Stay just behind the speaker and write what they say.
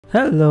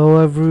Hello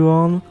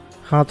everyone,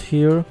 Had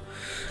here,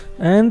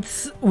 and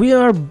we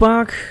are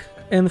back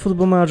in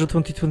Football Manager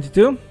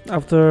 2022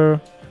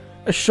 after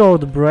a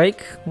short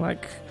break,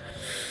 like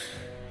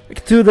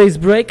 2 days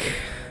break,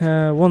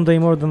 1 day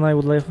more than I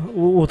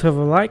would have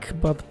liked,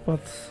 but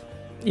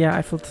yeah,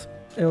 I felt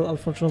ill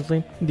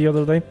unfortunately the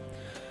other day,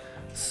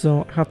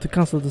 so I had to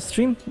cancel the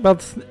stream.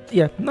 But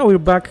yeah, now we're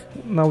back.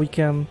 Now we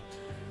can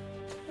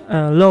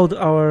load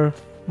our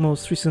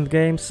most recent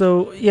game.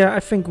 So yeah, I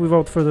think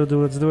without further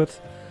ado, let's do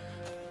it.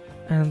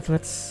 And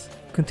let's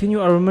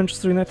continue our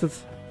Manchester United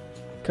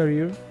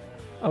career,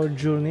 our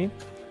journey.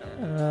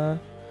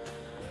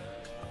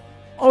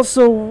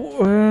 Also,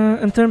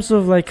 in terms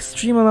of like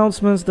stream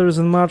announcements, there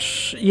isn't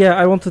much. Yeah,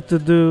 I wanted to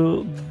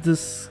do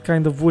this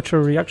kind of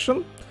Witcher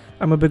reaction.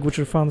 I'm a big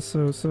Witcher fan,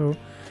 so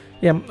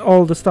yeah,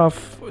 all the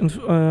stuff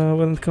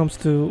when it comes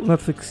to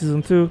Netflix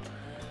season 2,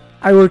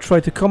 I will try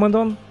to comment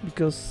on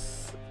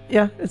because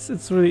yeah,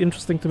 it's really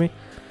interesting to me.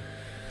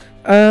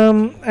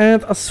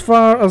 And as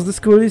far as the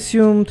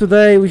Elysium,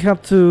 today we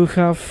had to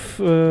have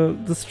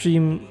the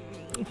stream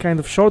kind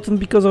of shortened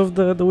because of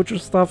the Witcher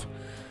stuff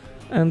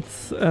and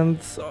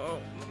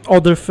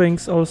other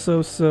things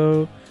also.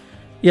 So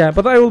yeah,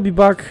 but I will be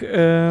back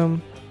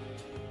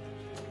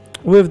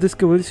with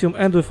Disco Elysium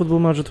and with Football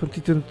Manager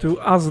 2022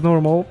 as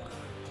normal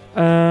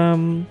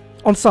on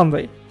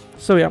Sunday.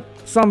 So yeah,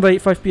 Sunday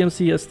 5 PM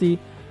CST,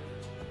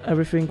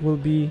 everything will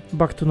be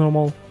back to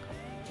normal.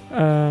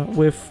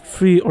 With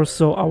 3 or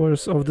so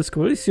hours of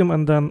Disco Elysium,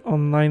 and then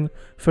on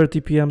 9:30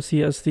 PM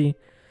CST,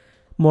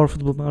 more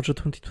Football Manager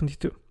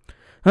 2022.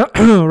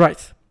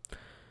 Right.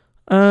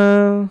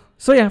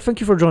 So yeah, thank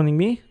you for joining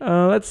me.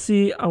 Let's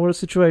see our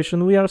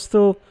situation. We are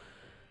still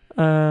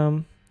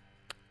on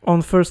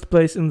first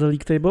place in the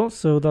league table,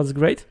 so that's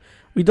great.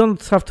 We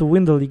don't have to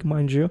win the league,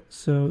 mind you.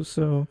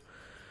 So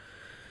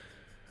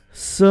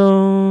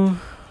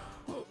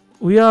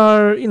we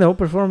are,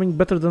 performing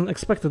better than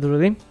expected,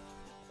 really.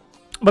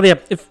 But yeah,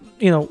 if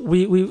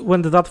we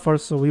went that far,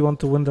 so we want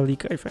to win the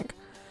league, I think.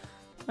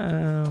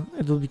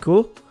 It will be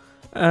cool.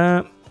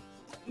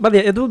 But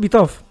yeah, it will be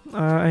tough.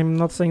 I'm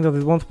not saying that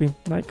it won't be.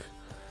 Like,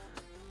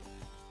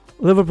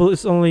 Liverpool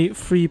is only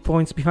 3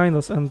 points behind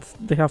us, and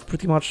they have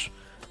pretty much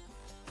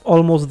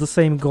almost the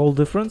same goal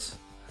difference.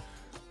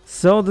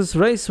 So this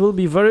race will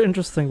be very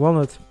interesting,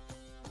 won't it?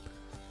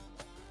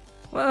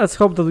 Well, let's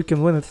hope that we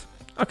can win it.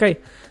 Okay,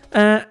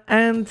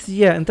 and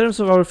yeah, in terms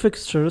of our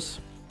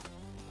fixtures,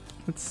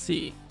 let's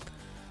see.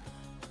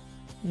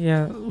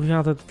 Yeah, we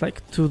had a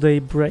like 2-day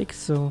break,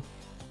 so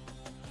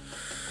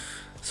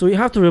you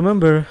have to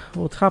remember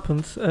what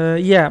happened.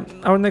 Yeah,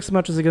 our next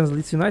match is against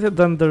Leeds United.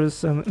 Then there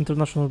is an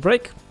international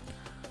break.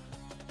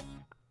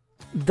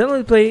 Then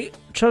we play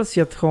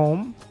Chelsea at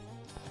home.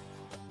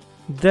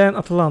 Then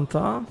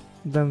Atalanta.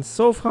 Then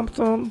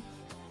Southampton,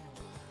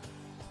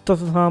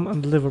 Tottenham,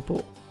 and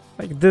Liverpool.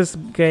 Like, this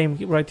game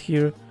right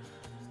here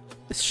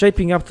is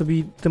shaping up to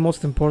be the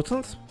most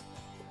important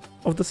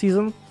of the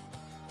season.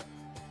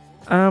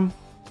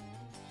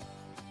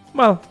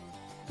 Well,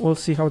 we'll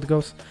see how it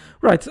goes.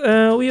 Right,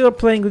 we are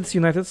playing with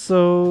United,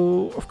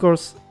 so of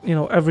course,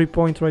 every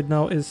point right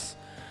now is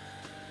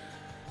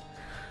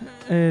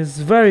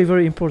very,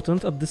 very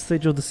important at this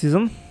stage of the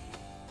season.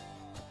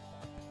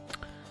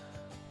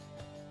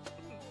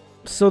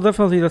 So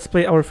definitely let's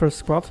play our first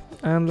squad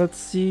and let's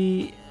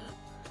see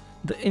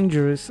the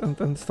injuries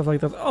and stuff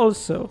like that.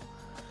 Also,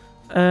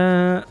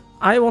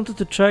 I wanted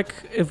to check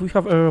if we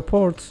have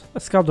a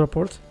scout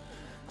report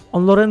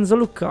on Lorenzo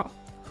Lucca,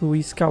 who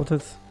we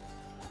scouted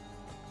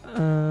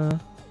a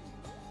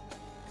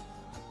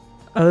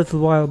little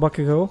while back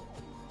ago,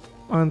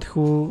 and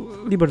who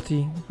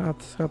Liberty had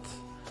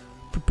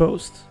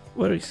proposed.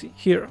 Where is he?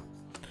 Here.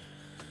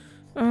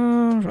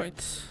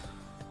 Right.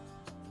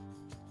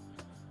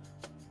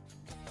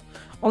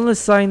 Only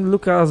sign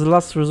Lucca as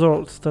last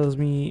resort, tells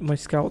me my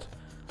scout.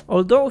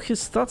 Although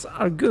his stats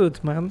are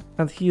good, man,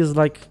 and he is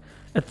like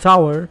a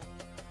tower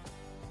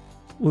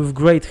with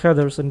great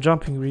headers and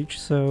jumping reach,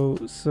 so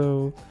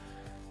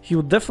he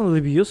would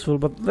definitely be useful.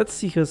 But let's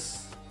see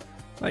his,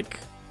 like,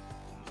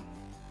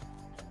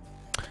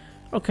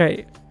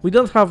 okay, we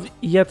don't have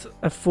yet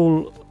a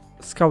full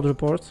scout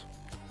report.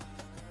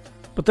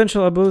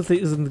 Potential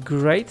ability isn't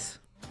great.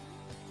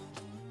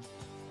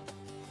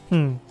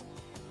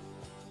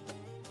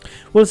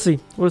 We'll see.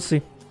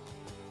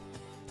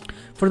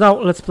 For now,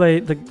 let's play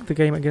the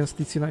game against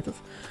Leeds United.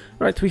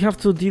 Right, we have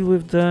to deal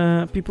with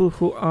the people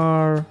who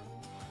are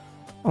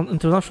on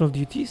international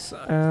duties,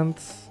 and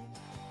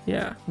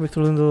yeah,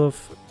 Victor Lindelof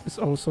is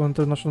also on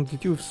international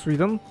duty with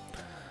Sweden.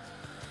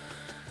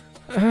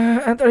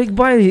 And Eric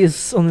Bailly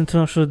is on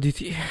international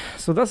duty,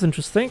 so that's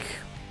interesting.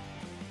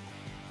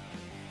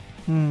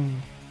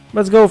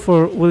 Let's go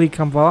for Willy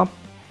Kamvala.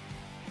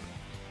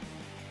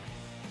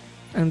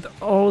 And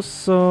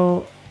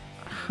also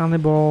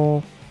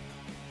Hannibal.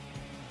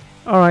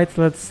 Alright,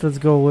 let's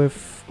go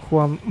with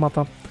Juan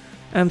Mata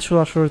and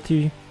Shula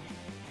TV.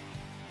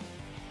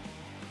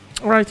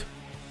 Alright,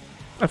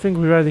 I think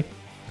we're ready.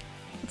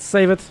 Let's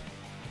save it.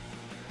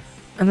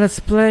 And let's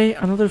play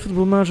another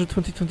Football Manager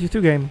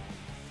 2022 game.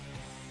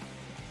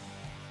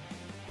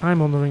 I'm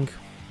wondering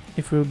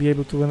if we'll be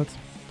able to win it.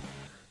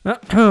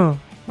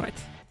 Right.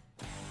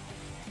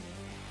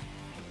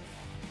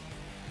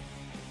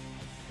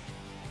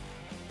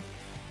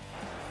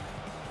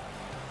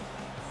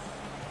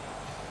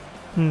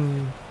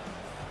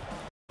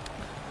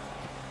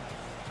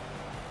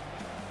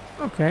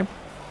 Okay.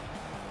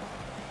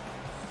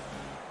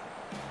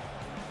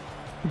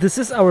 This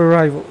is our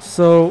rival,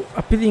 so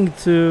appealing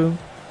to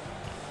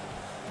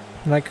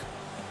like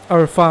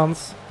our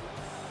fans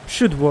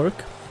should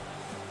work.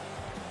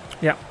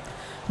 Yeah.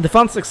 The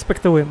fans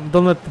expect a win,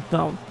 don't let it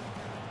down.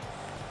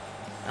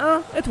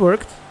 It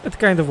worked. It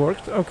kind of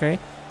worked, okay.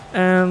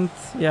 And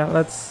yeah,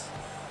 let's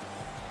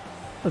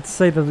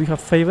say that we have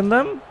faith in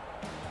them.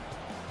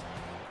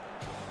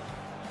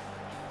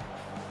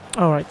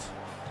 Alright.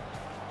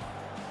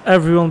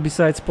 Everyone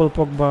besides Paul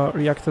Pogba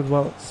reacted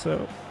well,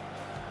 so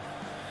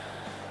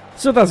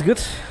that's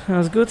good.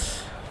 That's good.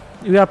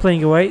 We are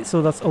playing away,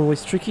 so that's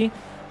always tricky.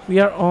 We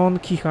are on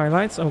key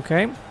highlights,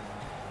 okay.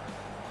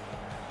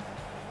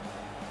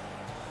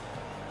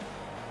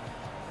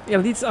 Yeah,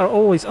 leads are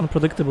always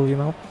unpredictable, you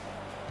know.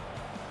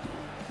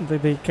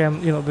 They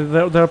can, you know,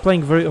 they're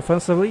playing very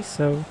offensively,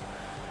 so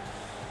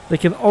they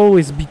can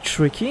always be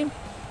tricky.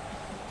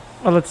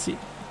 Well, let's see.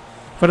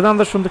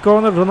 Fernandes from the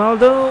corner,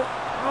 Ronaldo.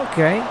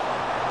 Okay.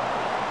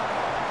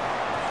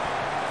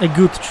 A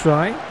good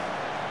try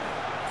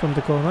from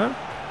the corner.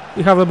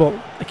 We have the ball,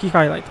 a key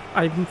highlight.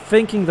 I'm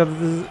thinking that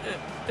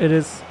it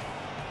is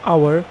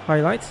our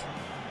highlight.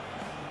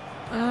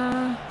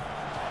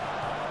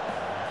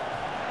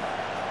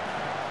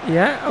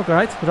 Yeah,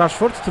 alright.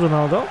 Rashford to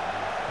Ronaldo.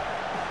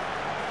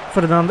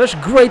 Fernandes,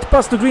 great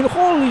pass to Greenwood.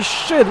 Holy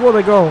shit, what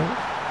a goal!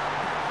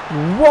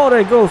 What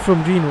a goal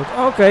from Greenwood.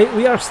 Okay,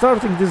 we are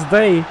starting this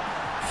day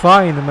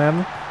fine,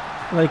 man.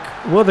 Like,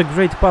 what a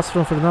great pass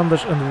from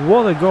Fernandes and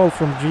what a goal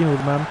from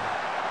Greenwood, man.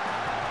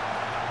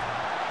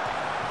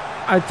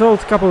 I told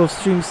a couple of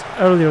streams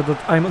earlier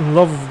that I'm in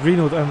love with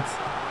Greenwood and...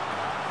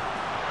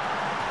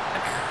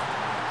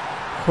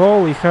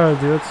 holy hell,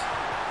 dude.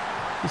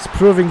 He's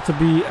proving to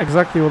be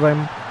exactly what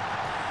I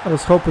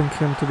was hoping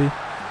him to be.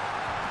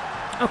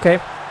 Okay.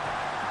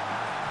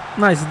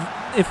 Nice.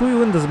 If we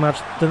win this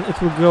match, then it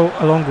will go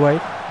a long way.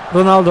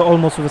 Ronaldo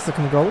almost with a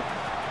second goal.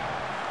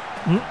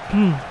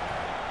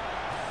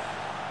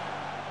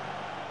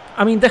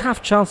 I mean, they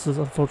have chances,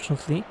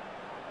 unfortunately.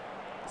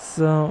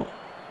 So,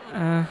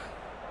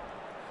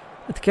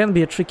 it can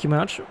be a tricky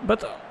match,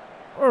 but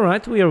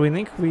alright, we are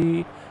winning.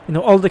 You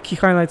know, all the key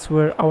highlights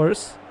were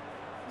ours.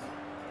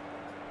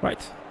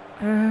 Right.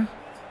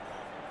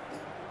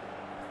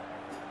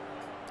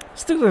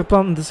 Stick to the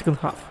plan in the second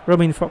half.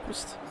 Remain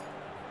focused.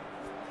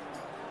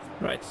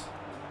 Right.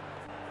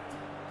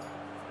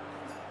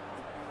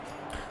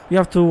 We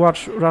have to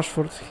watch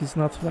Rashford. He's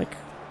not like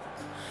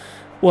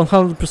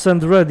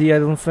 100% ready, I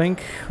don't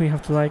think. We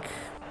have to like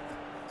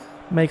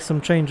make some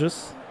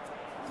changes.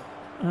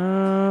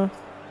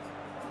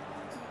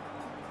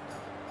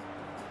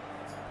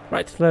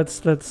 Right,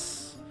 let's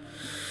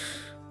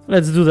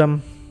do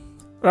them.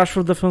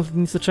 Rashford definitely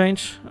needs a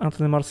change.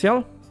 Anthony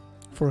Martial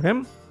for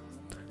him.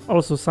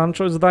 Also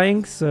Sancho is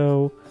dying,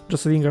 so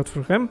just Lingard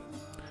for him.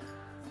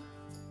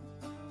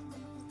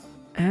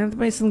 And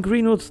Mason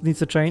Greenwood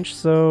needs a change,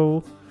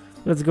 so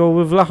let's go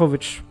with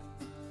Vlahovic.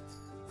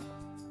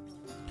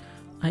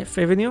 I have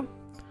faith in you.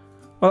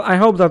 Well, I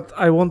hope that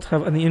I won't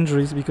have any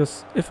injuries,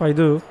 because if I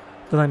do,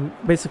 then I'm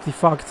basically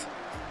fucked.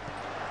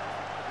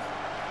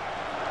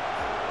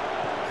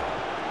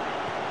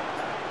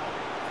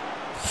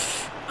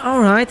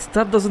 Alright,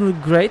 that doesn't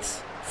look great.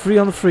 3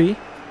 on 3.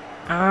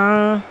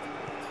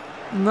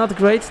 Not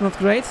great, not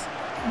great.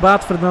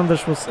 But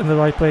Fernandes was in the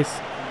right place.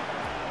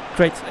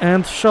 Great.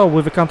 And Shaw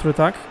with a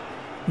counter-attack.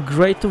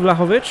 Great to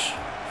Vlahovic.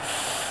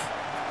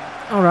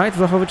 Alright,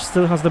 Vlahovic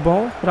still has the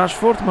ball.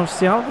 Rashford,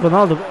 Martial.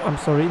 Ronaldo, I'm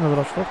sorry, not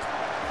Rashford.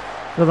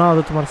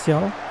 Ronaldo to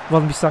Martial.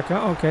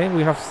 Wan-Bissaka, okay,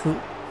 we have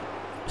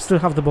still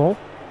have the ball.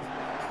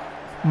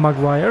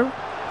 Maguire.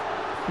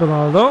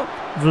 Ronaldo.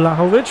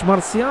 Vlahovic,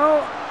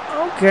 Martial.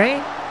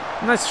 Okay.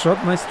 Nice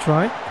shot, nice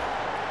try.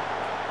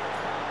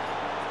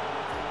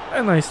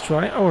 A nice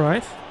try,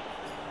 alright.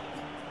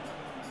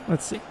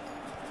 Let's see.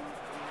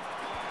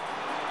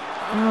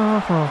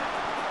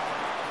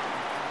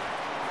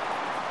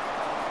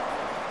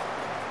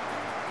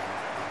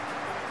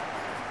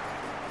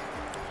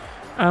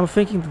 I'm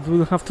thinking that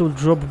we'll have to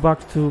drop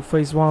back to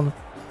phase 1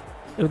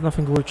 if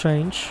nothing will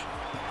change.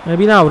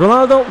 Maybe now.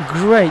 Ronaldo,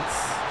 great.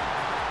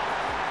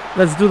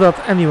 Let's do that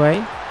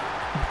anyway,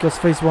 because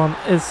phase 1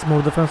 is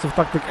more defensive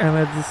tactic and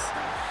it is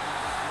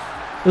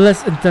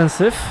less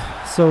intensive,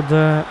 so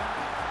the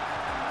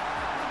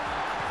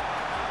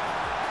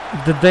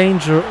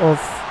danger of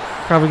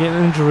having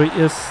an injury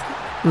is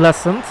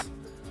lessened.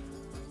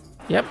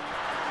 Yep.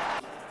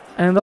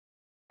 And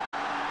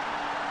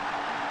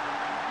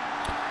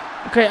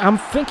okay, I'm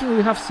thinking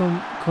we have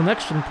some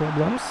connection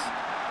problems.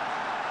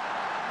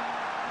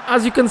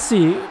 As you can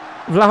see,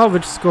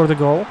 Vlahovic scored a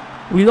goal.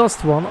 We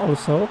lost one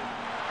also.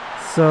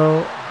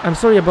 So I'm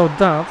sorry about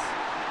that.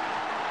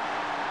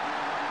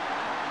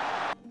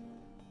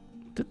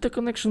 Did the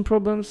connection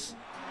problems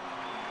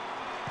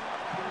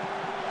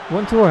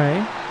went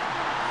away?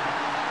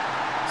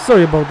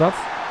 Sorry about that,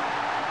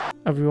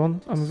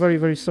 everyone. I'm very,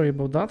 very sorry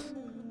about that.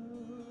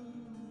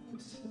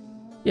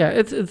 Yeah,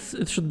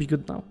 it should be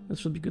good now. It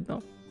should be good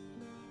now.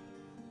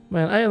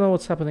 Man, I don't know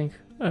what's happening,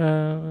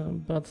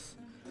 but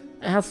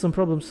I had some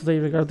problems today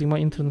regarding my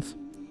internet.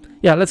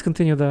 Yeah, let's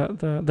continue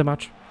the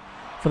match.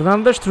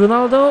 Fernandes to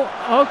Ronaldo.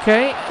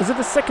 Okay, is it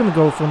the second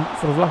goal for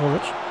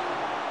Vlahovic?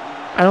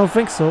 I don't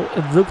think so.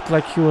 It looked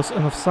like he was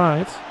on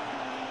offside.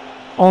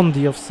 On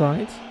the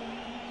offside.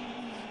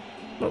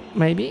 Well,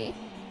 maybe.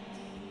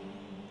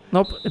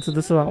 Nope, it's a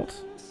disallowed.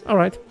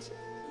 Alright.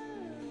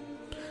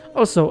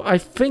 Also, I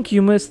think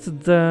you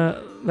missed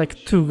the like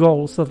 2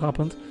 goals that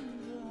happened.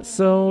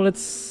 So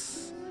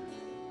let's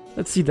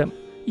see them.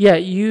 Yeah,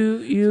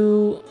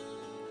 you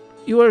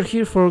are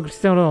here for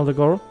Cristiano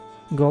Ronaldo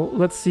goal.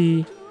 Let's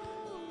see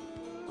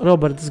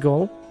Robert's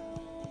goal.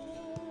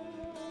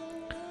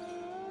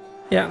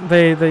 Yeah,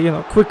 they you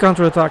know, quick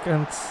counter attack,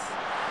 and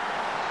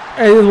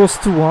it was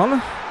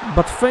 2-1,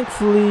 but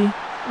thankfully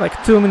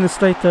like 2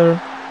 minutes later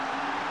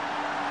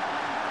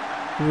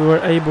we were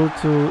able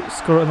to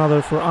score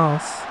another for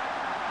us.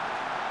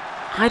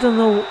 I don't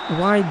know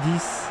why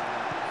these...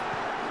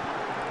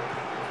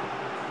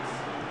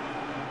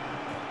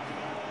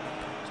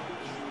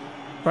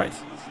 Right,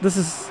 this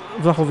is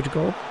Vlahovic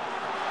goal.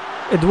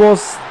 It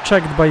was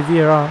checked by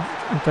VAR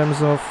in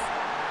terms of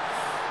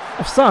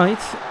offside,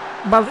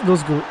 but it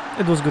was good.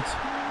 It was good.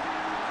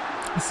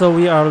 So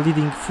we are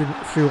leading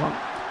 3-1.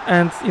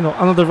 And you know,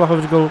 another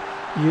Vlahovic goal.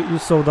 You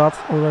saw that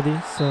already.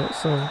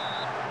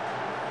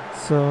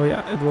 So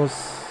yeah, it was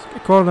a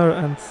corner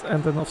and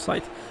an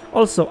offside.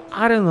 Also,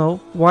 I don't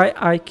know why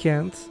I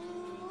can't,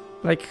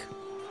 like,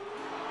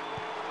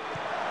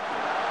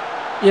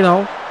 you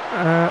know,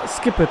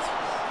 skip it.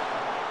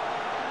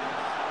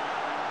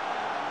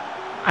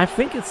 I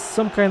think it's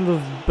some kind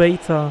of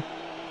beta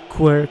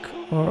quirk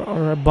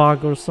or a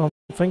bug or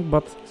something,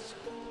 but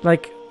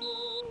like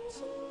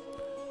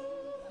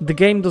the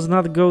game does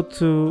not go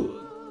to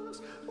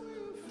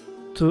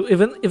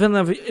even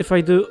if I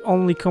do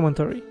only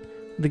commentary,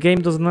 the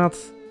game does not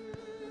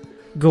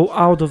go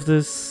out of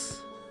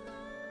this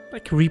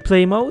like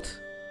replay mode.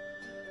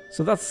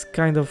 So that's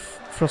kind of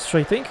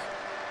frustrating.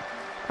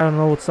 I don't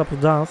know what's up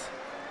with that.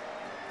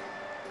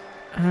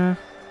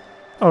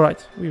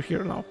 Alright, we're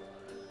here now.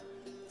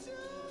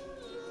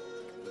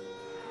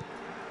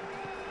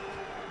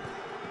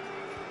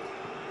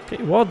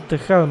 Okay, what the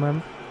hell,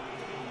 man?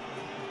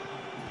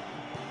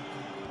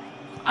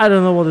 I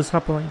don't know what is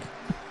happening.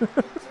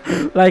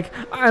 Like,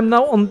 I'm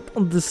now on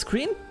the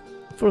screen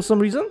for some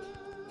reason,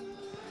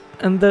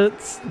 and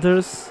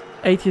there's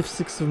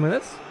 86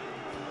 minutes.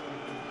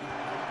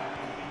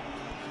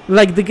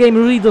 Like, the game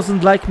really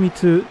doesn't like me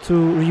to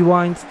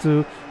rewind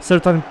to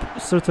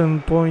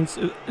certain points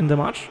in the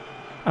match.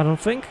 I don't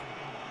think.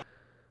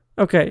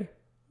 Okay,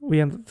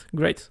 we ended.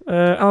 Great.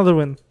 Another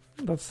win.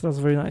 That's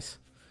very nice.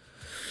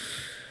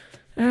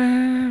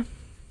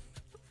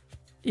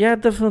 Yeah,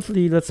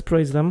 definitely. Let's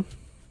praise them.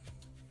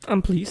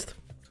 I'm pleased.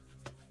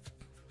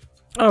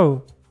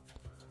 Oh,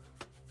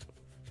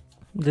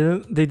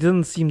 they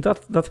didn't seem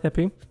that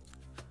happy.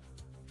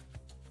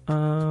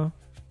 I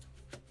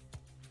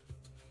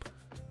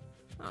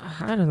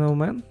don't know,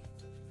 man.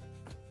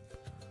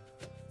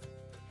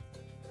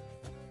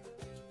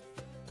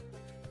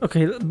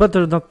 Okay,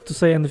 better not to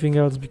say anything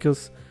else,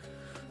 because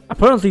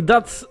apparently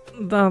that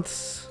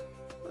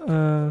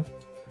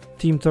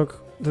team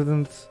talk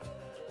didn't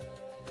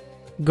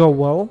go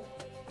well.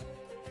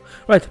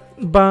 Right,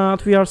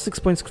 but we are 6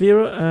 points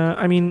clear.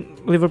 I mean,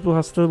 Liverpool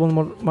has still one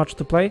more match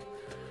to play,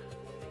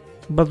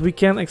 but we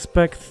can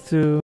expect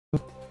to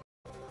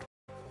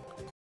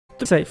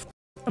save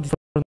at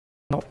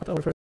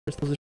our first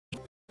position.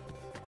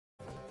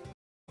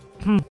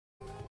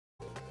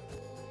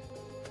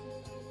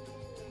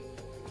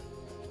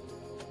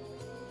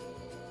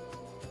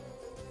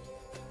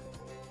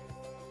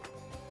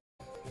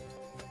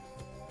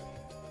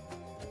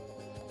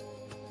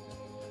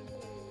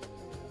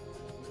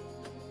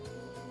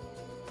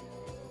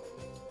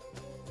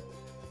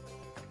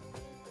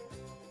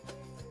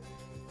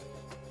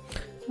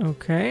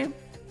 Okay.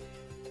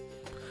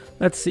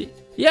 Let's see.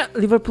 Yeah,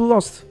 Liverpool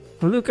lost.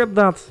 Look at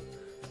that.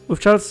 With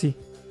Chelsea.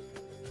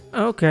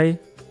 Okay.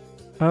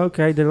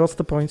 Okay, they lost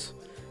the points.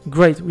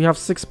 Great, we have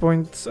 6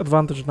 points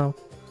advantage now.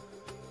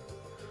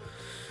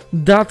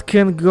 That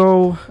can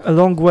go a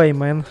long way,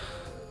 man.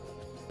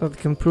 That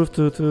can prove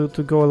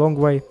to go a long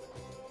way.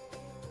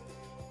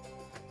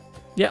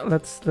 Yeah,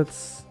 let's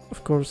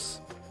of course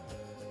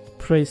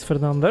praise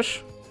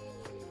Fernandes.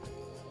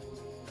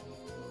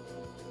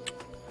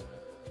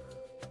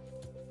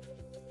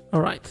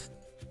 Alright,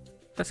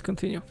 let's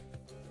continue.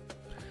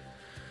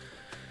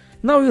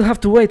 Now we'll have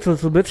to wait a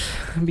little bit,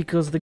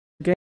 because the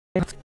game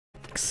has to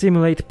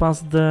simulate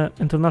past the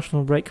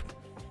international break,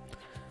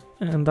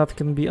 and that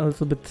can be a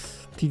little bit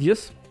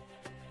tedious.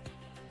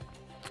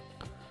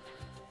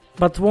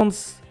 But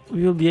once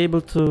we will be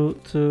able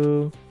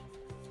to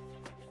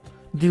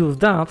deal with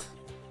that,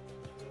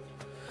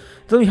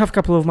 then we have a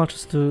couple of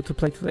matches to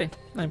play today,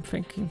 I'm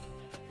thinking.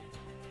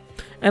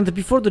 And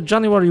before the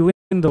January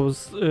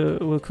windows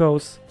will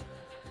close,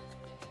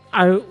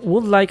 I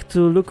would like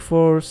to look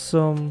for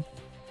some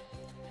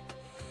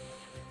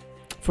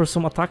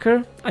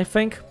attacker, I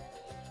think.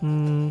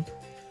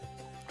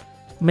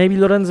 Maybe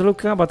Lorenzo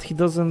Luca, but he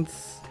doesn't,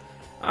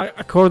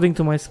 according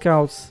to my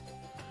scouts,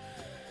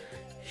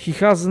 he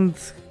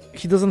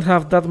doesn't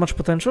have that much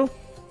potential.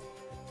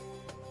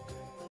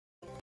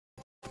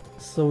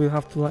 So we'll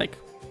have to like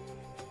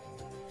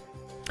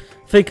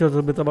think a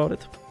little bit about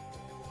it.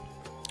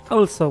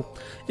 Also,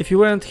 if you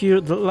weren't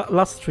here the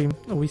last stream,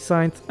 we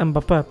signed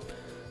Mbappé.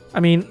 I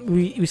mean,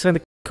 we signed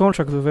a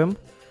contract with him.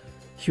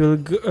 He will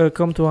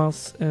come to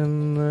us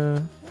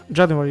in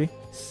January.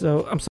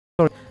 So I'm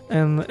sorry,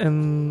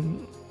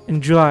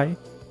 in July,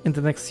 in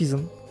the next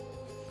season.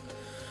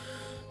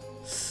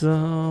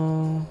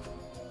 So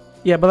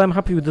yeah, but I'm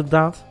happy with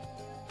that.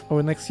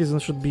 Our next season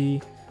should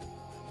be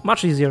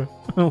much easier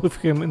with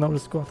him in our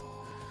squad.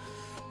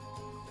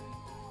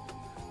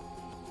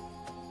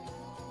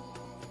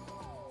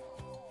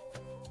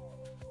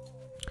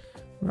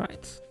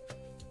 Right.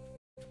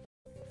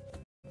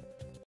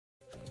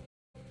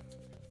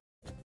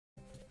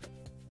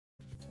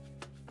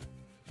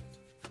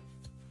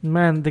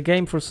 Man, the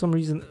game for some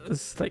reason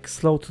is like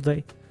slow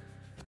today.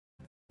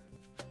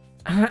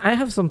 I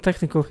have some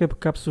technical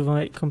hiccups with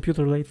my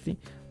computer lately.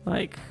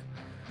 Like,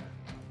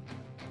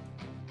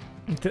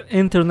 the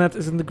internet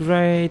isn't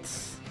great.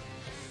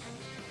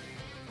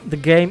 The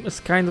game is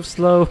kind of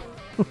slow.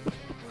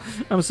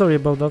 I'm sorry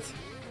about that.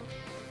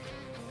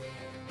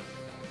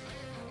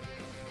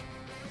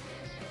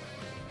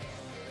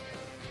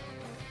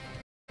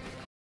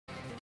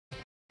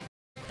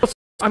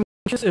 I'm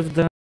curious if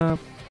the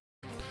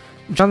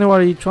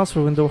January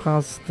transfer window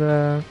has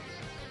the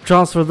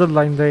transfer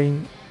deadline day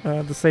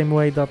the same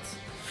way that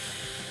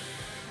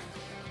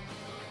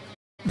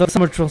the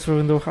summer transfer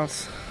window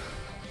has.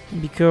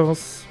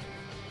 Because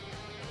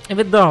if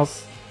it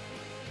does,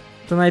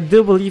 then I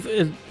do believe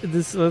it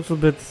is a little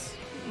bit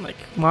like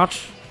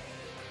much.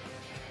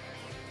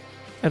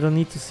 I don't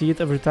need to see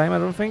it every time, I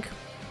don't think.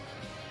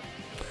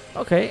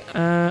 Okay,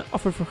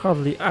 offer for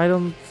Hardley.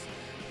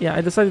 Yeah,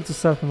 I decided to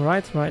sell him,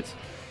 right? Right.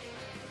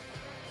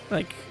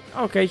 Like,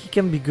 okay, he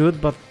can be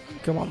good, but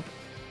come on.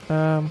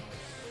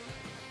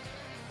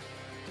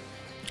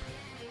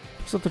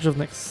 Percentage of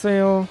next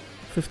sale,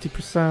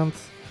 50%.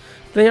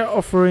 They are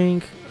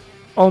offering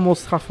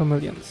almost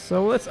 500,000,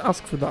 so let's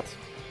ask for that.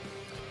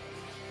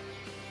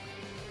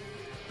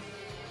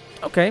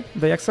 Okay,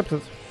 they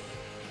accepted.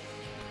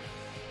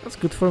 That's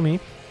good for me.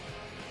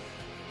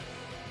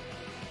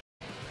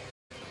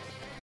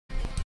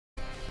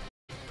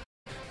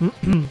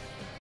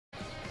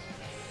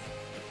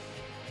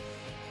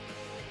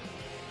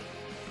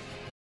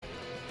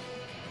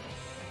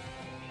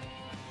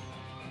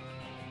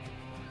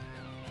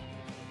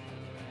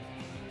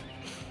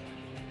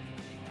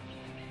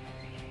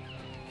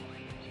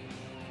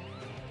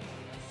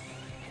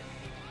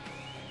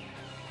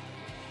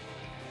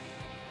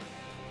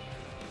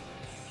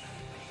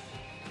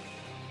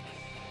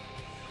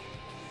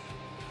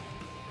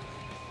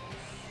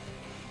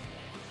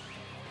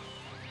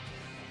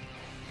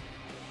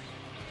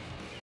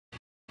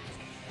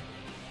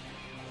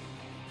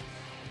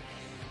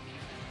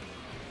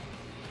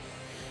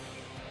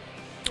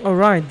 All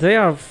right, they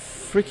are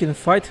freaking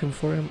fighting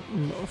for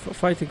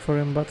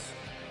him, but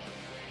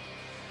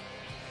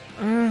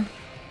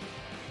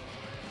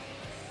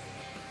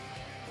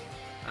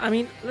I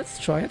mean, let's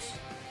try it.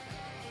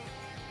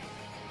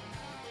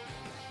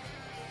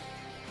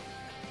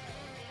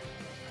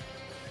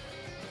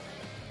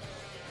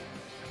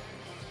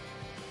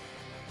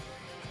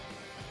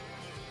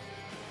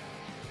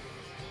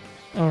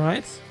 All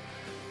right,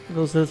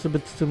 goes a little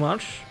bit too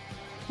much.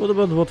 What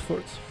about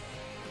Watford?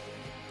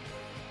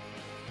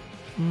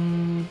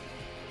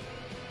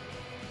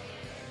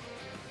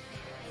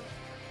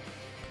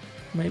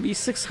 Maybe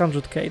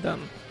 600k then.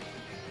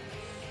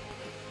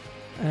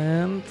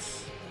 And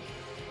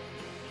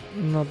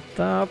not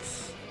that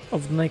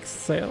of next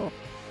sale,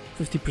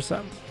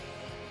 50%.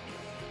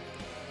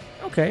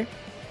 Okay.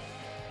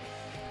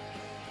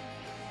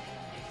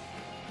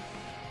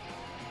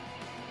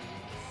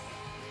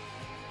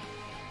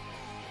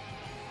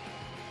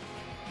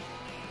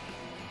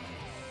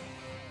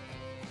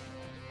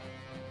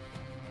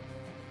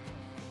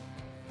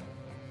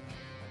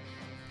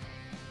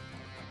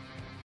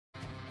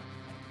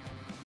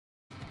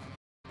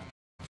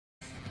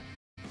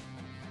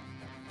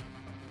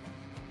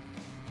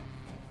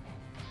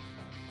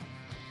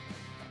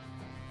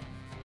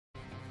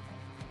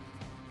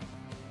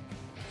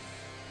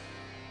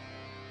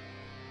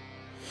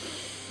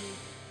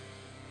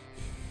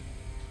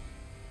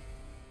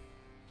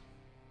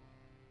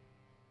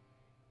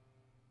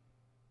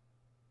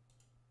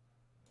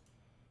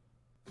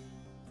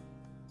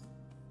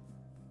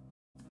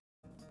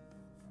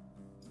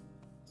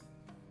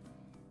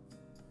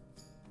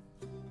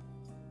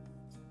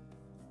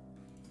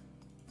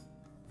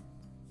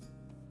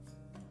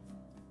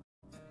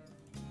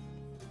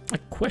 a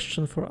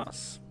question for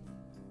us.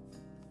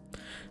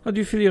 How do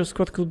you feel your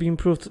squad could be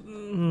improved?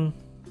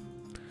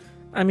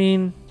 I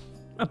mean,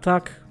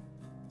 attack,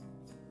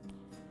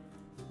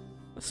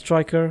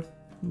 striker,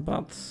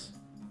 but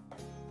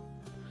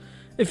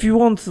if you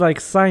want like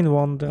sign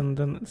one,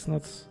 then it's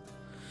not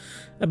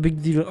a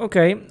big deal.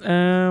 Okay,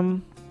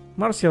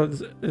 Martial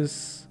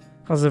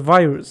has a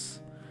virus.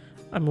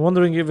 I'm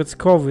wondering if it's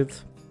COVID.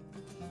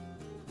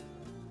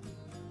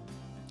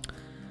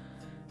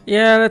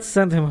 Yeah, let's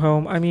send him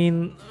home. I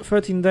mean,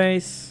 13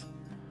 days.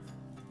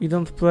 We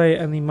don't play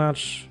any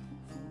match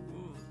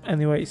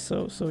anyway,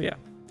 so yeah.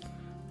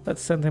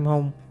 Let's send him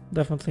home,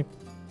 definitely.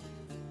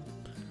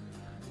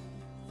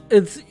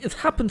 It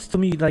happened to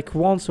me like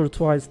once or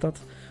twice that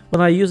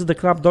when I used the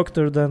club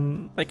doctor,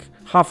 then like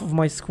half of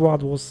my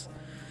squad was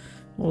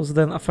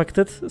then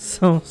affected.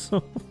 So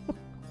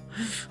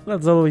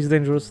that's always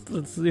dangerous.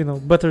 It's, you know,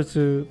 better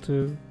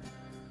to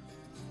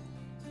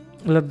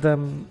let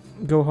them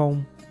go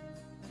home,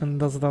 and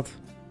that's that.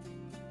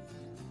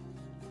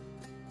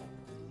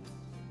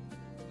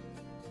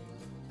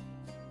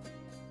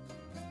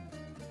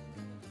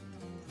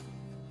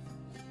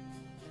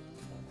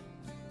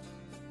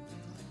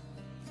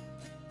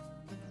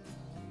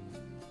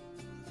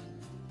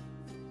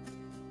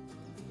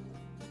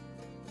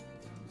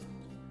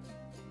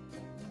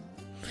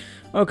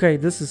 Okay,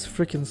 this is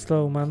freaking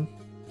slow, man.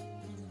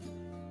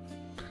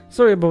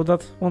 Sorry about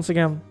that. Once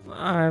again,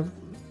 I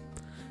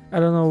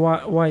don't know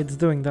why it's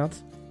doing that.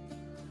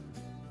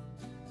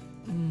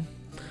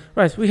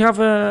 Right, we have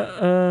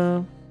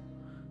a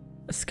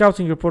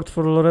scouting report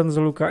for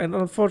Lorenzo Luca, and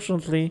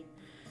unfortunately,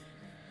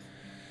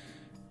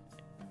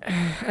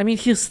 I mean,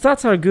 his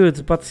stats are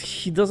good, but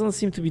he doesn't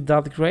seem to be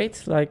that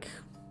great. Like,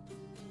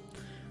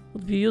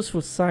 would be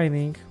useful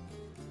signing.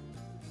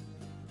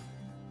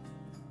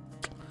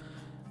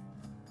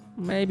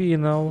 Maybe, you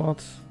know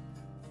what?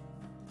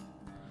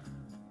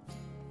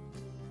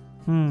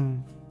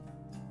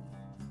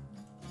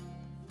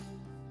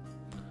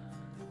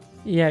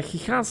 Yeah, he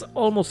has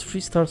almost 3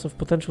 stars of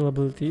potential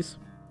abilities.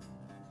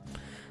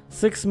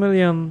 6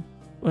 million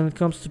when it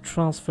comes to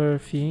transfer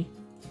fee.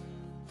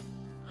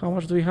 How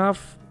much do we have?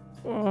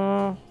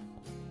 You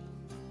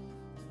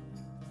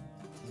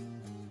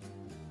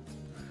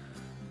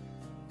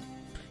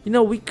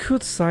know, we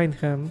could sign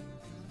him,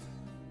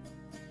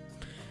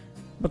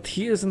 but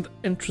he isn't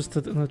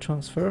interested in a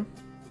transfer.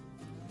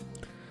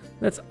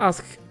 Let's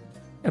ask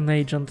an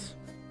agent.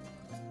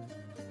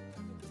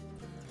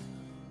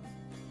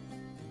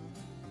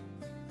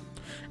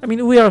 I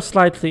mean, we are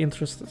slightly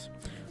interested.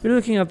 We're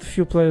looking at a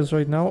few players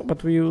right now,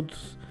 but we would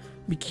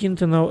be keen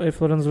to know if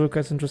Lorenzo Luca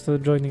is interested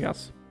in joining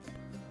us.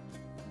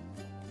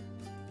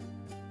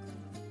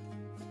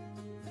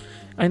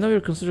 I know you're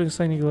considering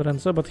signing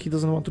Lorenzo, but he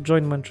doesn't want to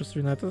join Manchester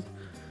United.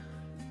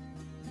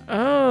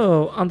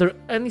 Oh, under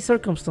any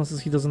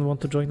circumstances he doesn't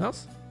want to join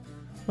us?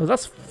 Well,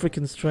 that's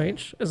freaking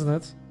strange, isn't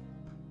it?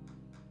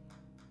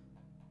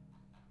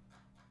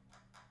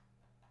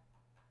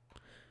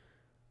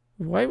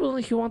 Why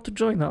wouldn't he want to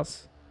join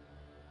us?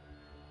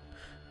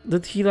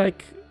 Did he,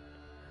 like,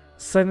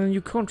 sign a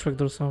new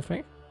contract or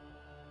something?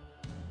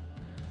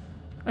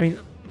 I mean,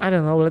 I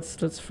don't know, let's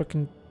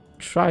freaking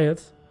try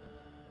it.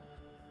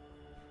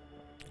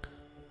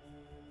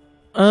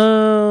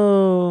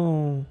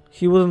 Oh,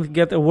 he wouldn't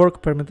get a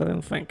work permit, I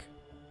don't think.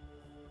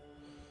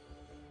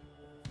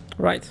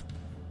 Right.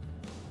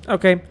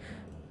 Okay.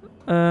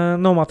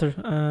 No matter.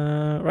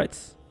 Right.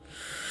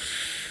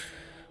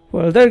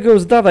 Well, there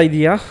goes that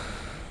idea.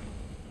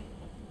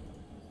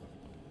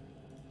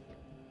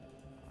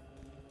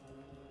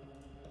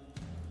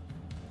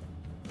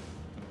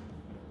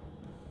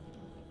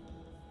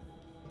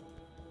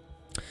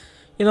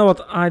 You know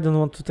what? I don't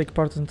want to take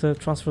part in the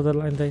transfer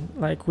deadline day.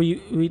 Like,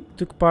 we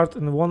took part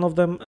in one of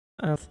them,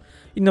 and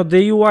you know,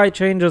 the UI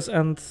changes,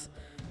 and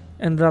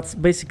that's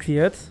basically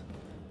it.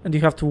 And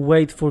you have to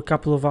wait for a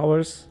couple of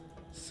hours.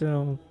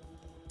 So,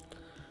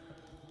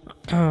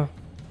 I'm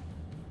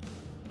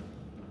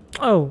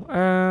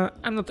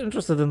not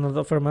interested in that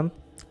offer, man.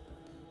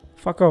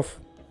 Fuck off.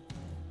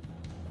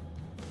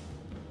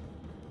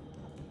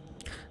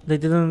 They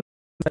didn't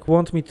like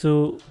want me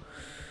to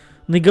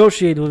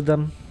negotiate with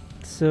them.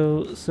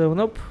 So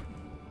nope.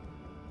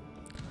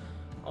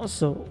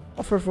 Also,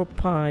 offer for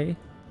Pi.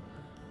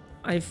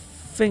 I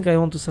think I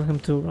want to sell him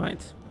too,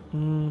 right?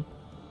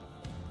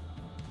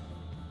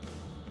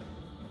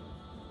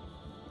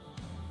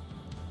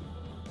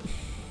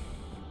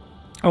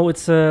 Oh,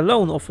 it's a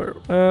loan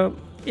offer.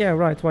 Yeah,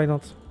 right, why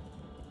not?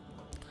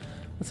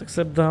 Let's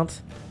accept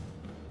that.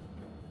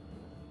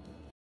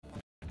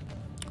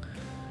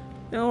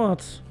 You know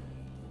what?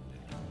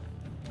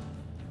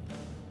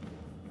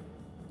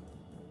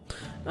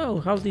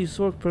 Oh, how do you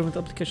work permit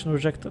application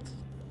rejected?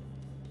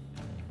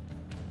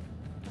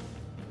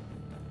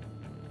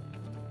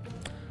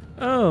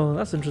 Oh,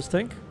 that's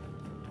interesting.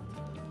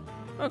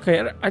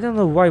 Okay, I don't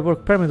know why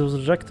work permit was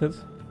rejected.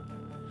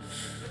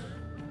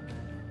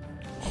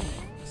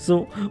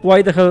 So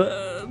why the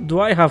hell do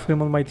I have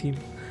him on my team?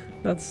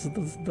 That's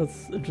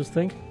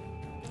interesting.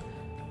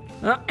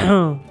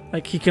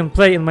 Like he can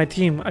play in my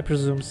team, I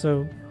presume,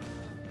 so...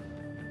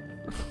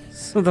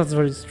 So that's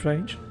very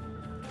strange.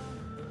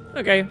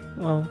 Okay,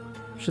 well,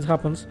 shit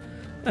happens.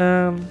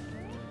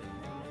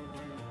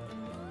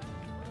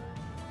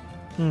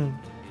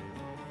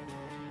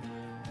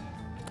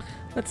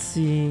 Let's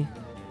see.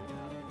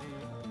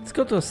 Let's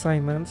go to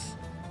assignments.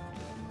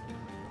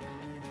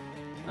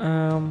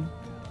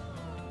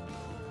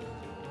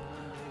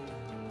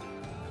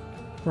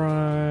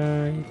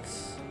 Right.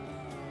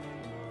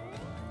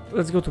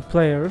 Let's go to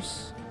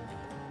players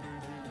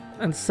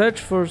and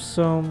search for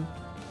some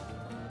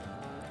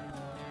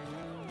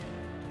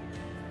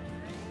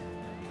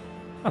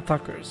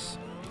attackers,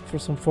 for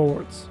some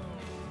forwards,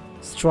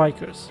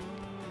 strikers,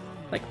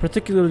 like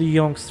particularly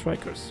young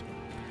strikers.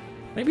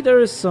 Maybe there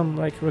is some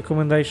like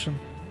recommendation.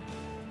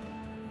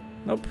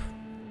 Nope,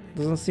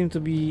 doesn't seem to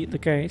be the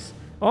case.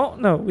 Oh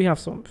no, we have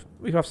some.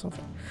 We have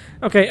something.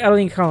 Okay,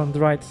 Erling Haaland,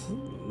 right?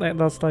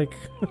 That's like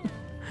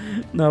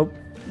no,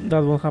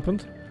 that won't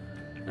happen.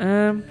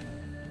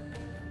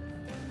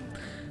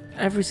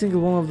 Every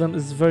single one of them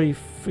is very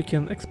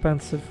freaking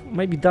expensive.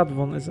 Maybe that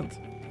one isn't.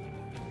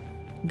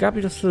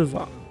 Gabriel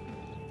Silva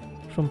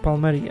from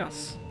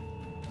Palmeiras.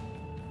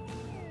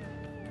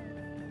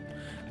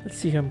 Let's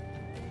see him.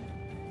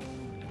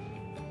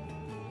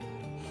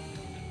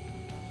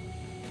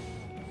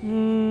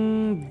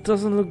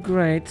 Doesn't look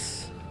great,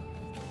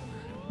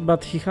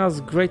 but he has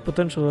great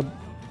potential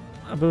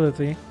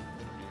ability.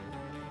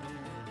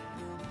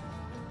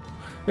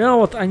 You know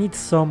what? I need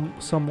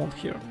someone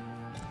here.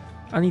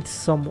 I need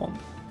someone.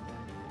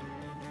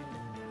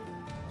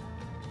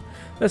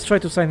 Let's try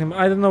to sign him.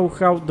 I don't know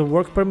how the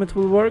work permit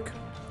will work.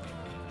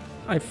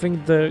 I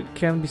think there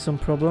can be some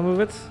problem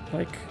with it.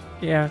 Like,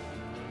 yeah.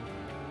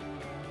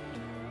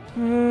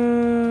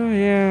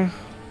 Yeah.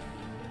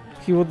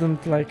 He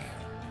wouldn't like...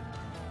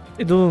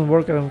 It wouldn't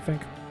work, I don't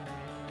think.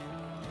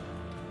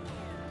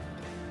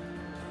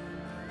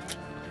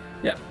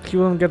 Yeah, he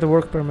wouldn't get the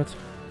work permit.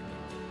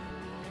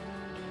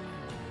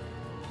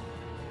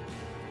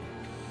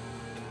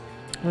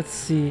 Let's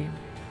see.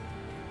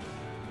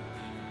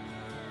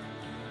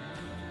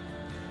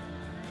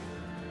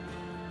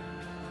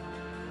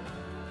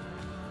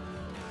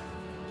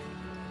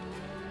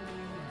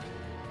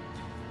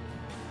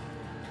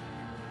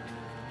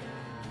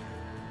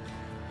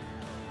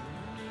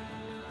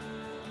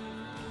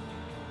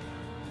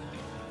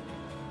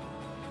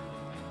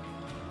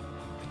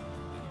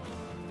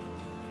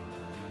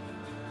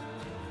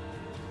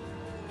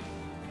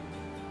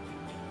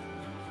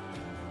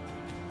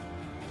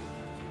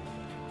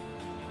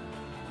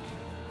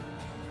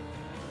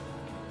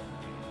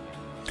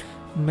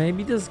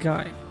 Maybe this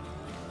guy.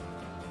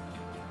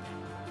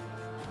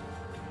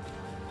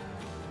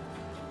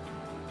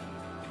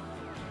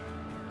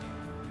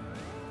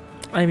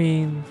 I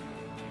mean,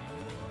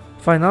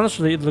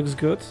 financially it looks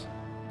good.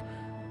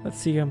 Let's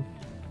see him.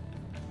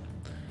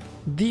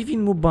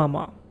 Divin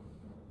Mubama.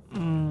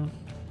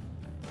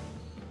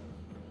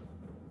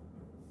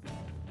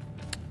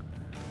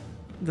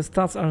 The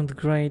stats aren't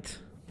great.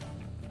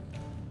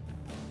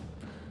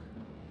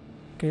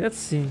 Okay, let's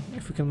see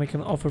if we can make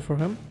an offer for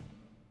him.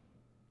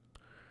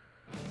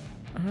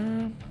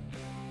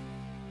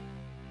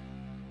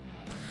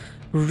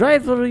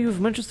 Rivalry with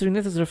Manchester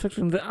United is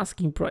reflected in the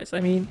asking price. I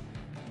mean,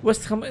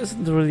 West Ham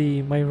isn't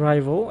really my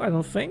rival, I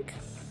don't think.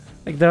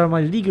 Like, they're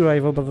my league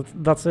rival, but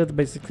that's it,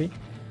 basically.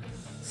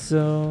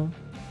 So,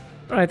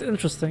 right,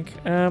 interesting.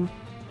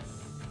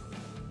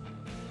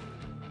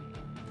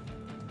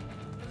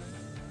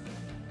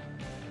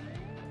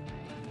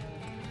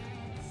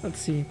 Let's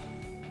see.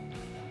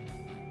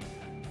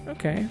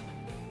 Okay.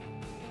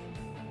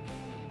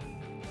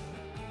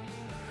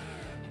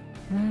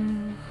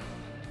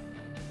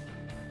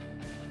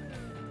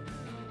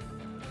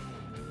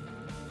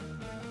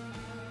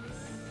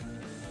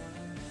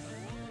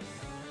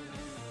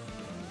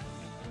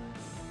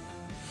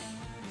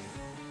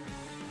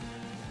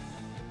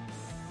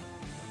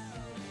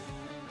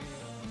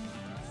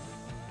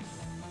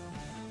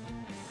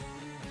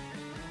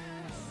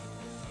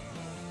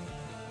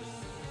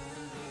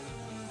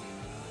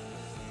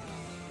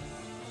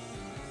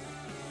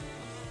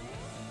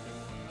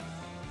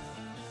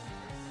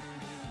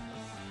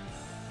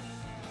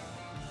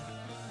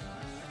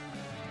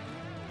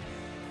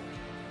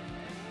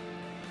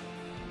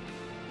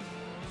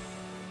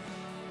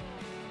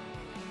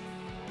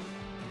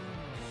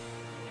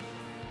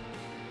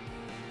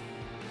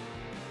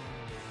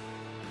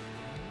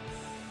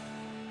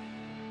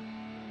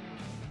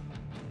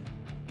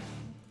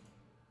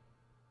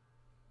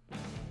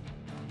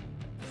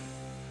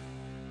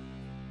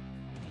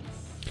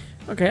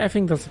 Okay, I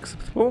think that's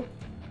acceptable.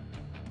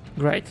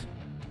 Great.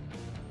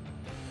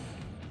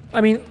 I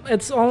mean,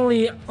 it's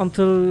only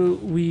until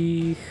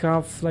we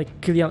have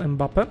like Kylian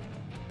Mbappe,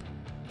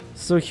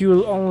 so he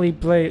will only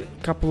play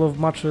a couple of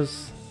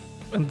matches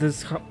in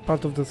this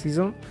part of the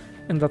season,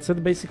 and that's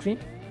it basically.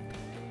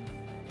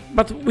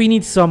 But we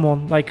need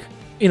someone, like,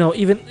 you know,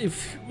 even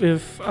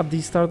if at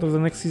the start of the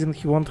next season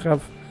he won't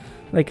have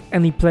like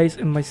any place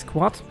in my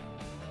squad,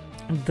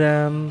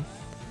 then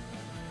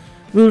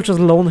we'll just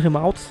loan him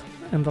out,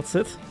 and that's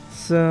it.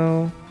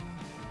 So,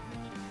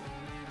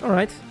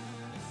 alright.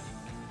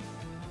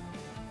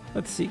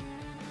 Let's see.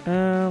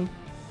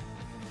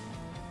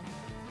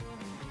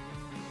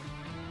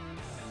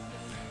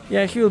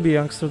 Yeah, he will be a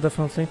youngster,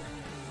 definitely.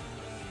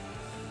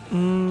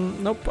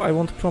 Nope, I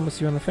won't promise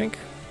you anything.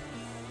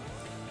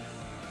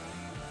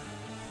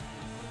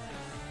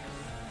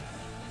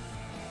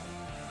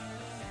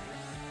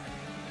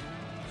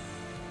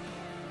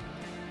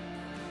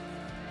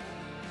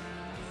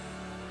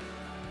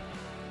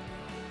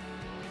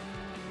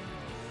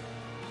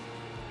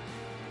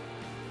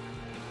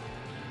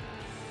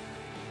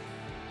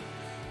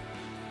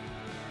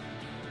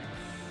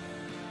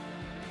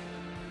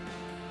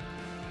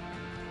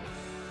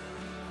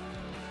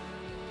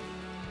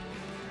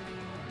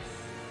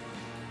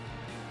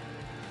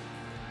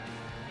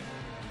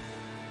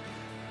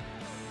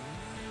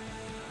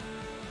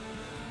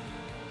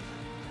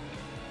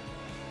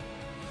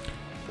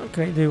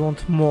 Okay, they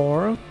want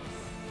more.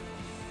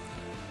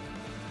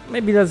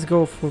 Maybe let's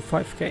go for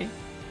 5k.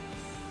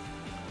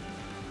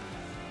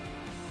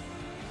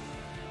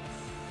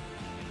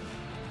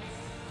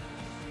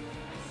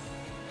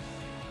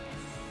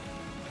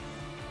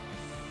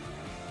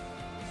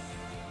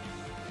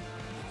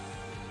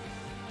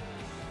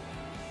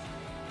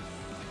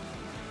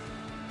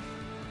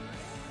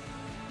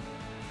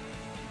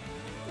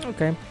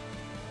 Okay.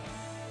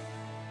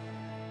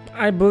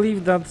 I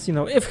believe that, you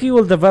know, if he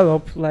will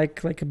develop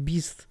like a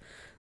beast,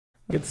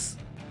 it's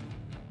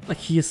like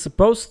he is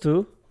supposed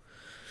to,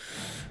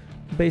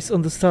 based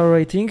on the star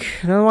rating,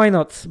 then why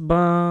not?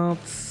 But,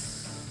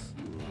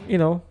 you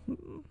know,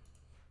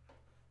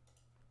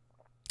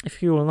 if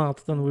he will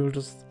not, then we will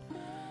just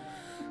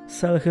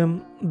sell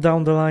him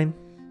down the line,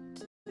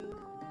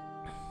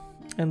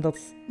 and that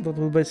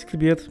will basically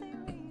be it.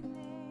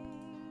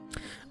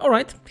 All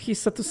right,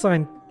 he's set to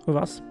sign with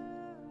us.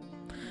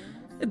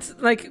 It's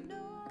like,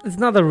 it's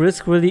not a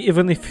risk really,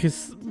 even if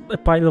he's a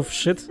pile of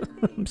shit.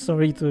 I'm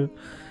sorry to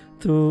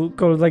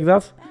call it like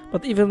that,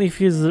 but even if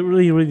he's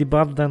really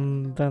bad,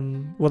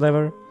 then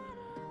whatever.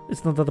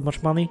 It's not that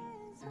much money.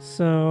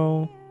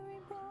 So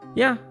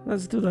yeah,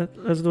 let's do that.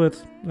 Let's do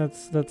it.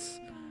 Let's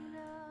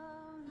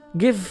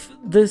give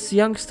this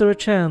youngster a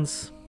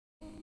chance.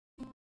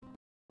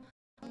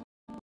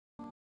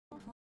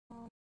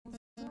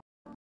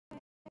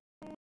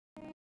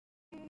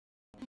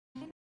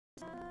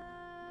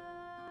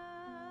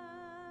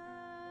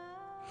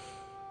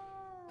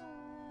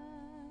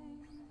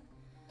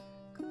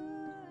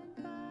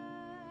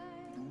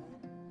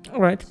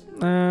 Alright,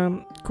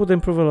 could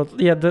improve a lot.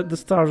 Yeah, the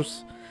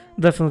stars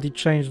definitely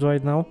changed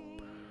right now.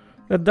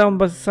 Let down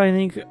by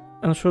signing,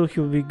 I'm sure he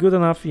will be good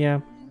enough,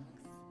 yeah.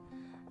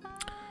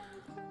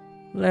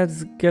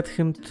 Let's get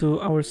him to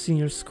our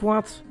senior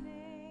squad.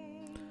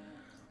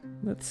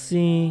 Let's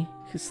see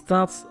his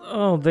stats.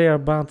 Oh, they are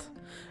bad.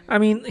 I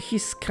mean,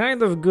 he's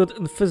kind of good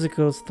in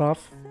physical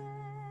stuff.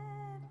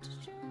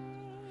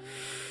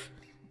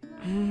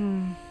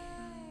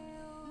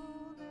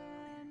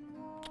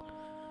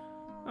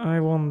 I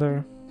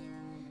wonder.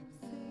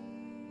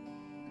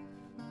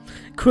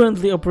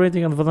 Currently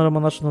operating on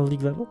Vanarama National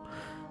League level.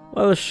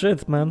 Well,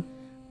 shit, man.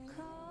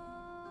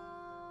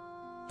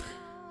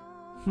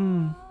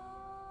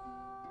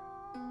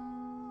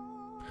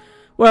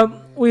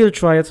 Well, we'll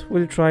try it.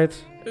 We'll try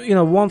it. You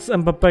know, once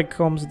Mbappé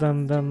comes,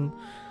 then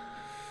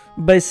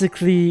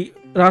basically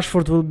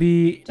Rashford will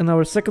be in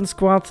our second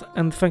squad,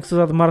 and thanks to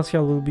that,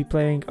 Martial will be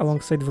playing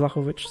alongside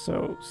Vlahovic.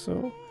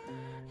 So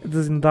it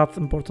isn't that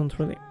important,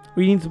 really.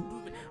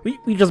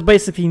 We just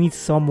basically need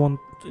someone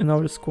in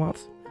our squad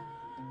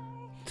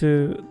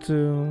to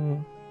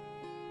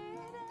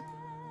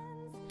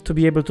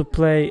be able to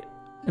play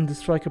in the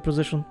striker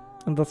position,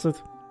 and that's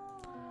it.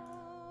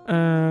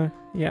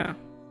 Yeah,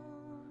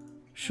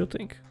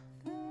 shooting.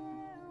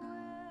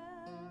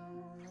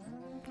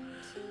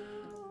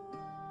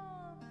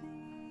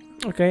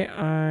 Okay,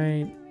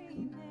 I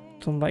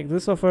don't like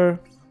this offer.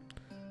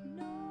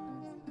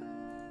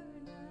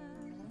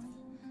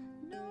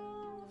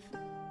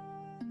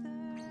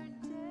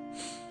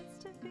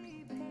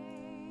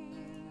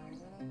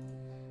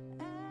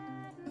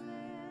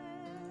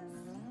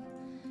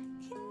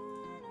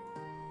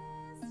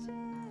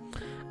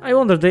 I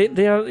wonder,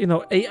 they are, you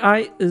know,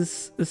 AI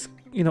is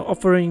you know,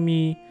 offering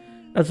me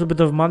a little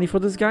bit of money for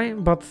this guy,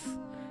 but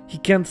he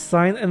can't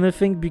sign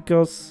anything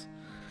because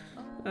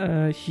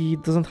he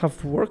doesn't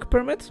have work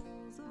permit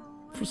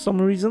for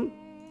some reason.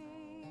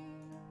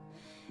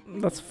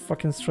 That's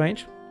fucking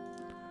strange.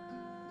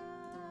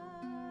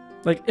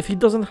 Like, if he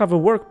doesn't have a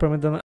work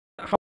permit, then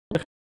how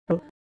the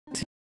hell is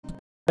he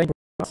playing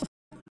for us?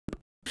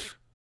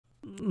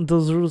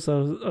 Those rules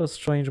are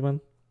strange,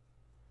 man.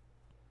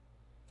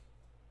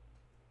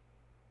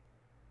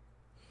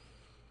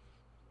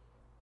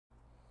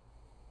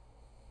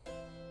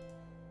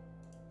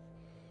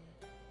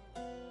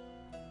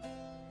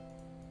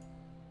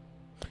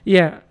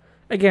 Yeah,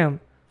 again,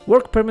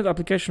 work permit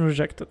application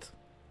rejected.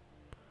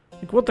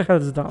 Like, what the hell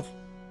is that?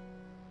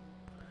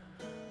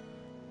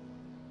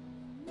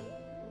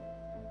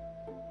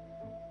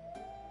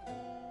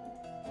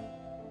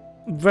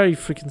 very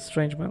freaking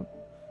strange, man.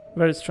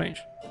 Very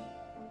strange.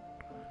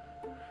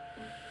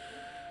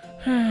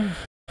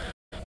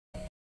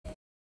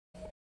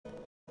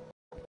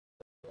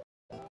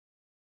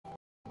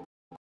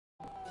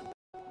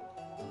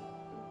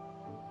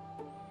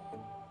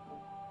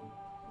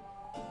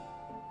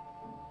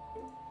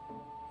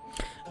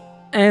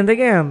 And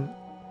again.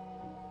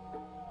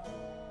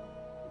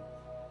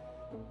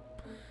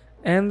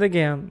 And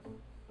again.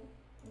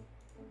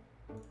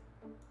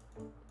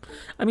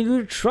 I mean,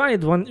 we'll try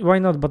it. Why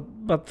not?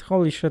 But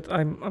holy shit,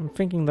 I'm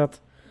thinking that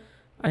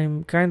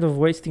I'm kind of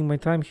wasting my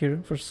time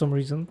here for some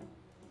reason.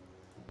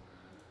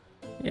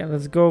 Yeah,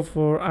 let's go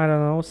for, I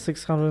don't know,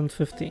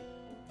 650.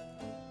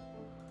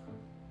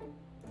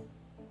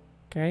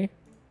 Okay.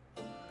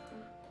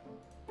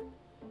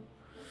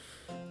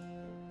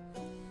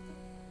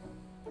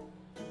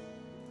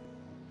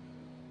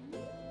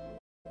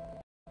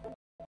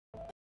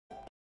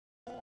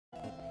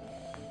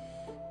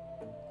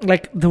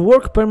 Like, the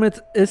work permit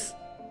is,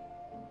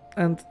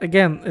 and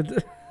again,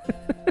 it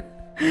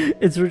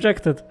it's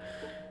rejected.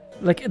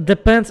 Like, it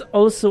depends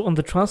also on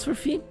the transfer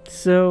fee,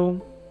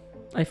 so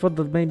I thought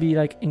that maybe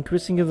like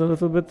increasing it a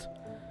little bit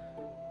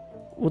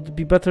would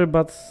be better,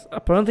 but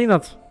apparently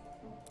not.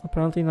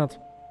 Apparently not.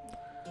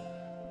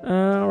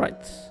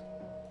 Right.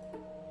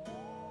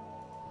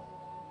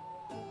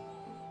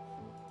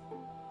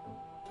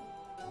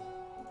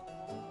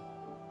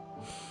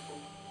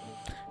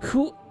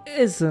 Who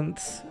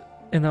isn't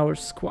in our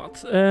squad?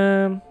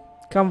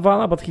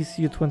 Kamvala, but he's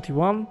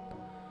U21.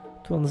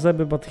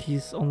 Tuanzebe, but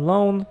he's on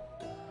loan.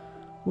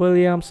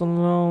 Williams on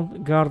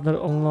loan. Gardner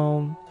on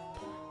loan.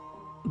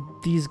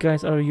 These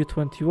guys are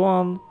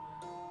U21.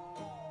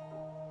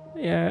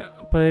 Yeah,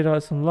 Pereira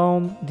is on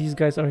loan. These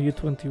guys are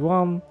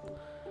U21.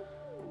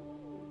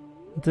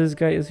 This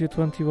guy is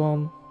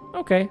U21.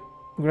 Okay,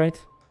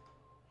 great.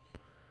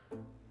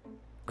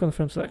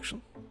 Confirm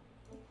selection.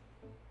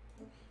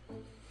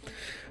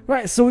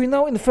 Right, so we're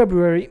now in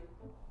February.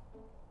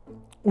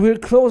 We're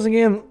closing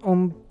in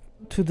on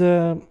to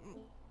the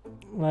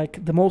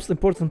the most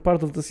important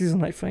part of the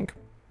season, I think.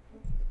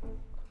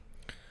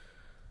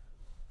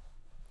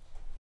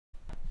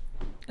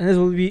 And it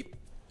will be,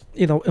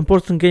 you know,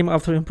 important game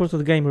after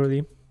important game,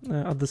 really,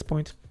 at this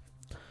point.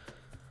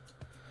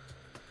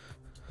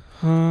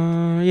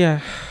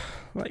 Yeah,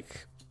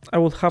 like, I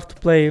would have to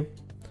play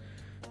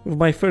with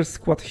my first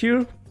squad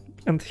here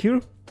and here,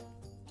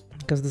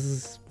 because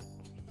this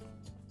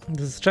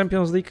is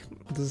Champions League,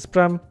 this is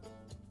Prem.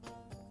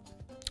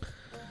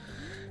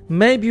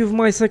 Maybe with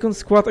my second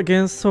squad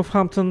against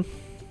Southampton,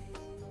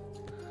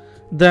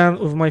 then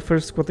with my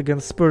first squad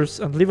against Spurs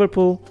and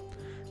Liverpool,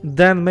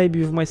 then maybe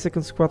with my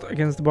second squad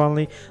against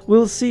Burnley.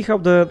 We'll see how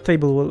the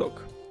table will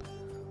look.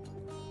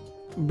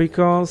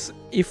 Because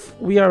if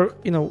we are,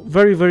 you know,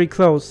 very, very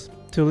close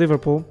to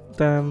Liverpool,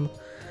 then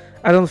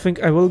I don't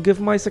think I will give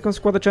my second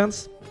squad a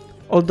chance.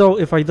 Although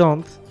if I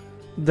don't,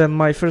 then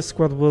my first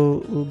squad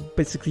will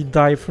basically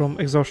die from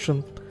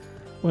exhaustion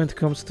when it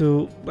comes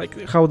to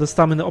like how the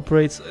stamina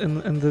operates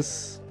in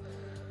this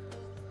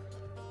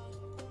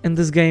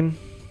game.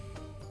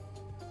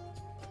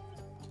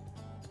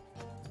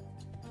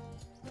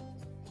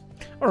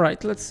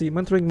 Alright, let's see.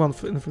 Mentoring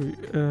month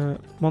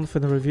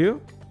in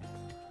review.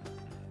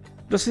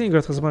 Justin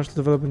Ingrid has managed to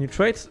develop a new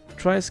trait.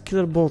 Tries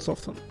killer balls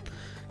often.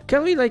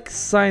 Can we like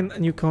sign a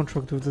new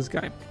contract with this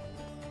guy?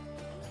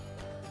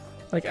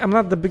 Like, I'm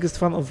not the biggest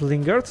fan of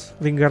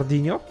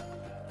Lingardinho.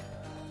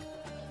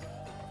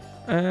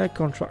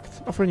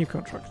 Contract. Offer a new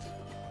contract.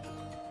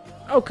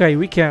 Okay,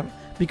 we can.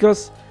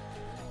 Because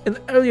in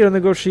earlier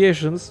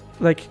negotiations,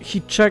 like, he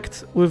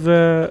checked with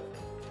a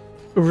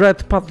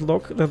red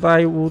padlock that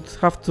I would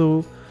have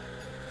to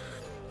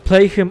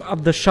play him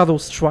at the shadow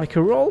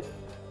striker role.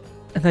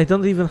 And I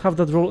don't even have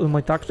that role in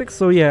my tactics,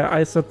 so yeah,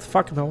 I said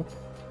fuck no.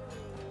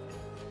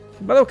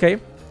 But okay,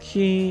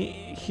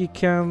 he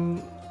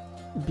can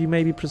be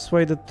maybe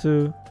persuaded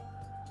to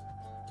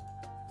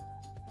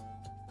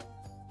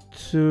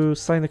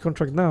sign the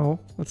contract now.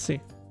 Let's see.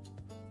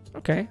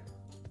 Okay.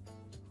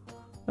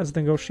 Let's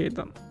negotiate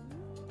then.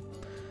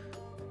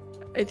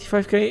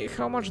 85k,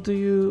 how much do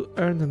you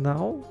earn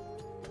now?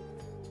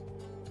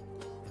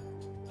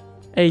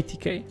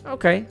 80k.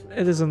 Okay,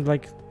 it isn't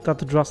like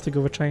that drastic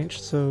of a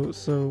change, so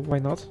why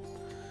not?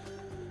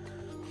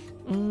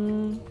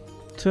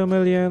 2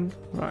 million,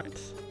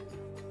 right.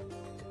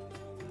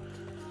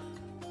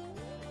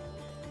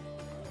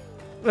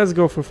 Let's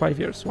go for 5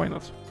 years, why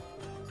not?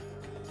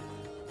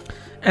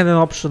 And an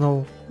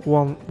optional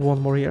one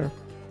more year.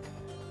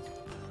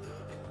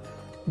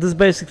 This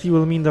basically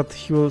will mean that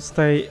he will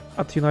stay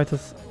at United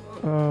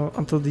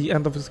until the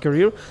end of his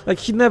career. Like,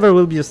 he never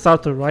will be a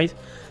starter, right?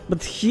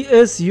 But he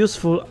is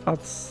useful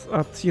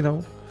at you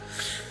know,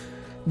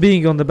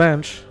 being on the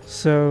bench,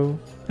 so,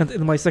 and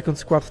in my second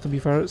squad, to be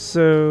fair,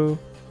 so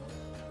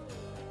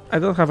I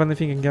don't have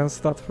anything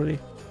against that, really.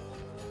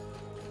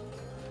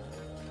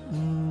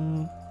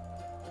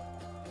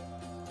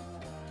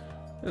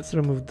 Let's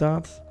remove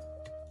that.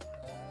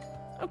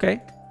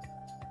 Okay.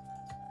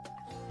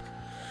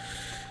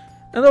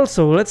 And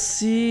also, let's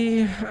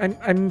see.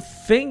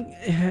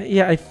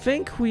 I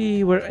think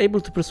we were able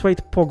to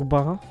persuade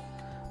Pogba,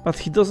 but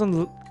he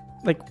doesn't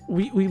like.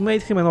 We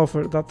made him an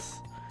offer that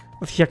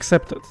he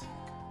accepted.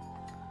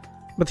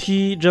 But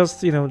he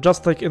just,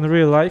 just like in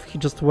real life, he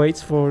just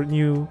waits for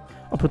new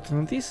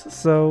opportunities.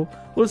 So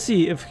we'll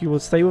see if he will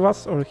stay with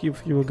us or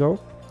if he will go.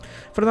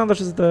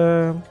 Fernandes is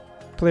the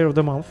player of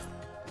the month.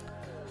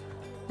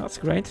 That's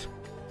great.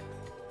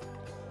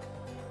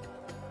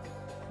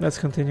 Let's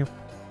continue.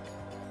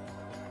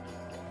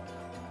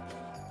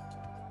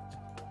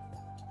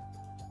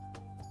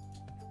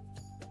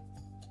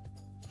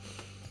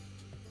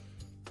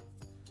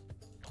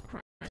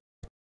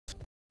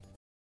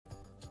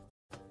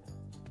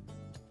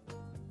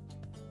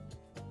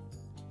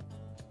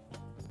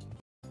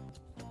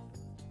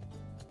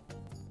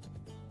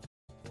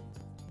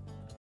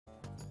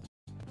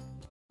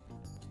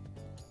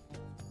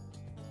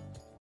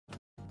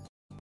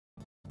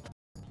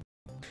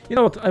 You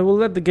know what? I will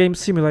let the game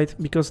simulate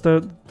because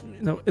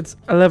it's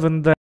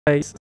 11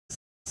 days.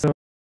 So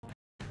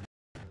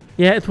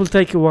yeah, it will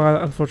take a while,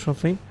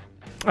 unfortunately.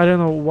 I don't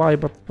know why,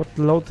 but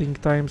loading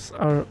times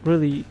are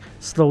really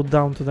slowed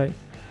down today.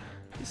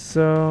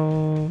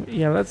 So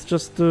yeah, let's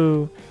just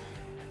do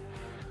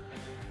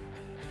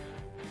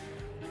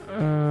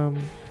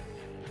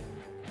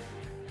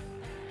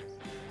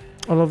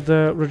all of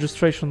the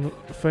registration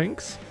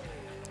things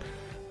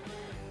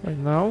right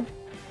now.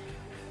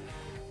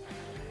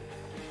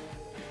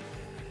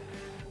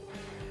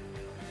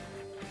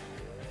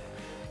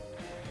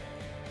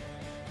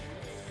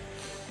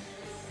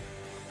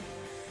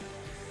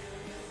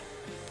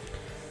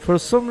 For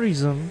some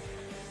reason,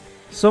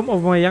 some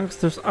of my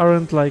youngsters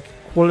aren't like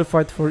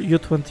qualified for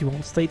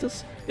U21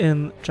 status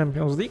in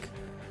Champions League,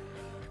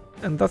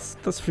 and that's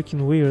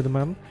freaking weird,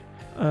 man.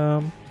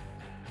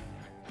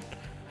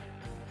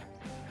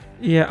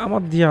 Yeah,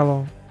 Amad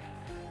Diallo.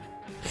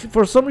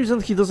 For some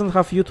reason, he doesn't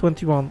have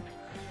U21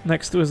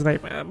 next to his name,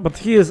 but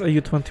he is a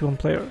U21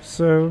 player,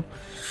 so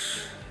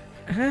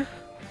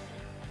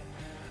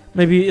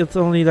maybe it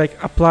only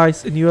like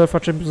applies in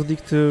UEFA Champions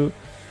League to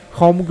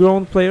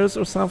homegrown players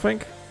or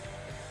something.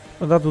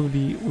 Well, that would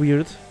be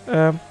weird.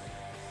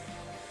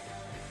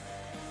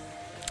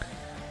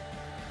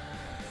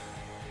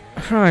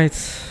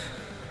 Right.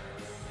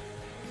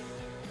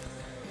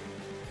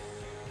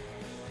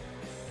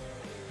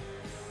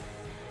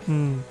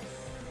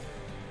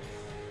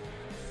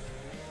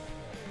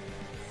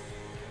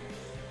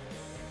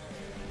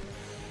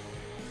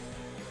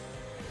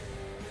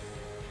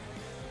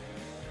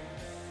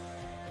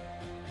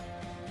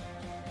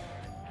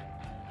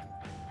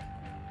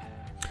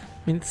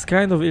 I mean, it's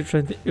kind of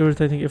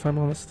irritating if I'm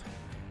honest.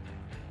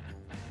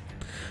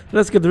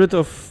 Let's get rid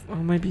of... Oh,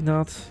 maybe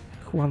not.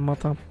 Juan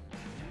Mata.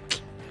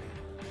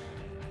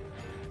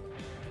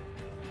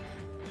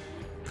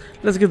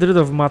 Let's get rid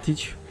of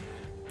Matic.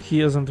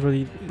 He isn't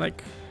really,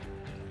 like,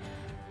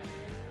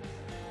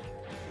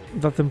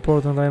 that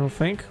important, I don't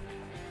think.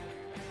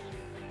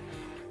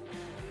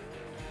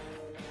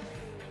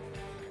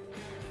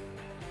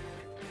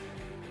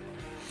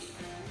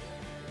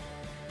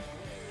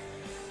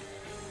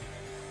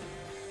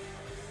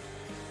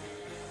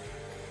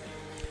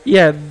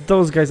 Yeah,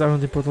 those guys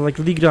aren't important. Like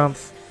Lee Grant,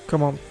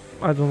 come on,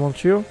 I don't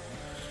want you.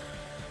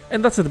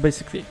 And that's it,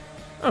 basically.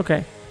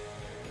 Okay.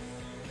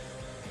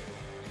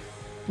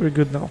 We're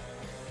good now.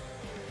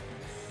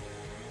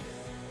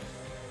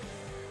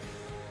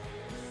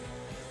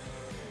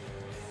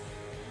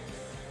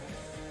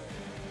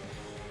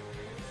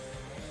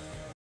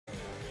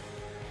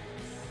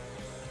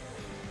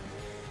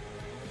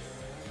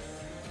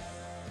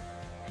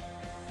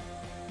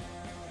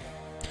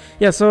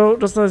 Yeah, so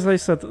just as I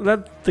said,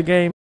 let the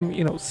game,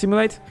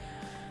 simulate.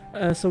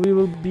 So we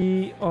will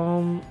be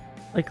on,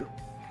 like,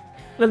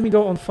 let me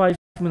go on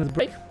 5-minute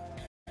break,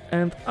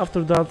 and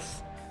after that,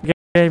 the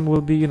game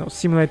will be,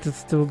 simulated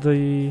to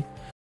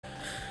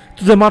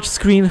the match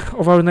screen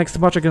of our next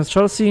match against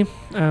Chelsea,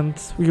 and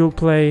we will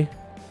play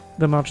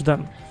the match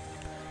then.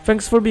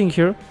 Thanks for being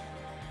here.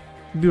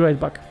 Be right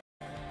back.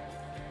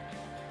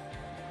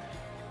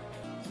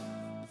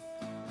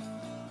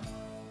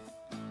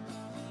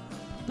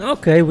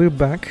 Okay, we're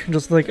back,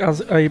 just like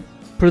as I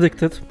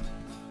predicted.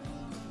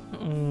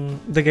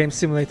 The game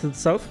simulated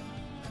itself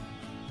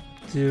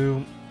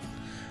to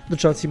the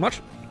Chelsea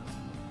match.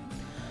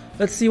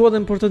 Let's see what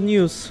important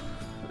news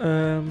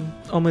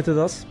omitted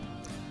us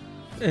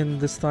in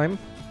this time.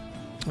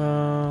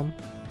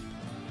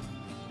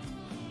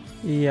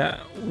 Yeah,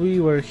 we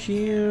were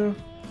here.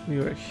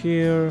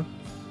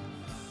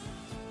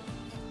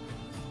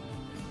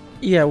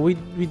 Yeah, we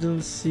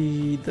didn't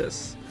see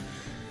this.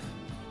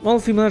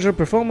 Monthly manager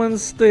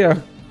performance, they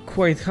are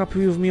quite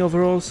happy with me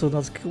overall, so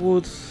that's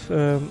good.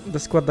 The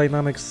squad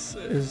dynamics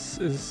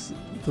is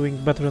doing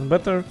better and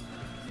better.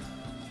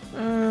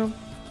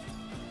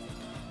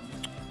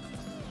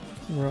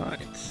 Right.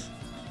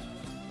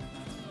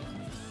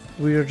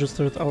 We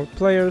registered our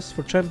players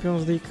for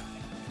Champions League.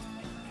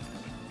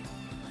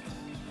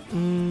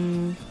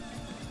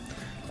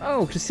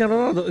 Oh, Cristiano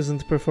Ronaldo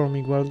isn't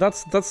performing well.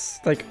 That's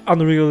like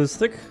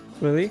unrealistic,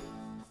 really.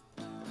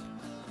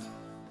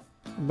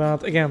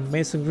 But again,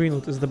 Mason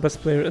Greenwood is the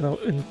best player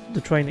in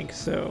the training,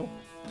 so.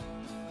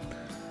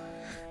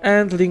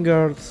 And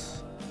Lingard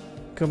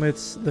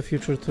commits the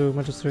future to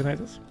Manchester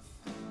United.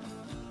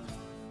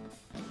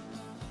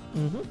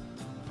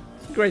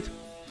 Great.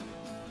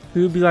 He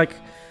will be like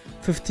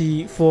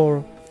 54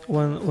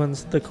 when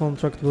the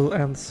contract will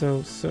end,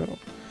 so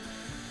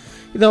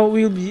you know,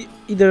 we'll be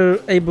either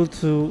able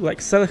to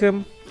like sell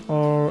him,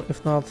 or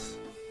if not,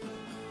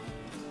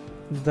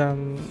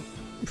 then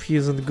if he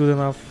isn't good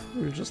enough,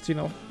 we'll just, you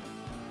know,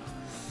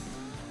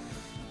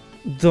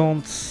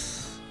 don't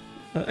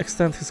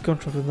extend his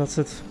contract, and that's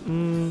it.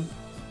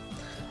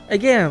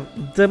 Again,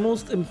 the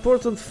most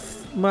important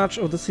match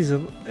of the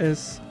season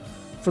is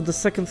for the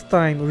second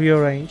time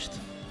rearranged,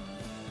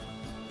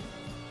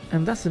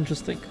 and that's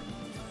interesting.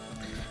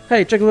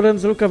 Hey, check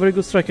Lorenzo Luca, very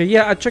good striker.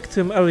 Yeah, I checked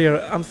him earlier.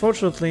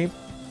 Unfortunately,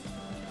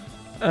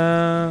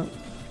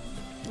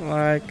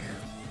 like,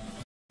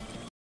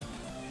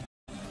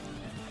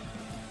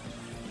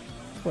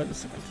 wait a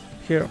second.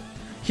 Here,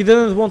 he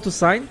didn't want to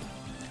sign.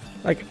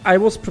 Like, I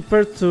was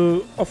prepared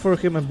to offer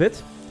him a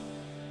bit,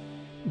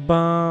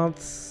 but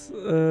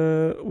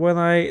when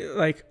I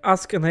like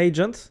asked an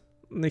agent,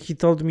 he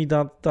told me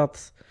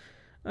that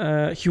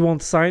he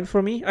won't sign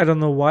for me. I don't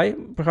know why.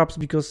 Perhaps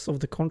because of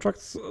the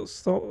contracts,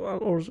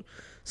 or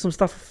some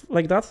stuff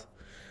like that.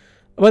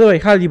 By the way,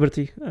 hi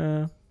Liberty.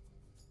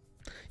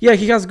 Yeah,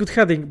 he has good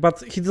heading,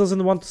 but he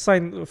doesn't want to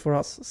sign for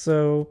us,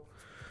 so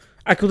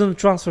I couldn't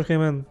transfer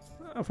him in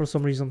for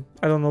some reason.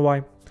 I don't know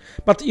why.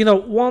 But you know,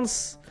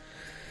 once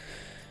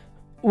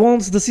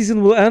the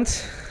season will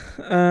end,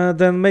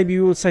 then maybe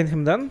we will sign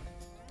him then.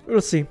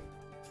 We'll see.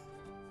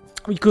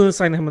 We couldn't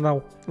sign him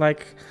now.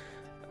 Like,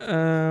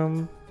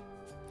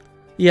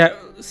 yeah,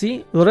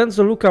 see,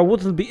 Lorenzo Luca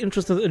wouldn't be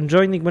interested in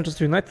joining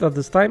Manchester United at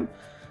this time,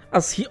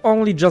 as he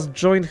only just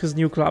joined his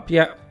new club.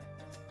 Yeah.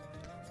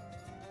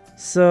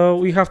 So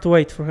we have to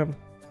wait for him.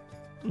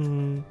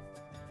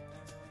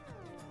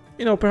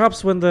 You know,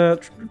 perhaps when the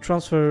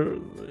transfer,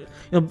 you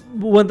know,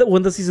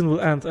 when the season will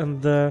end and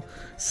the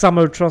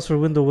summer transfer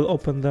window will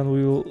open, then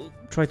we will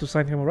try to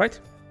sign him. All right?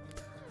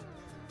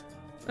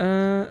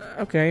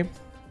 Okay.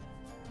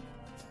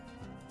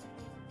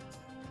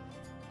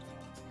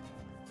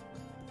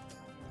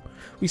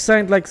 We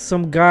signed like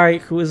some guy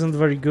who isn't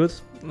very good,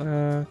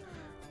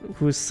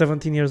 who is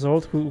 17 years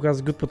old, who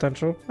has good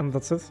potential, and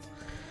that's it.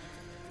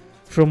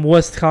 From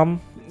West Ham,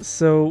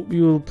 so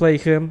we will play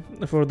him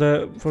for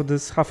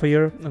this half a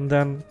year, and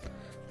then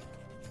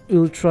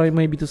we'll try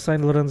maybe to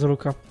sign Lorenzo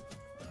Luca.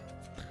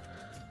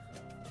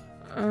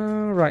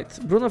 Right,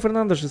 Bruno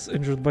Fernandes is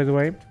injured, by the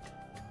way,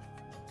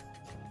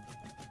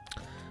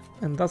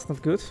 and that's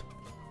not good.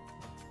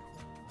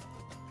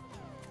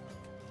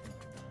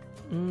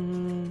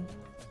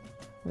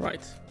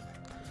 Right.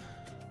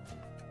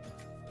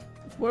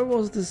 Where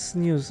was this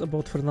news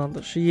about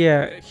Fernandes?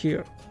 Yeah,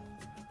 here.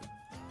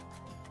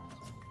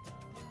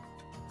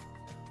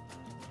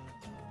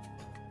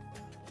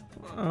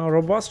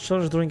 Robust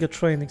charge during a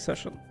training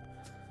session.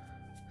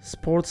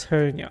 Sports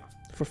hernia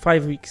for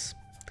 5 weeks.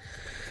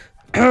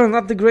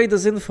 Not the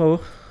greatest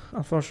info,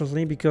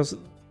 unfortunately, because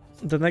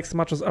the next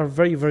matches are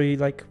very, very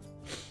like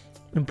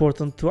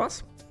important to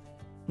us.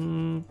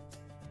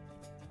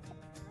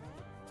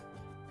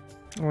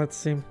 Let's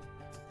see.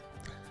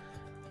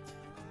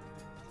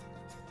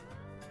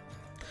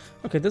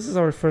 Okay, this is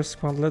our first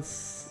squad.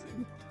 Let's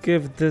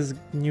give this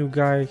new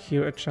guy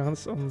here a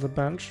chance on the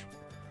bench.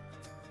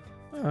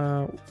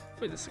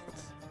 Wait a second.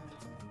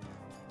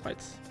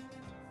 Right.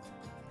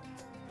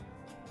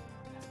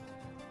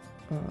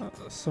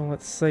 So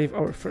let's save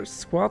our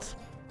first squad.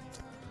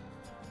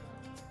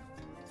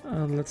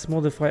 And let's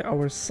modify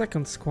our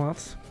second squad.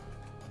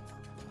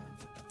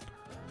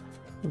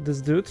 With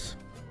this dude.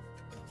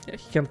 Yeah,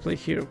 he can play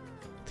here.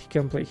 He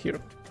can play here.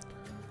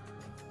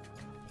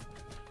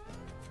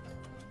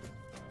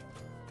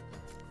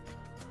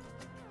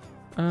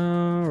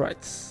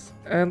 Right.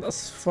 And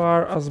as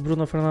far as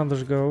Bruno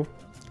Fernandes go,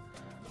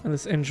 and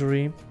his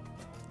injury,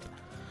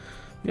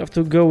 we have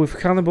to go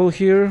with Hannibal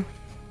here,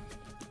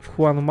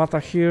 Juan Mata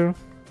here,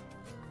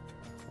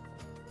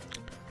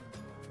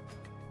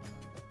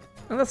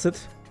 and that's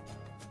it.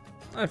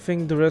 I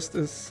think the rest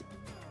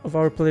of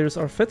our players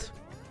are fit.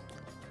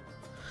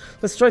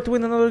 Let's try to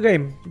win another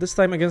game, this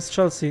time against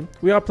Chelsea.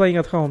 We are playing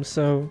at home,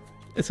 so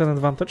it's an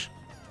advantage.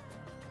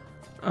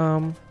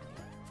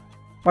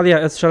 But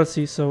yeah, it's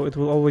Chelsea, so it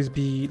will always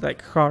be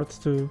like hard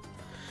to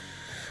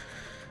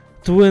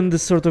win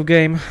this sort of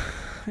game.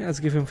 Yeah, let's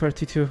give him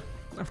 32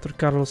 after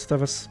Carlos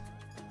Tevez.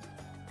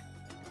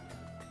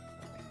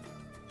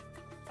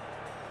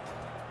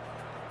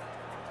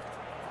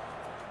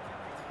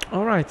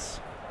 All right.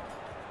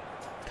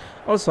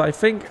 Also, I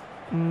think,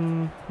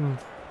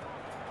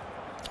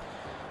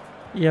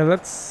 yeah,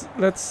 let's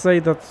say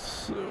that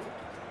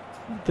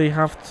they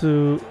have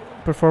to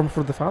perform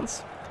for the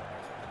fans.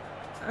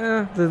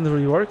 Didn't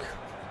really work.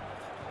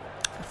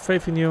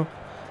 Faith in you.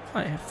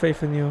 I have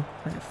faith in you.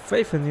 I have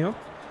faith in you.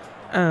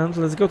 And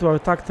let's go to our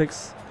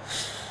tactics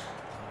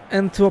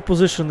and to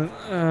opposition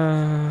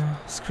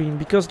screen,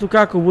 because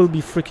Lukaku will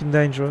be freaking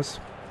dangerous.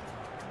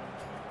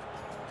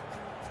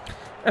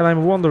 And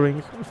I'm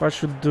wondering if I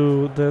should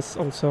do this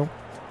also.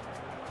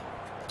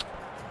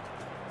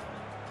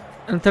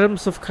 In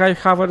terms of Kai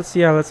Havertz,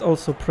 yeah, let's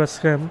also press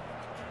him.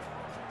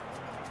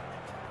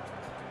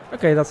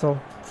 Okay, that's all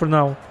for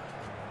now.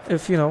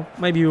 If, you know,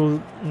 maybe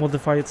we'll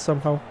modify it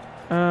somehow.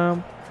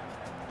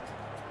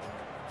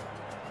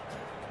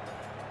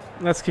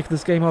 Let's kick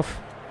this game off.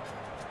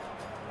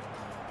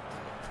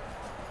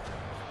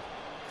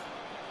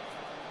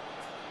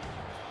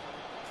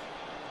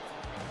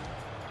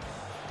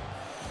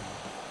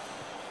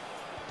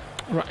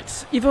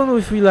 Right, even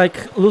if we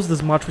like lose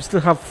this match, we still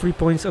have 3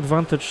 points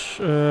advantage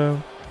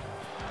when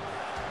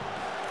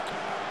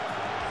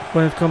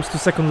it comes to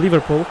second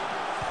Liverpool.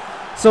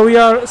 So we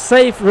are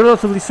safe,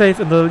 relatively safe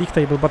in the league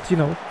table, but you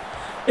know,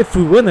 if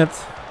we win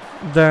it,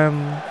 then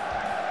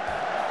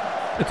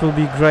it will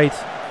be great.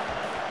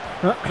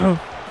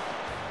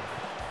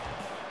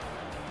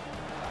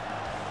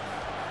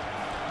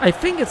 I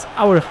think it's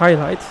our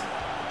highlight.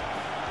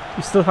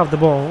 We still have the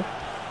ball.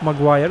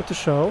 Maguire to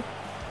show.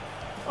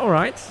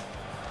 Alright.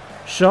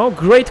 Show,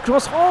 great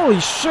cross,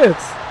 holy shit!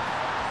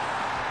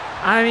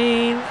 I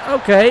mean,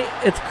 okay,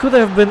 it could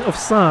have been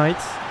offside,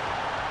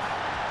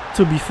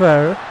 to be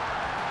fair.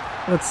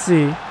 Let's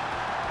see,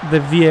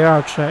 the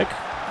VAR check.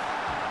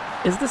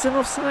 Is this an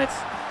offside?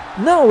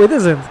 No, it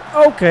isn't.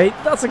 Okay,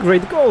 that's a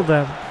great goal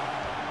then.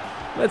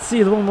 Let's see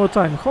it one more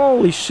time.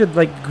 Holy shit,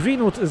 like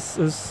Greenwood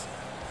is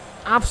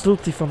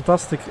absolutely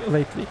fantastic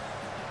lately.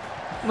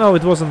 No,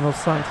 it wasn't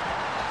offside.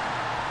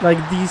 Like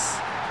these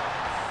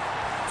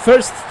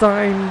first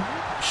time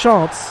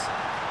shots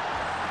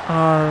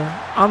are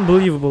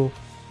unbelievable.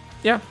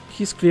 Yeah,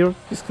 he's clear,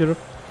 he's clear.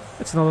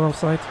 It's not an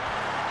offside.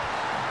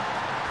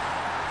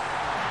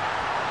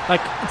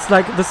 Like, it's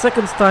like the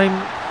second time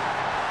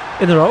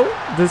in a row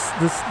this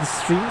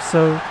stream,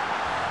 so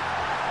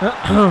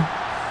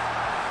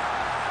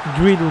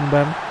Greenwood,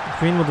 man.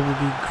 Greenwood will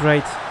be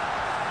great.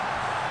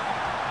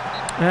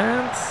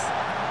 And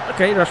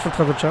okay, Rashford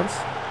has a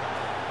chance.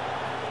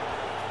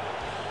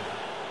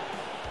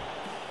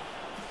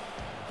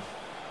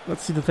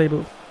 Let's see the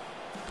table.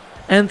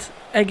 And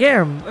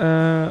again,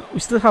 we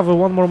still have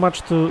one more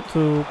match to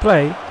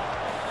play.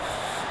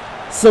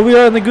 So we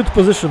are in a good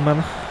position,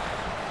 man.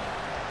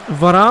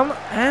 Varane,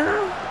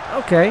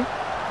 okay,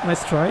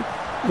 nice try.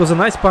 It was a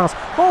nice pass.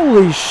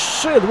 Holy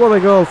shit, what a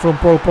goal from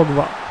Paul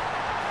Pogba.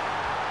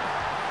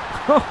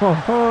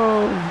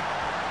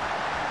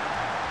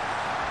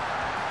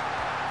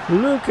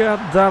 Look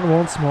at that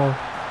once more.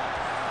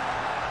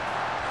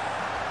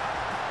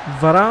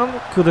 Varane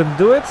couldn't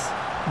do it,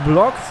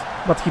 blocked,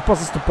 but he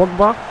passes to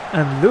Pogba,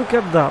 and look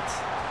at that.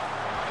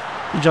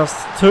 He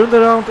just turned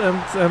around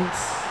and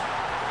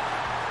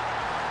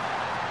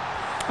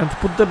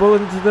put the ball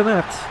into the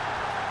net.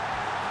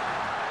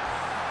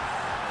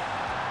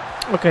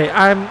 Okay,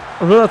 I'm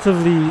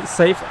relatively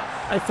safe,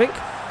 I think.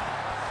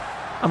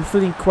 I'm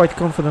feeling quite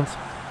confident.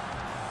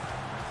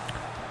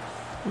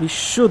 We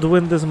should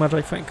win this match,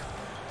 I think.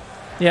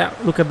 Yeah,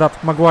 look at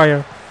that,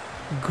 Maguire.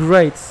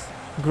 Great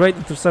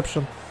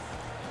interception.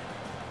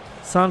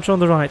 Sancho on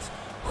the right.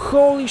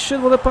 Holy shit,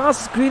 what a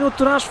pass! Greenwood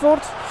to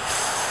Rashford.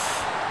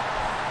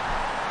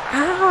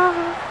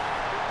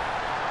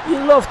 You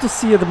love to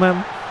see it,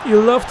 man. You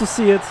love to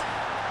see it.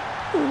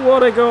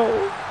 What a goal.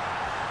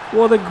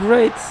 What a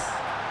great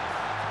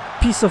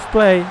piece of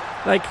play.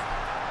 Like,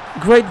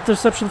 great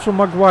interception from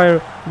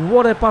Maguire.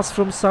 What a pass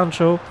from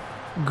Sancho.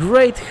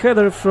 Great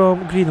header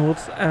from Greenwood.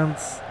 And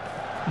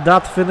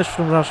that finish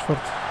from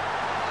Rashford.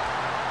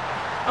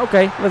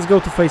 Okay, let's go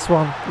to phase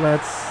one.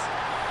 Let's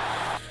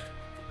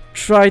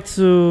try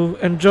to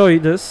enjoy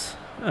this.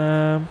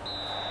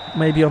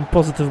 Maybe on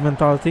positive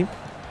mentality.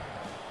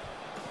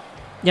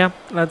 Yeah,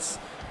 let's...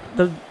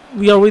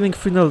 we are winning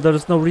 3-0. There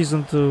is no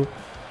reason to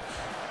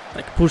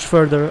like push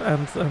further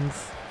and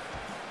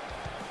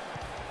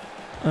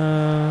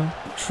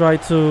try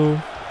to,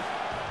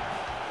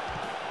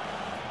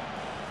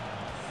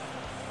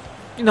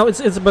 you know,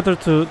 it's better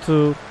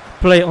to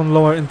play on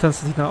lower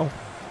intensity now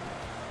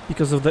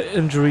because of the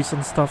injuries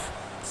and stuff.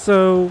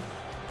 So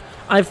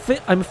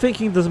I'm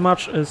thinking this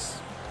match is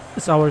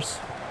ours.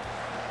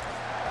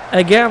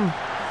 Again,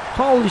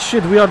 holy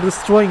shit, we are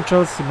destroying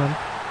Chelsea, man.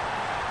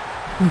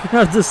 We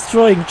are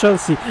destroying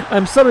Chelsea.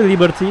 I'm sorry,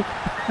 Liberty.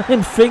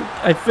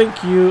 I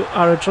think you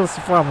are a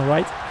Chelsea fan,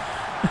 right?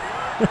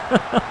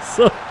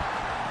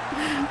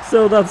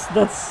 so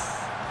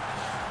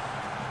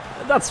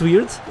that's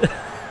weird.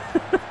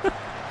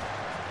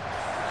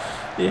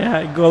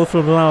 Yeah, goal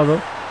from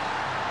Ronaldo.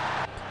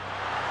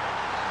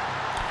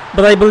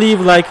 But I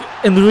believe, like,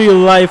 in real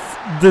life,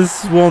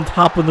 this won't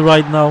happen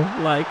right now.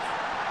 Like,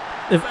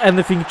 if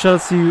anything,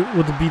 Chelsea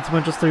would beat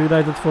Manchester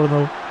United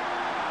 4-0.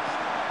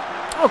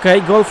 Okay,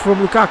 goal from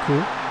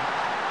Lukaku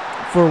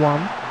for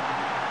 1.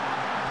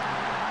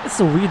 It's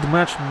a weird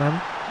match,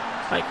 man.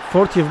 Like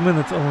 40th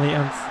minute only,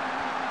 and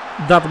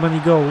that many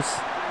goals.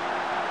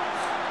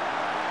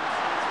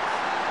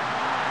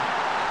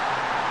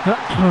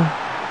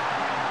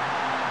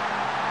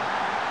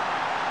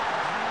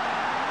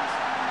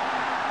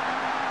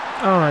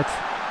 Alright.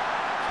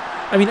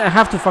 I mean, I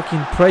have to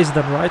fucking praise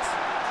them, right?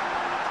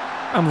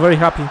 I'm very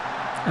happy.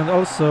 And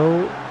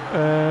also,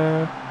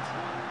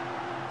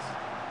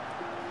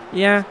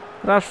 yeah,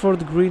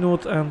 Rashford,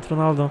 Greenwood and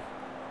Ronaldo.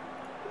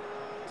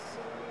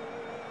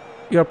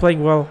 You are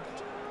playing well.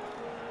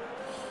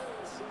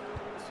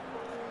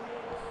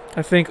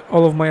 I think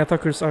all of my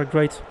attackers are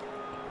great.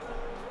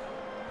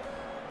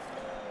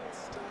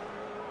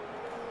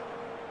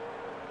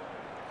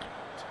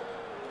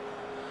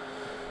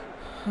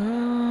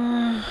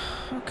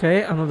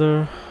 Okay,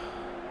 another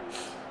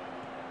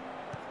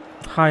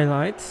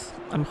highlight.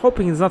 I'm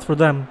hoping it's not for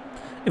them.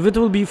 If it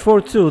will be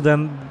 4-2,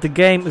 then the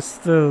game is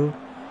still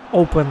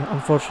open,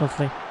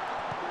 unfortunately.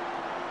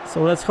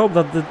 So let's hope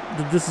that,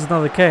 that this is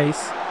not the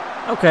case.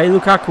 Okay,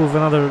 Lukaku with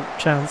another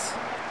chance.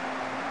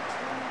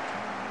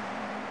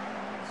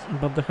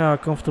 But De Gea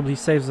comfortably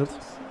saves it.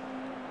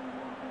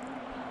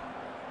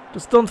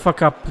 Just don't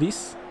fuck up,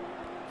 please.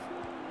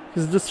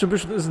 His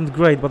distribution isn't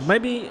great, but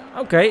maybe...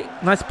 Okay,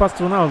 nice pass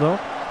to Ronaldo.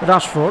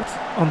 Rashford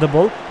on the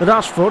ball.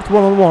 Rashford,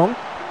 one-on-one.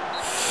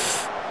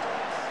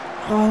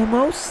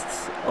 Almost.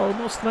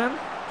 Almost, man.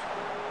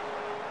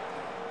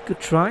 Good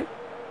try.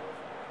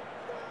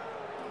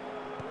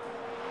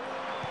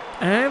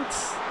 And...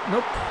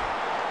 Nope.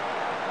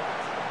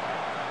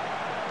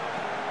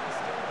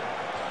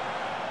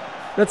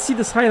 Let's see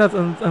this highlight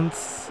and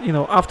you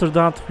know, after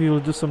that we will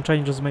do some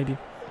changes maybe.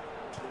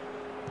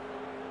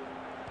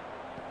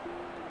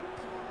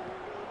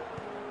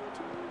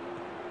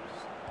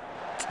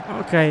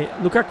 Okay,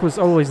 Lukaku is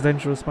always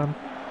dangerous, man.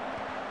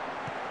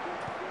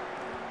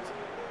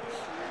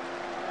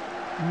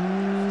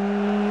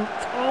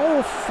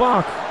 Oh,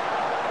 fuck.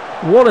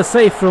 What a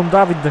save from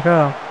David De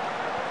Gea.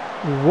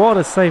 What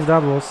a save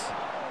that was.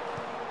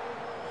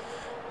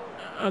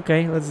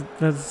 Okay, let's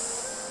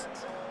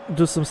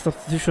do some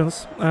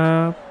substitutions.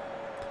 Yeah,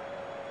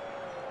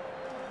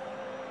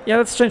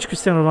 let's change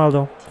Cristiano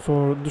Ronaldo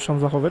for Dusan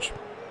Vlahovic.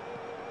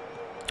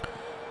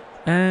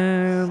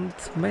 And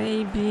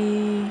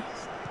maybe...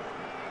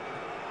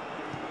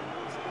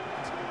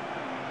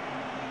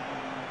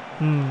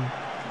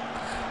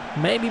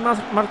 Maybe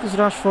Marcus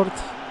Rashford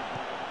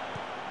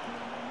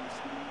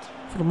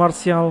for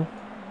Martial.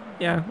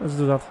 Yeah, let's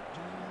do that.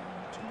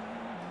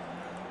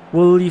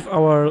 We'll leave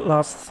our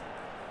last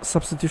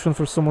substitution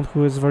for someone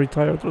who is very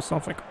tired or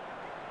something.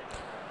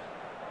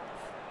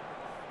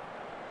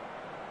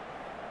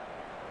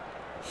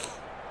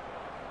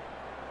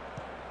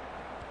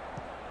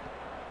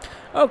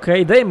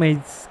 Okay, they made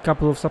a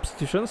couple of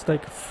substitutions,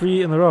 like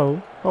 3 in a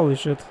row. Holy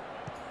shit.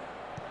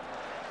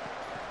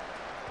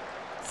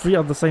 3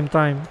 at the same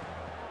time.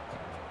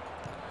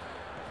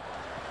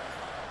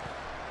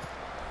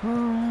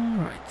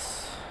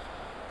 Alright.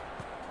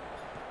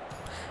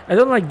 I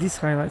don't like these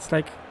highlights,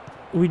 like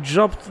we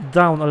dropped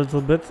down a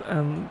little bit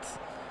and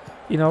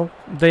you know,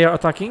 they are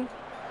attacking.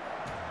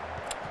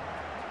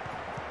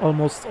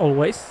 Almost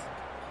always.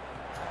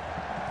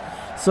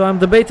 So I'm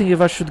debating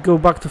if I should go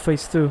back to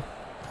phase 2.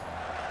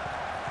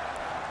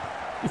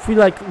 If we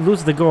like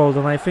lose the goal,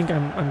 then I think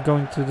I'm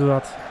going to do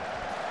that.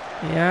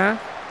 Yeah.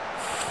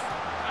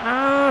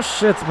 Ah,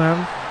 shit,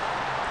 man.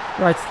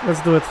 Right,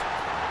 let's do it.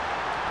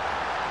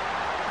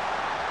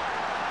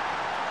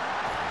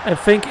 I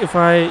think if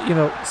I, you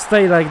know,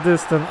 stay like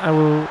this, then I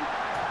will...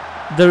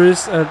 There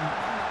is a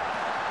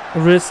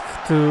risk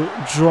to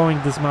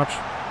drawing this match.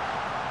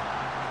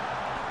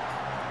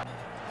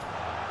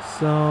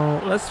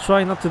 So, let's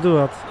try not to do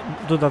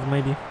that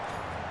maybe.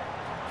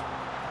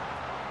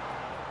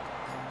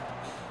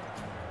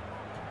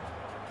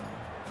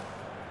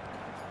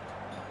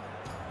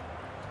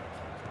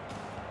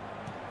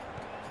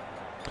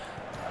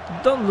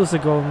 Don't lose a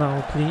goal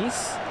now,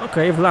 please.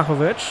 Okay,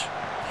 Vlahovic.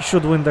 He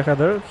should win the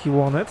header. He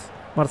won it.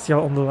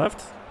 Martial on the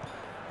left.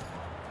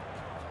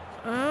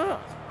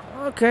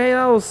 Okay,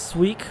 that was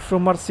weak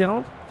from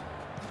Martial.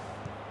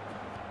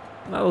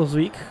 That was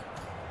weak.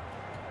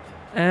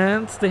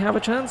 And they have a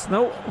chance.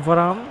 No,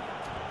 Varane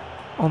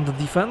on the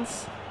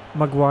defense.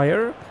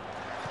 Maguire.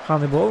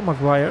 Hannibal,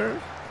 Maguire.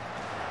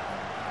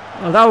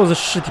 Oh, that was a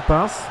shitty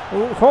pass.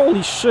 Oh,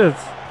 holy shit.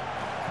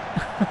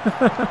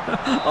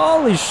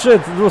 Holy shit,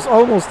 it was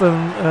almost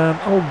an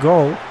own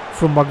goal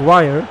from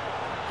Maguire.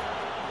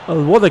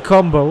 Well, what a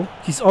combo.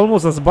 He's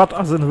almost as bad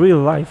as in real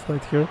life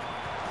right here.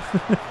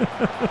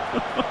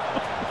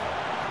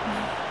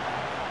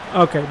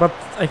 Okay, but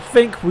I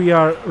think we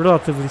are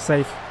relatively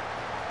safe.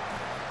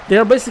 They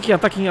are basically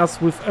attacking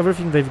us with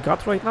everything they've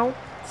got right now.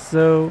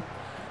 So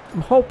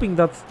I'm hoping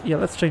that... Yeah,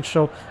 let's change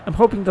show. I'm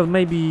hoping that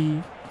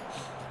maybe...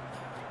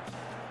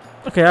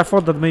 Okay, I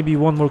thought that maybe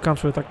one more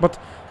counter attack, but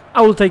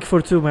I will take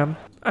 4-2, man.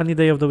 Any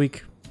day of the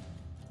week.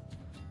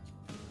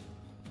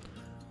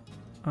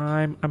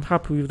 I'm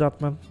happy with that,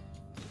 man.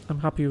 I'm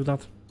happy with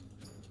that.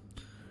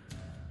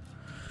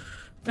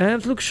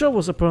 And Luke Shaw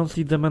was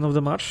apparently the man of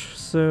the match,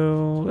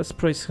 so let's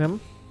praise him.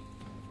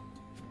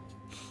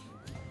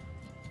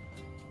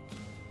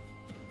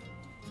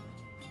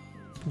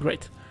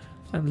 Great.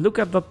 And look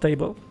at that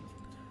table.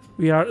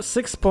 We are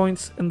 6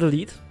 points in the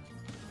lead.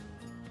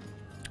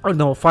 Oh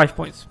no, 5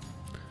 points.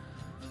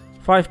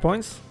 5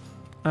 points.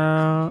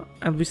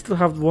 And we still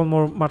have one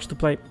more match to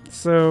play.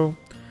 So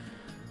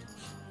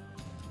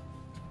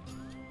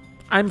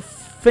I'm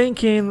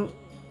thinking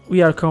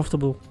we are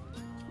comfortable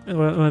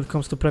when it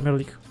comes to Premier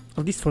League,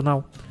 at least for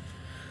now.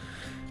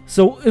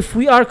 So if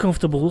we are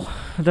comfortable,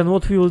 then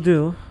what we will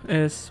do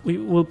is we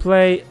will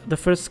play the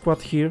first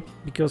squad here,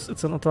 because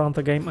it's an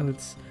Atalanta game and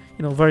it's,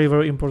 you know, very,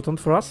 very important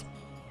for us,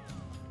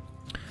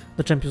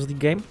 the Champions League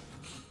game.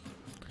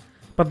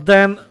 But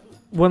then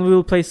when we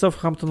will play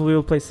Southampton, we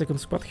will play second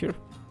squad here.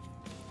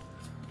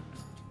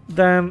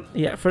 Then,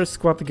 yeah, first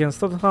squad against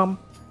Tottenham,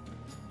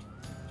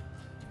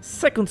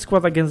 second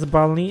squad against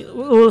Burnley.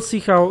 We'll see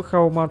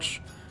how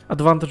much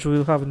advantage we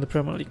will have in the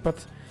Premier League,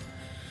 but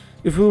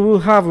if we will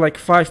have like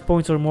 5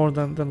 points or more,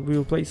 then we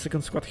will play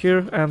second squad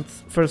here, and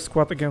first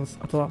squad against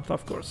Atalanta,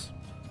 of course.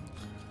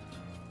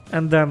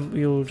 And then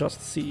we will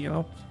just see, you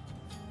know.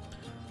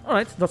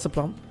 Alright, that's a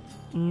plan.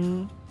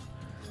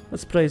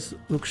 Let's praise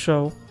Luke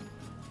Shaw.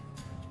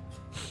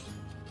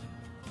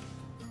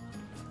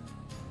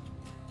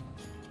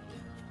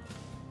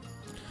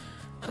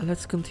 And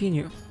let's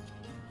continue.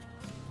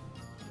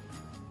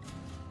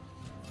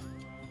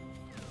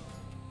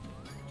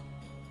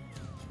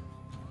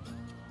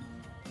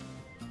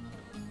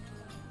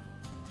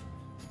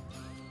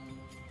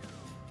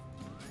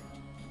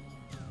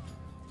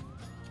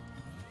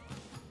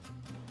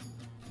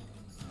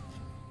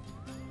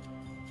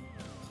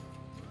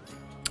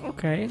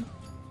 Okay.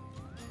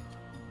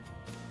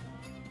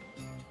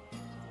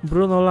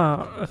 Bruno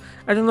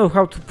I don't know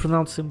how to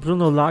pronounce him.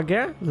 Bruno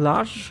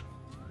Lage?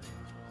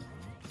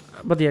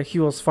 But yeah, he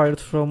was fired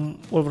from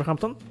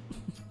Wolverhampton.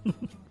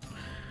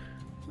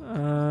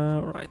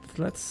 Right,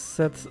 let's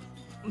set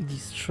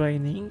these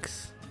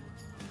trainings.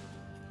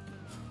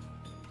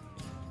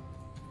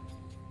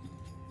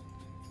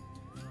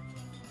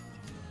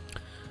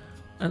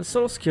 And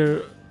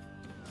Solskjaer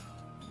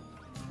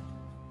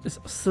is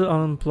still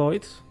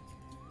unemployed.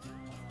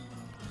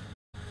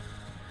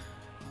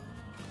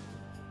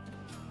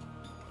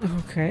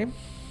 Okay.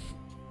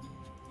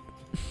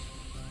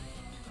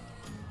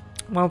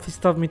 Monthly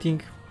staff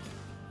meeting.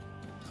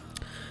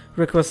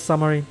 Request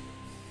summary.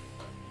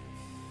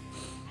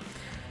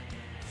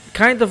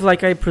 Kind of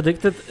like I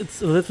predicted,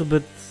 it's a little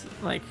bit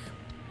like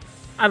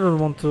I don't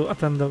want to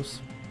attend those.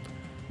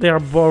 They are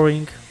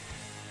boring.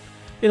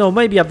 You know,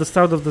 maybe at the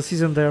start of the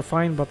season they are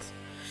fine, but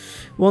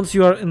once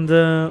you are in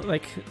the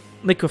like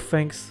nick of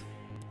things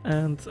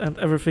and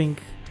everything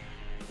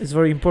is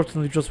very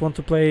important, you just want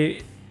to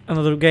play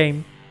another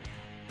game,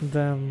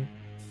 then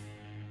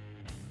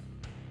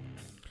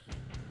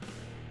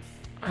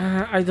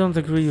I don't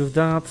agree with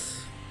that.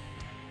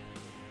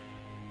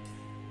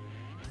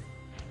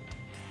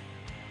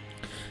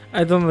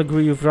 I don't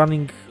agree with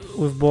running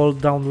with ball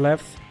down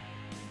left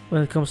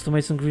when it comes to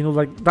Mason Greenwood.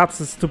 Like, that's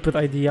a stupid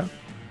idea.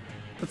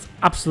 That's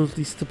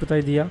absolutely stupid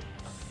idea.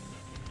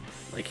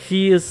 Like,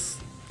 he's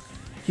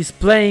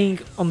playing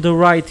on the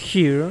right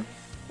here,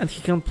 and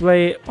he can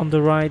play on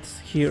the right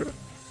here.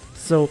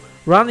 So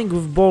running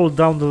with ball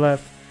down the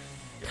left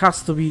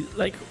has to be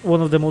like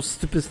one of the most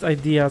stupid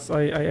ideas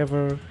I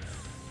ever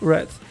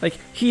read. Like,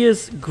 he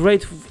is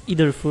great with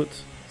either foot,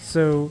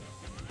 so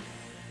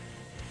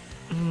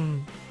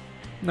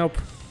nope.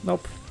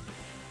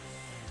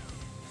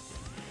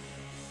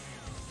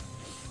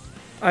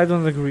 I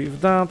don't agree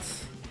with that.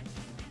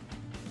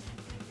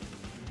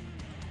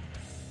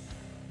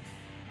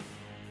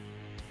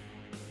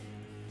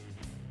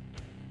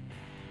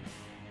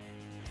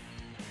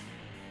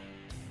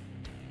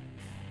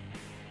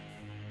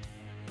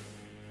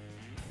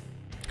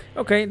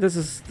 Okay, this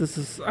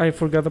is I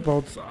forgot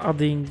about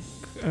adding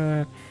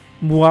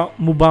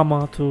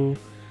Mubama to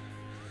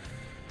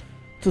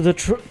the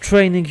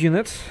training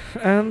unit,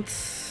 and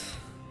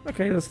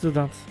okay, let's do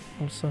that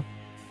also.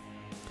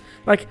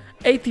 Like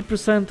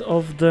 80%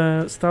 of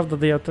the stuff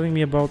that they are telling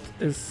me about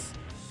is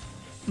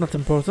not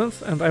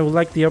important, and I would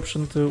like the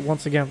option to,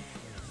 once again,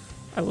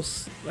 I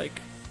was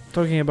like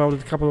talking about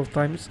it a couple of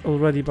times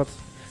already, but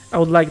I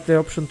would like the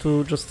option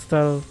to just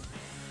tell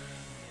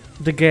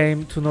the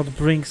game to not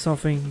bring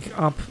something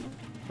up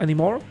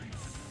anymore.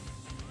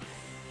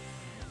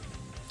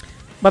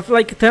 But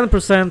like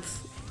 10%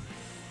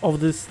 of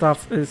this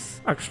stuff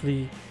is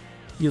actually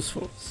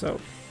useful, so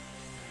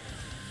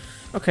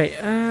okay.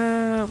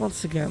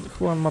 Once again,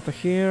 Juan Mata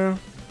here.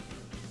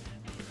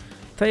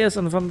 Tejas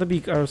and Van de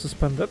Beek are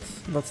suspended.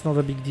 That's not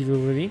a big deal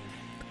really.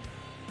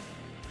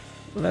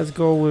 Let's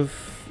go with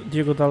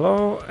Diego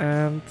Dalot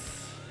and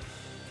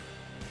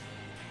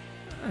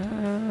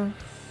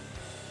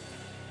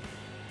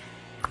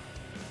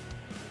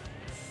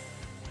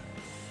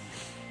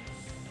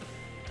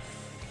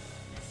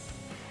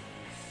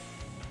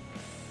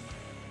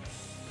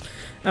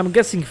I'm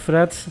guessing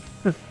Fred.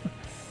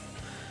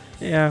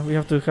 Yeah, we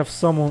have to have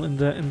someone in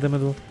the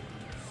middle.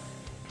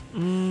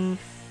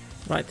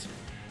 Right.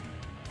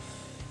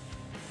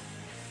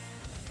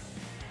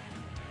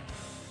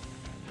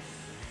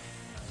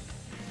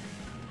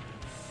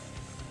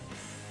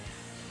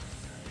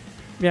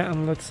 Yeah,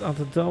 and let's add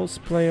those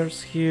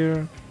players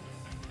here.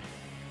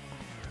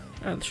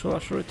 And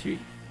Sholashrity.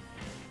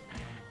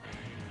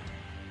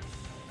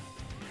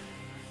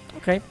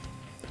 Okay.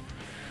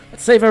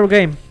 Let's save our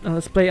game and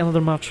let's play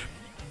another match.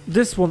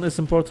 This one is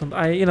important.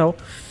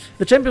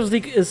 The Champions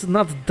League is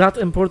not that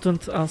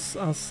important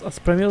as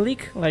Premier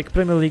League. Like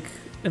Premier League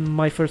in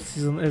my first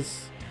season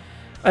is...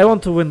 I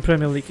want to win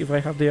Premier League if I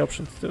have the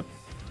option to.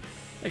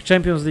 Like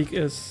Champions League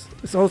is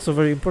also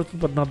very important,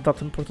 but not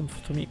that important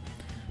to me.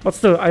 But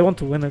still, I want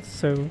to win it,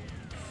 so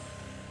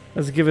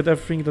let's give it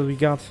everything that we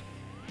got.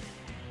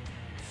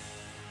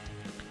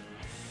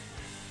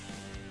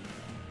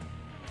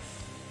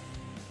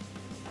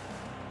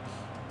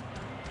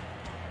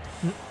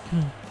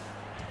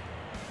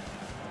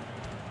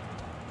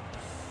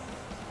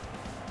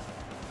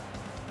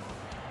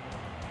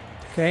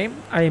 Okay,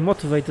 I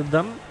motivated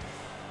them.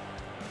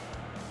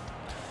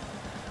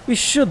 We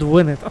should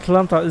win it.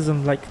 Atlanta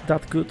isn't like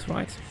that good,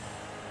 right?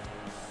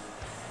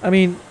 I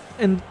mean,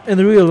 in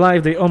real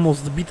life they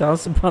almost beat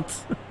us,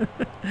 but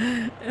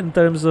in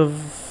terms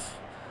of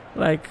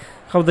like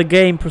how the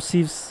game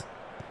perceives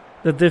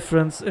the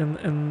difference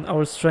in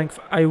our strength,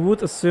 I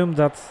would assume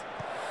that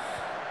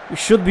we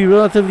should be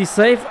relatively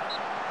safe,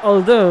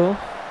 although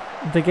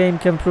the game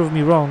can prove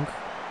me wrong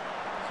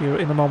here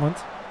in a moment.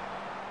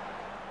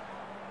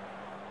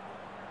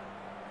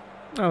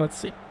 Now let's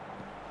see.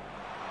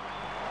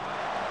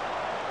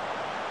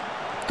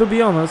 To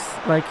be honest,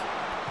 like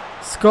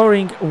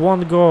scoring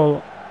one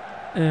goal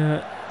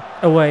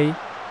away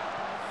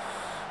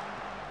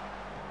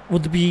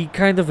would be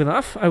kind of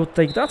enough. I would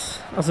take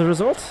that as a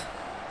result,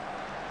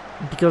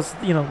 because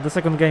the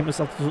second game is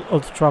at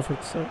Old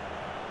Trafford, so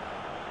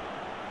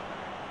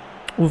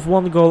with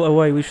one goal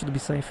away we should be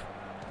safe,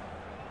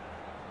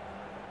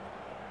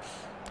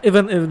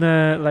 even in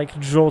a like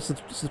draw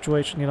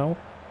situation.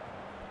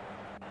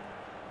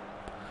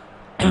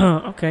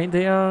 Okay,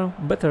 they are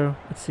better,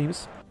 it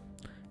seems.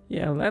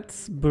 Yeah,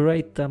 let's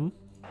berate them.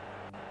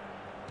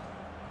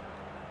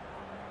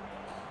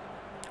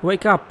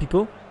 Wake up,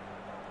 people.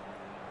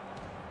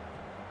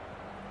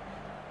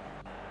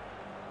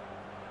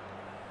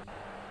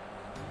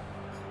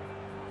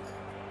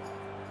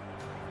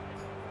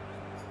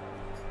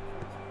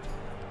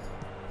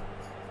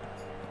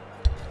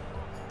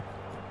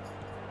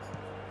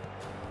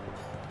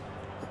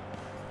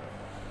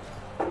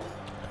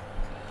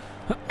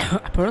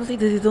 Apparently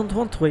they don't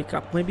want to wake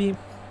up. Maybe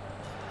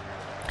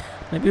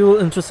we'll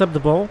intercept the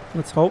ball.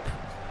 Let's hope.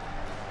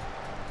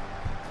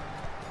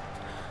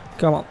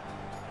 Come on.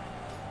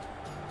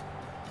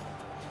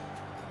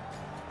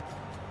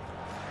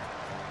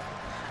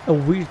 A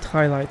weird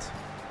highlight.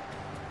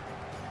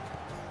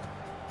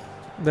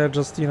 They're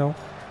just,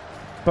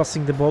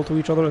 passing the ball to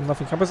each other and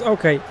nothing happens.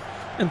 Okay.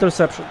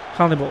 Interception.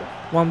 Hannibal.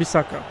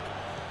 Wan-Bissaka.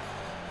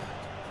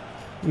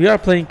 We are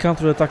playing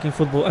counter-attacking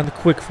football and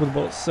quick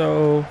football,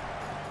 so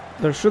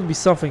there should be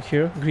something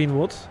here.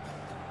 Greenwood.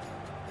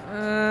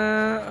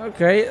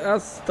 Okay,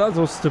 that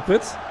was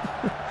stupid.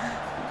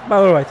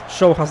 But alright,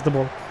 Shaw has the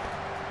ball.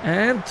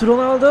 And to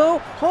Ronaldo.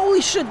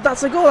 Holy shit,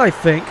 that's a goal, I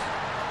think.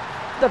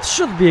 That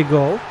should be a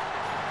goal.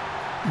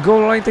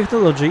 Goal line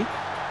technology.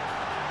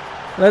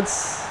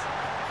 Let's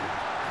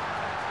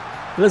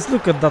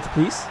look at that,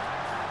 please.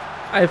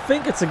 I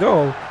think it's a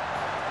goal.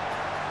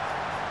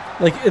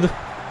 Like it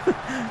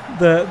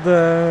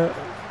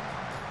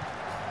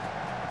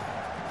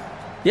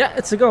yeah,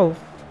 it's a goal.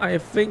 I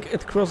think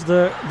it crossed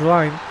the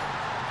line.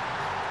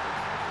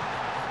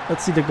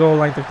 Let's see the goal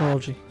line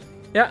technology.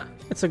 Yeah,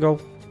 it's a goal.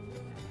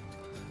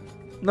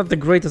 Not the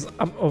greatest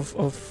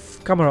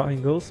of camera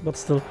angles, but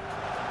still.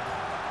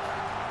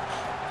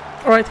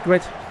 Alright,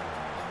 great.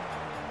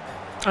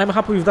 I'm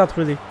happy with that,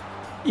 really.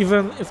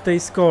 Even if they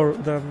score,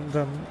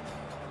 then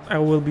I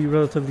will be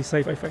relatively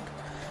safe, I think.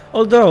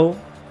 Although,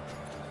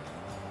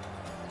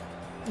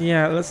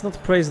 yeah, let's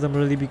not praise them,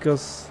 really,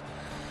 because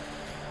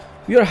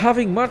we are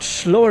having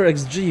much lower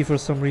XG for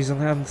some reason,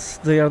 and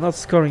they are not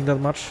scoring that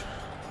much,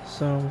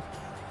 so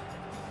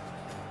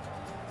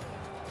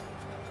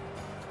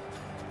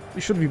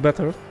we should be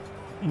better.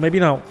 Maybe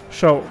now.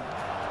 Show.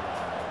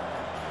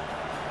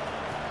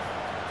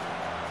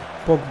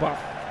 Pogba.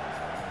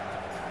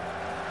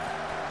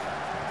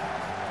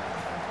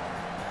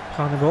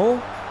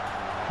 Hannibal.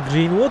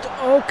 Greenwood.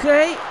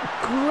 Okay.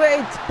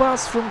 Great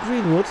pass from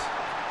Greenwood.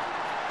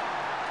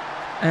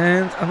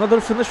 And another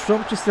finish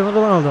from Cristiano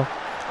Ronaldo.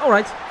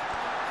 Alright.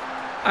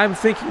 I'm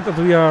thinking that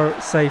we are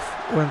safe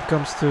when it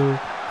comes to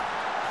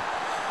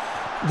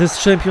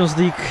this Champions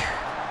League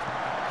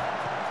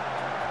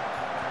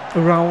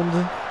round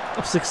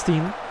of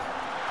 16.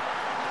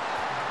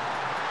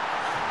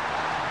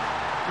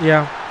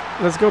 Yeah,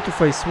 let's go to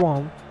phase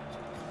 1.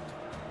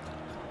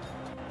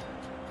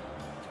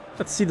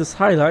 Let's see this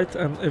highlight,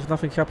 and if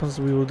nothing happens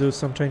we will do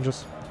some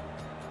changes,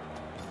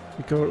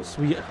 because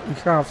we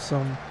have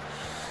some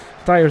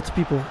tired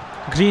people.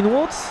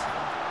 Greenwood.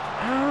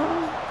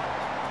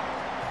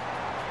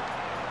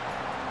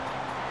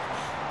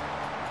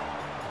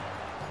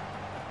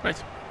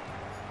 Right.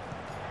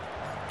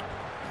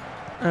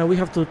 We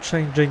have to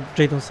change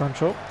Jadon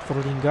Sancho for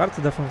Lingard,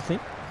 definitely.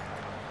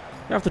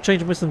 We have to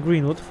change Mason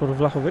Greenwood for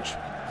Vlahovic.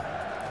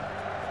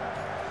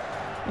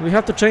 We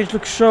have to change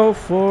Luke Shaw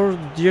for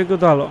Diego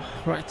Dallo.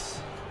 Right,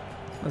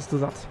 let's do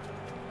that.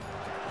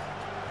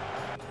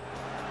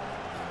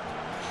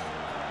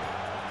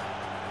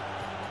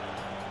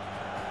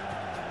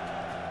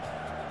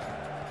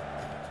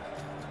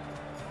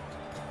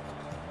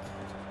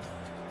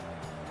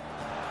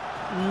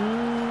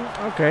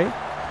 Okay.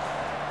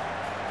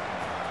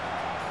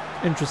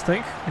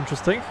 Interesting,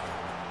 interesting.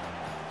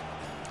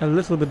 A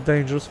little bit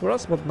dangerous for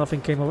us, but nothing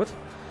came of it.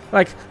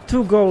 Like,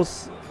 2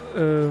 goals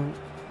in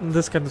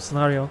this kind of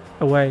scenario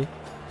away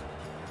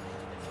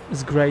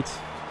is great.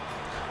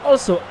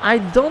 Also, I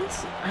don't...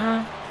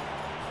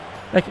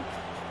 like,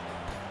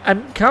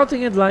 I'm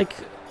counting it like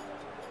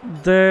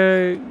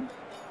the...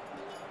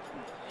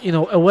 you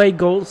know, away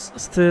goals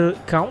still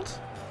count.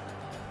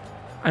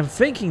 I'm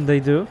thinking they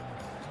do.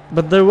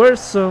 But there were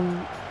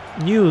some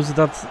news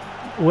that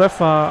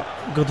UEFA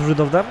got rid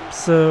of them,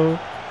 so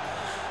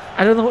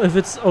I don't know if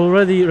it's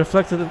already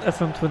reflected in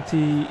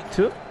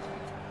FM22.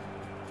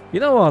 You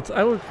know what?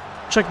 I will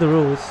check the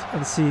rules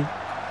and see.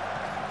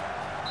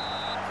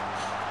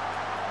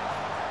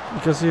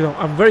 Because, you know,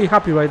 I'm very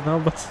happy right now,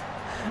 but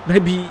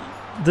maybe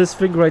this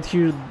thing right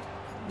here,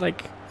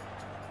 like,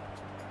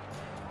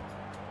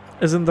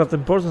 isn't that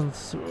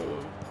important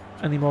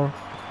anymore.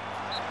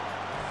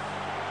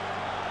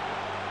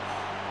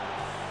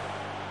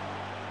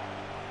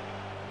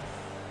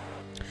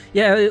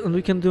 Yeah, and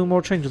we can do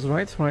more changes,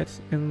 right? Right.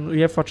 In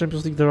UEFA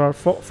Champions League there are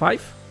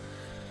 5.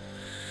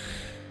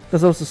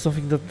 That's also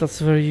something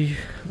that's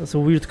a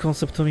weird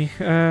concept to me.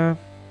 Yeah,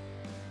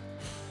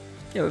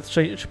 let's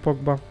change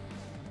Pogba.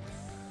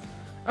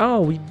 Oh,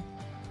 we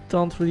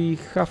don't really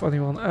have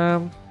anyone.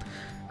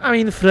 I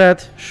mean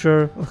Fred,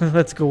 sure.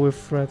 Let's go with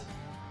Fred.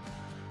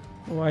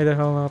 Why the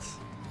hell not?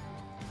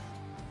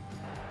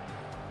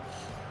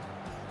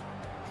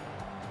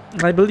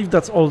 I believe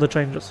that's all the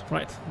changes,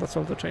 right? That's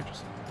all the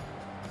changes.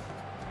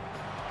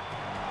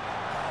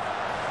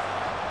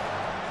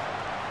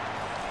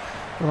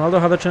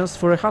 Ronaldo had a chance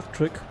for a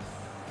hat-trick.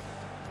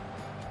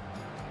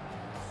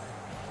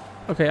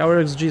 Okay,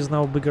 our XG is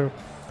now bigger.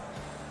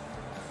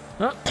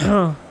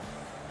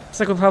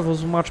 Second half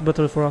was much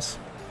better for us.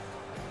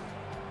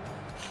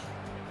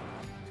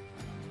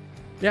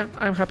 Yeah,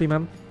 I'm happy,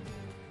 man.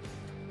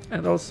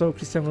 And also,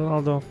 Cristiano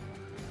Ronaldo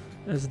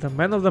is the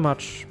man of the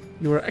match.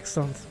 You were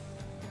excellent.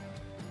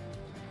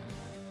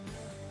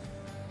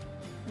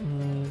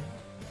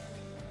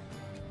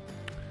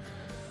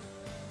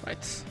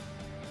 Right.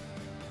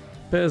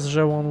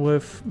 PSG won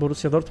with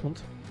Borussia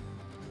Dortmund.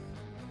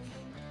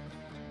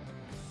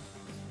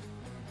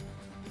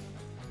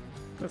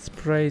 Let's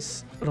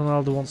praise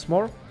Ronaldo once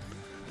more.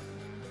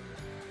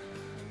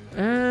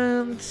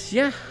 And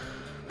yeah,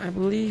 I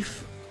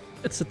believe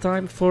it's a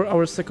time for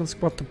our second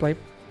squad to play.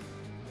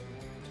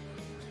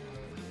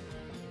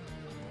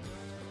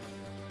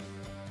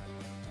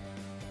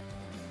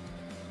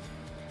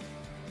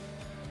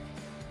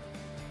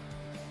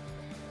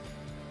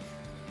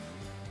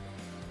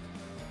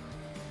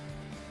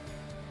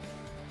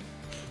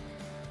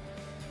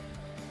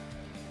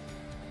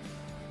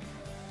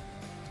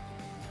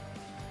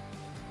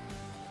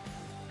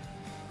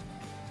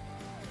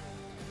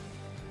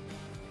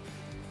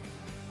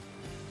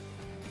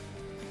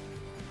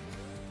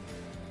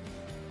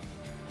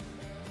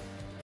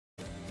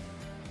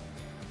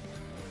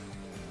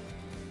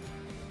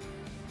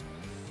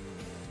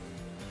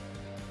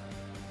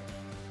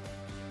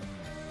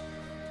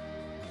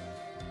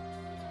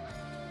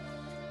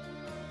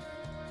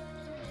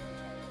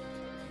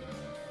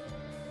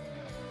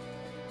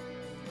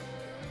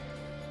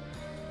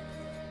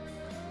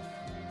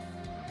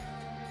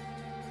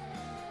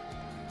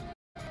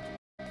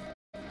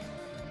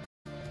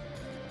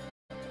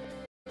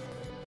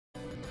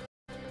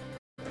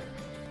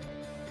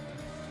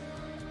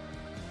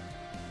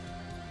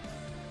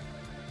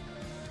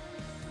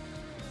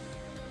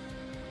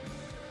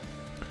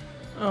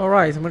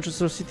 Alright,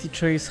 Manchester City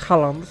chase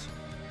Haaland.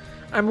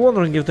 I'm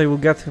wondering if they will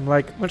get him.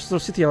 Like, Manchester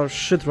City are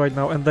shit right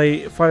now and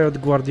they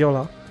fired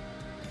Guardiola.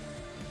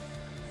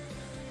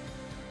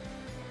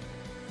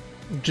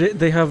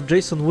 They have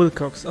Jason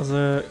Wilcox as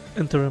a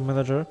interim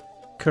manager,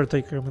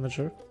 caretaker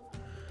manager.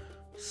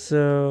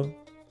 So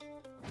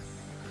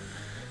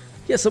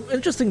yeah, some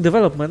interesting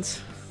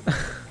developments.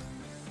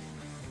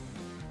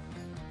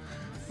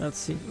 Let's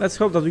see. Let's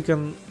hope that we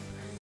can,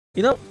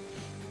 you know,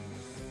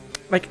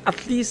 like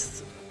at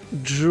least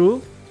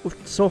drew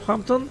with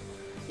Southampton.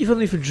 Even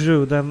if we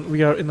drew, then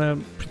we are in a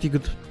pretty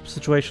good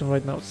situation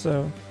right now.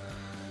 So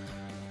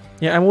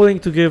yeah, I'm willing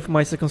to give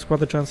my second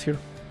squad a chance here.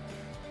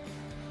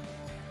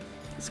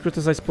 Let's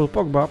criticize Paul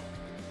Pogba,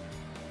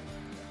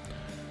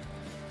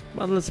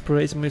 but let's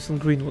praise Mason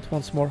Greenwood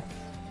once more.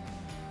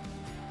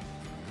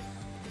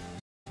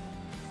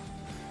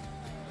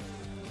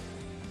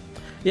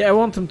 Yeah, I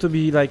want him to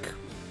be like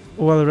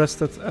well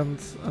rested and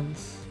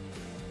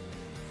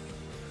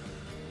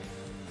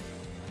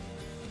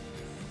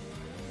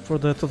for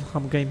the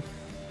Tottenham game.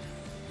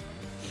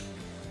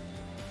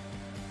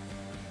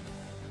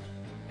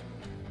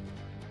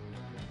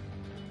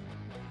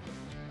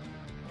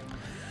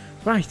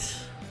 Right,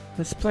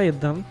 let's play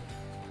it then.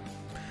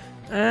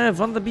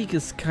 Van de Beek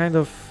is kind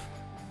of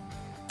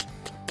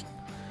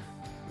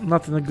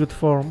not in a good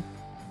form.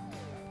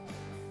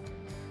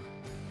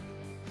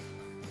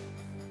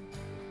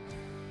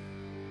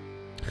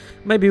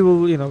 Maybe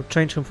we'll, you know,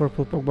 change him for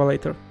Paul Pogba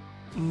later.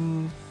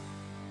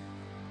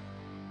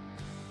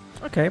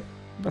 Okay,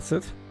 that's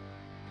it.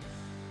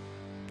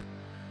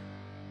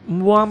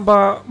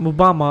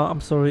 Mubama,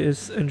 I'm sorry,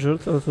 is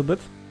injured a little bit.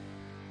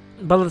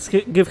 But let's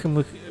give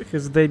him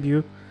his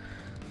debut.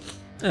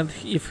 And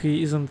if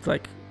he isn't,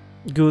 like,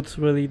 good,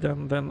 really,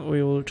 then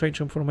we will change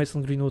him for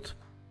Mason Greenwood.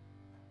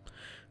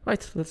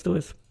 Right, let's do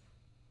it.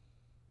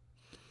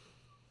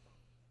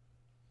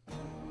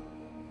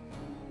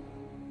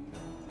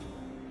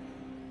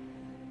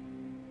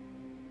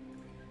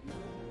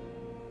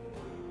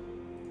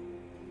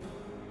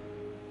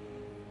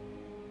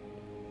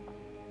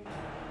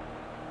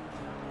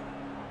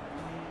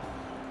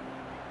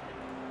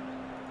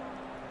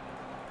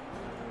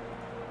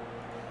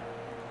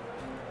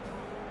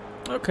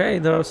 Okay,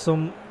 there are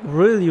some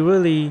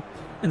really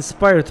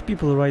inspired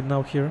people right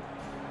now here.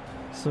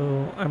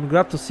 So I'm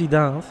glad to see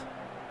that.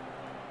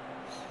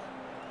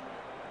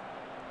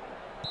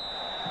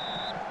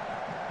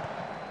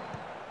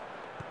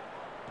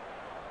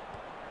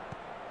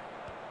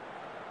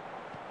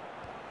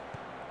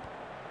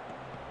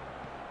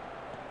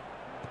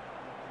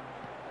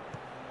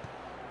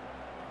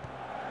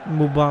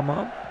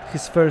 Mubama,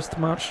 his first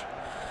match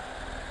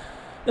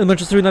in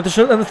Manchester United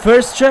shirt, and the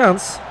first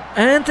chance.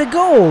 And a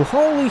goal!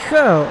 Holy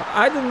hell!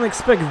 I didn't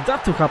expect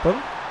that to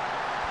happen.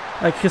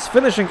 Like, his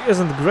finishing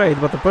isn't great,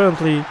 but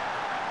apparently...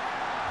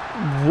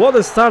 What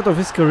a start of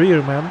his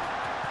career, man.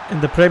 In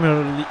the Premier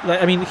League.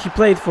 Like, I mean, he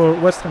played for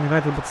West Ham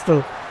United, but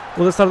still.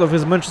 What a start of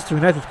his Manchester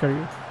United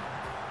career.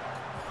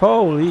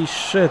 Holy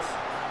shit.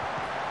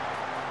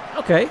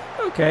 Okay,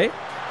 okay.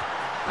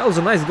 That was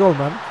a nice goal,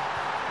 man.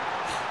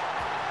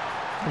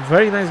 A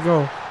very nice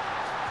goal.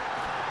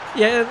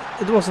 Yeah,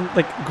 it wasn't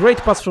like great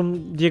pass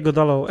from Diego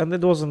Dalot, and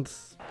it wasn't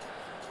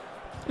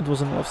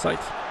offside.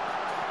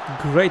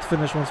 Great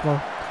finish once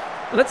more.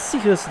 Let's see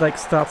his like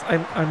stats.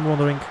 I'm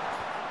wondering.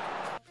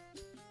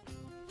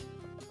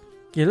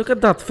 Yeah, look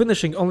at that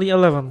finishing, only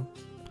 11.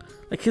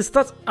 Like his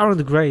stats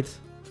aren't great.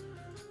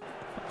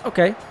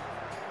 Okay.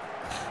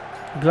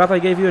 Glad I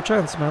gave you a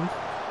chance, man.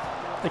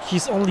 Like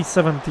he's only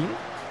 17.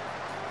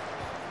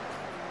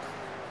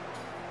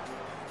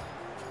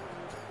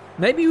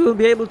 Maybe we'll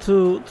be able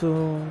to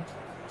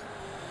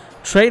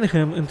train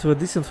him into a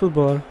decent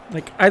footballer.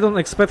 Like, I don't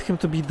expect him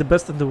to be the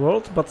best in the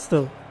world, but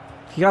still.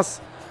 He has,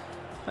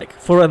 like,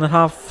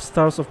 4.5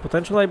 stars of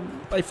potential,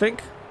 I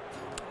think.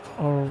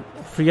 Or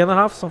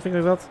 3.5, something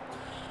like that.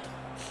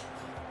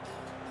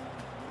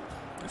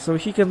 So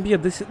he can be a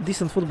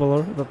decent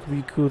footballer that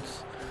we could,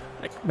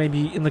 like,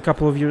 maybe in a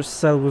couple of years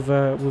sell with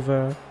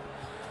a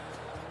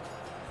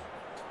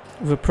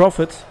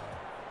profit.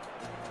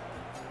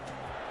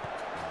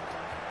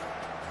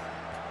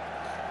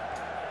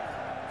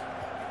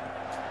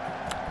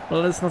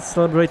 Well, let's not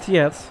celebrate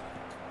yet.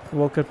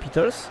 Walker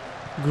Peters.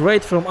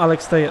 Great from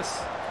Alex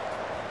Tejes.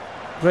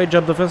 Great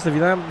job defensively.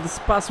 This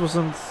pass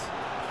wasn't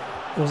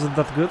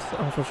that good,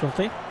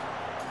 unfortunately.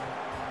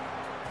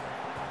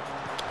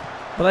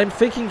 But I'm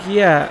thinking,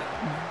 yeah,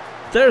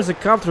 there's a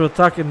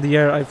counter-attack in the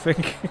air, I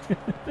think.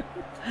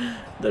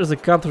 There's a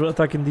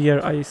counter-attack in the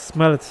air. I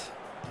smell it.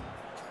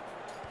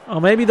 Oh,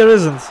 maybe there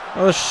isn't.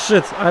 Oh,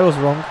 shit. I was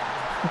wrong.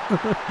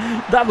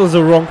 That was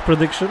a wrong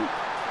prediction.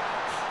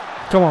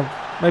 Come on.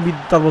 Maybe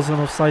that was an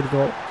offside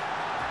goal.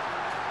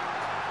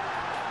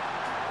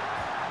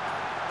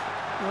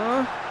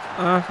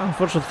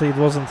 Unfortunately it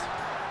wasn't.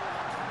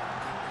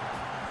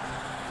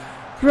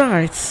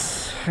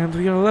 Right, and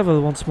we are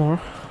level once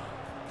more.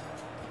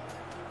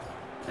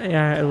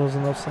 Yeah, it was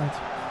an offside.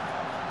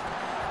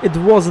 It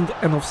wasn't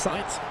an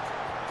offside.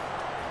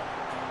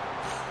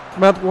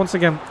 But once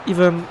again,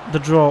 even the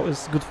draw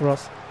is good for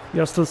us.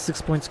 We are still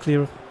 6 points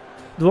clear.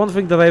 The one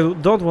thing that I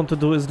don't want to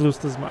do is lose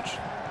this match.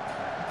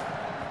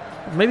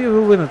 Maybe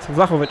we'll win it.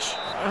 Vlahovic.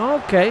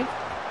 Okay.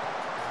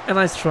 A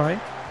nice try.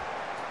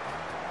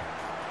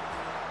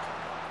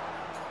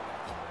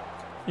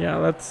 Yeah,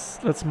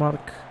 let's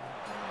mark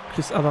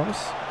Chris Adams.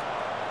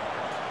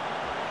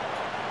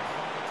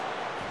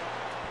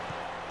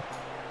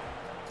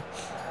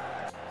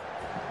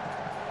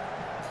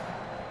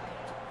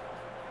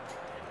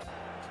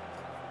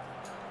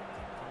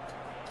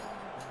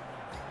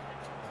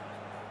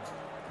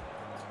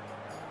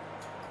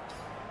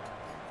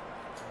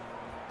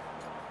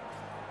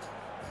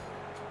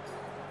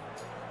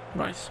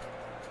 Right.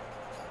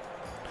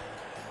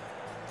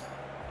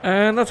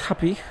 Not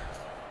happy.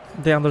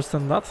 They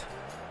understand that.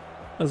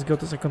 Let's go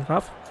to second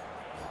half.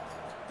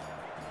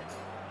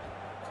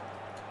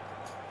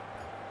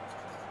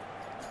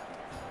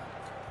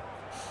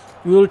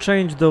 We will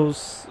change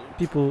those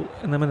people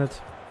in a minute.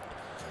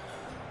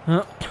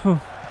 Come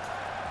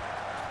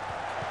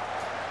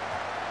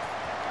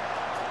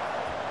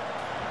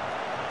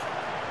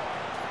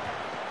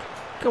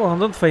on,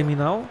 don't fail me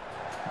now.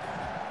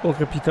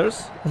 Walker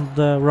Peters on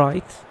the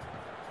right.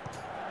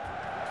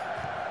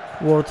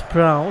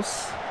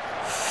 Ward-Prowse.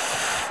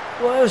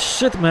 Well,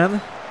 shit,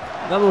 man.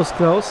 That was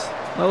close.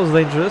 That was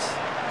dangerous.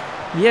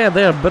 Yeah,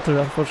 they are better,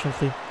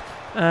 unfortunately.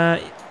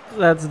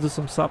 Let's do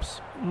some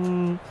subs.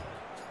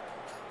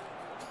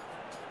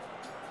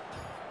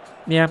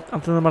 Yeah,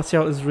 Antonio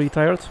Martial is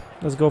retired.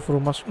 Let's go for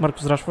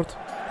Marcus Rashford.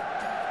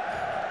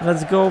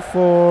 Let's go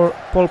for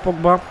Paul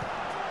Pogba.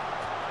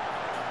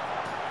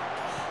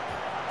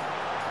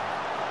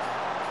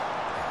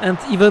 And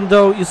even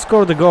though you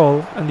scored a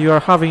goal and you are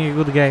having a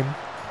good game,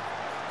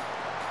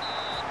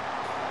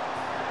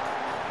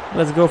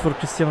 let's go for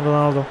Cristiano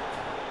Ronaldo.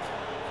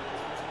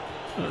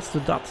 Let's do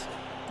that.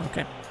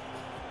 Okay.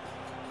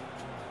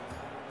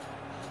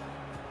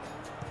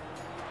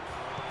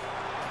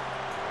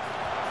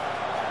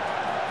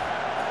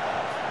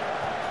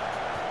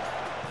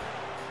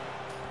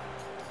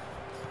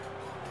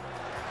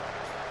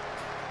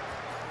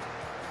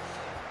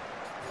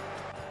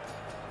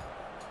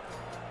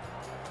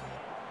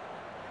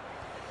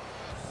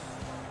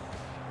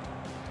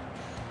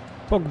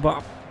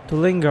 Pogba to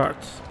Lingard.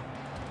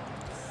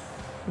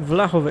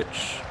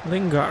 Vlahovic,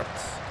 Lingard.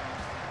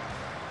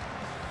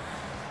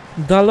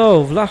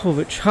 Dalot,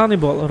 Vlahovic,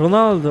 Hannibal,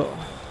 Ronaldo.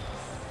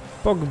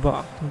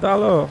 Pogba,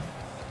 Dalot.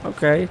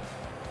 Okay.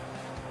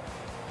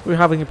 We're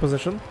having a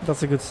possession.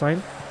 That's a good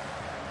sign.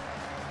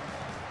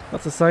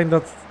 That's a sign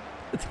that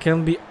it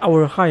can be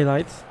our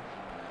highlight.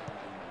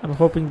 I'm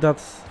hoping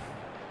that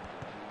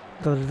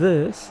it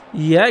is.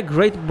 Yeah,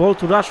 great ball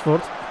to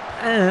Rashford.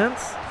 And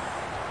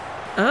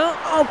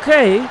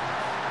okay.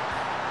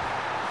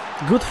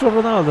 Good from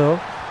Ronaldo.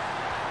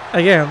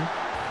 Again,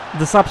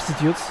 the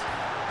substitutes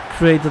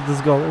created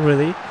this goal,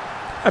 really.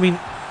 I mean,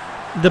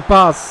 the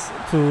pass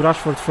to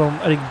Rashford from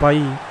Eric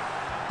Bailly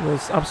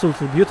was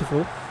absolutely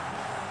beautiful.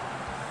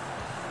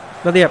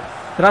 But yeah,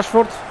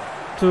 Rashford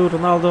to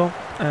Ronaldo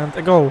and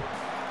a goal.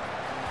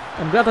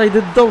 I'm glad I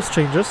did those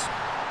changes.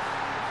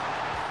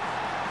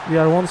 We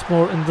are once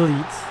more in the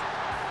lead.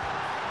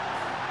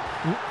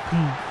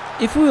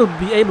 If we will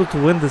be able to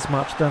win this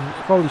match, then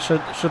holy shit,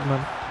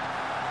 man.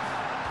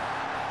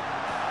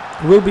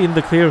 We'll be in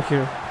the clear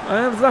here.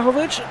 And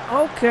Vlahovic,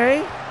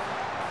 okay.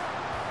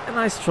 A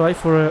nice try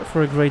for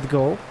a great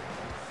goal.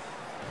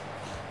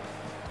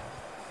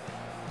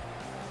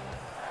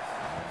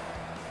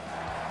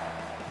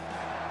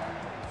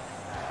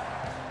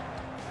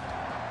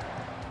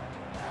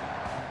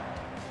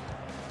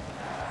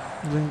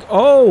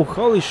 Oh,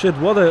 holy shit!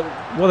 What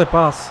a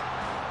pass!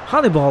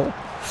 Hannibal.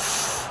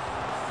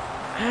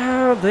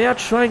 They are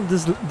trying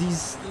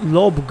these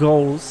lob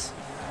goals.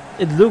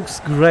 It looks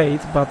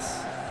great, but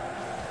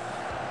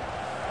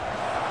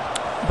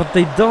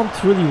they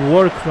don't really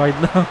work right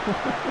now.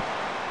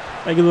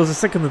 Like, it was a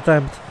second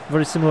attempt,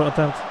 very similar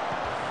attempt.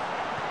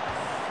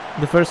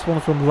 The first one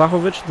from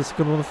Vlahovic, the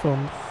second one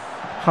from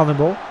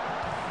Hannibal.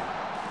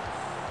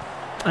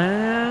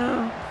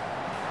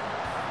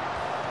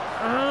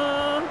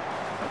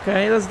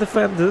 Okay, let's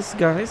defend this,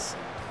 guys.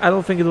 I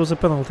don't think it was a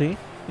penalty.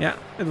 Yeah,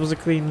 it was a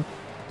clean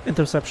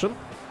interception.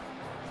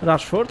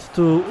 Rashford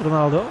to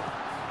Ronaldo.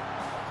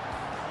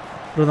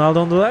 Ronaldo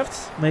on the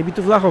left, maybe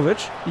to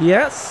Vlahovic.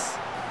 Yes!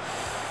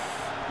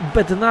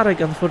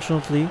 Bednarek,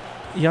 unfortunately,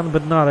 Jan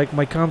Bednarek,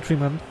 my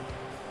countryman,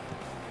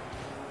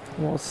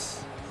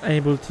 was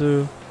able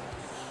to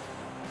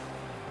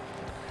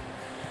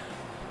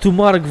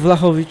mark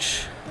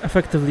Vlahovic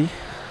effectively.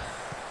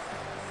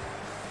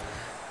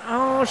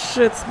 Oh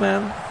shit,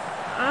 man!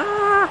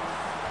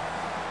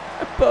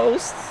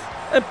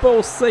 A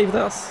post saved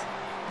us.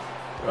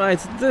 Right,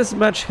 this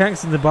match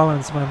hangs in the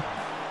balance, man.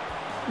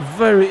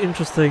 Very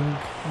interesting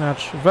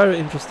match, very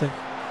interesting.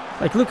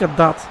 Like, look at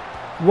that,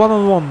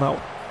 1-on-1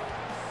 now.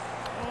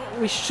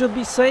 We should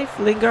be safe.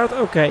 Lingard,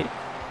 okay.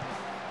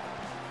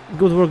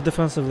 Good work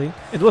defensively.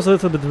 It was a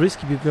little bit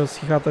risky because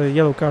he had a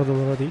yellow card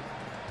already.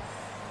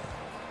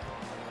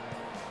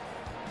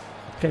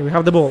 Okay, we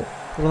have the ball.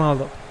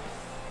 Ronaldo.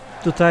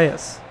 To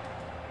Tejes.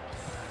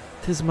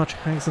 This match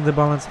hangs in the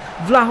balance.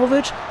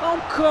 Vlahovic, oh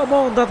come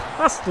on, that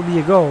has to be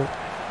a goal.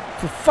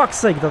 For fuck's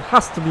sake, that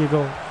has to be a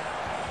goal.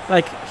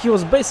 Like, he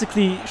was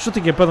basically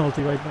shooting a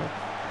penalty right now.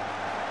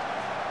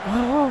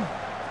 Oh,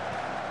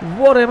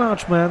 what a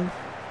match, man.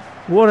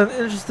 What an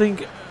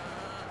interesting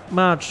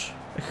match.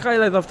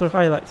 Highlight after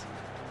highlight.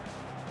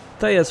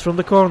 Tejes from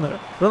the corner.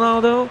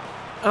 Ronaldo.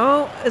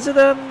 Oh, is it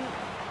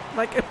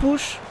like a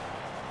push?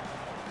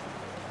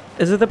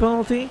 Is it a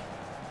penalty?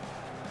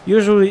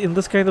 Usually in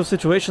this kind of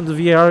situation the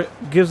VAR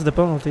gives the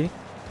penalty.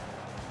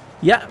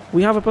 Yeah,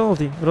 we have a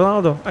penalty.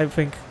 Ronaldo, I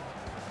think.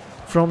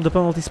 From the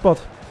penalty spot.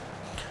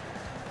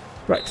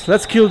 Right,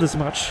 let's kill this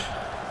match.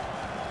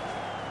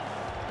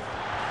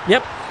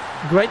 Yep,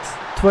 great.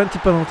 20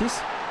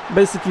 penalties.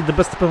 Basically the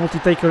best penalty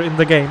taker in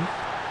the game.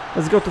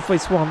 Let's go to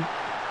phase 1.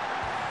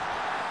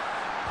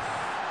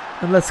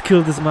 And let's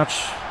kill this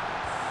match.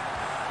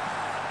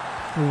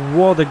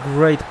 What a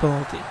great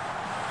penalty.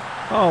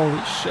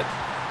 Holy shit.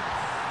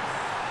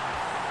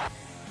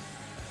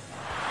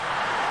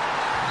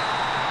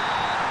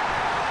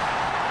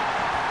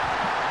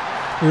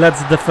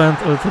 Let's defend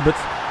a little bit.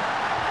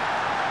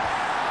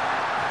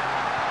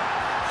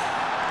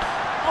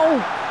 Oh,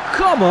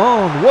 come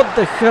on! What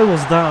the hell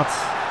was that?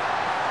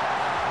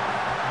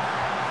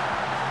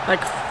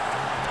 Like,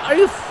 are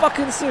you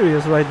fucking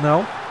serious right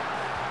now?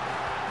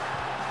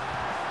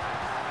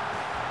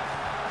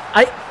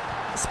 I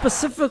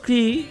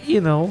specifically,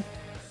 you know,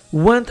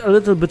 went a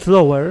little bit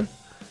lower,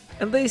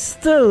 and they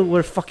still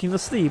were fucking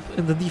asleep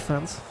in the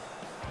defense.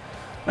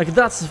 Like,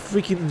 that's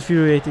freaking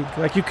infuriating.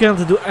 Like, you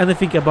can't do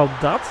anything about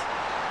that.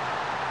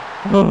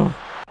 Oh.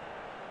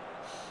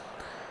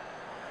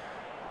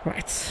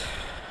 Right.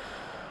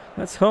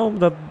 Let's hope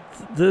that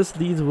this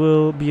lead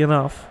will be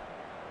enough.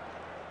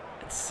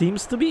 It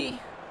seems to be.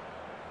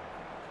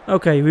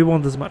 Okay, we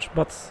won this match,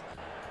 but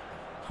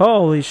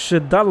holy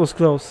shit, that was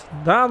close.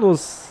 That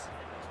was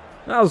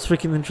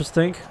freaking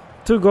interesting.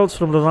 2 goals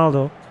from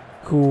Ronaldo,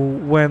 who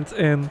went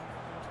in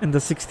the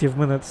 60th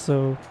minute,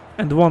 so,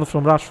 and 1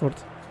 from Rashford.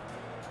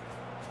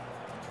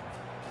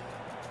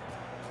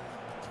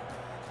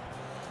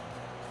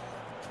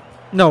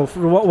 No,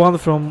 1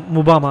 from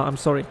Mubama, I'm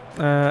sorry.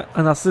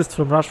 An assist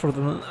from Rashford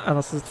and an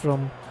assist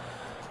from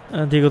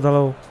Diego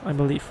Dalot, I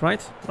believe, right?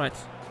 Right.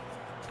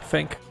 I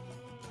think.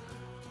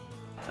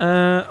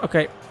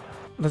 Okay,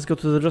 let's go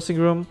to the dressing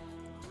room.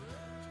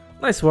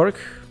 Nice work.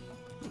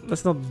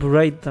 Let's not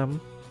berate them.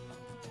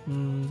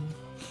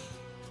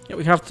 Yeah,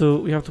 we have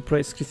to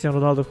praise Cristiano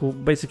Ronaldo, who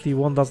basically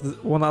won us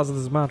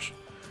this match.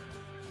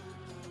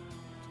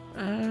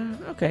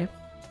 Okay.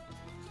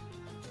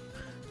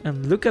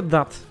 And look at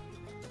that.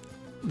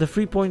 The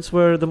 3 points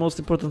were the most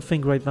important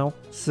thing right now,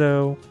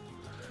 so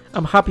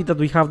I'm happy that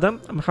we have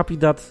them. I'm happy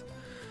that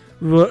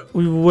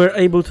we were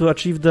able to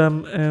achieve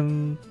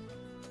them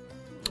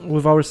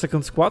with our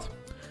second squad.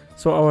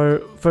 So our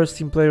first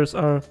team players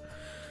are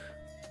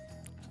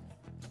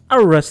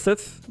rested.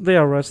 They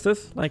are rested.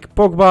 Like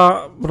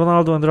Pogba,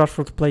 Ronaldo, and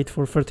Rashford played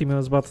for 30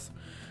 minutes, but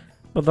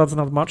that's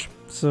not much.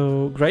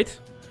 So great.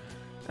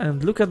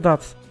 And look at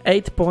that,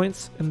 8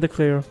 points in the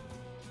clear.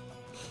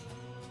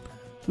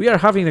 We are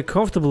having a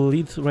comfortable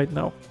lead right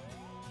now.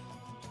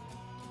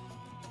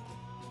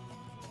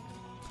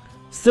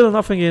 Still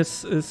nothing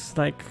is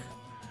like,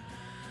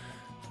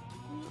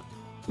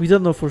 we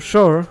don't know for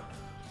sure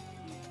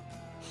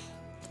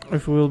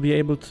if we will be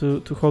able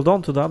to hold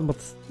on to that,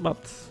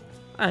 but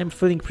I'm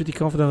feeling pretty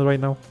confident right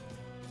now.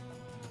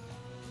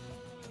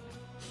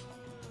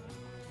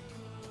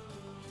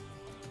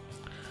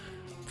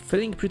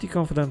 Feeling pretty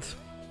confident.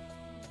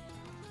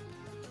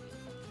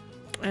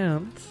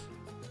 And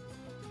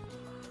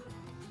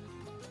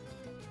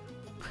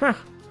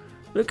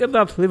look at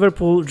that,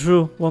 Liverpool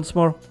drew once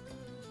more.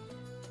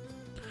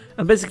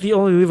 And basically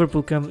only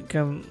Liverpool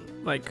can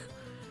like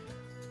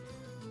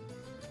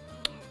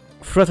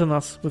threaten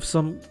us with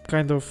some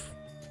kind of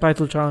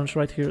title challenge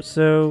right here.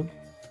 So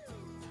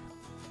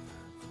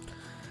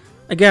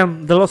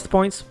again, the lost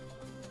points.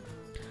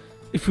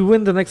 If we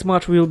win the next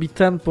match, we will be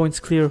 10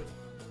 points clear.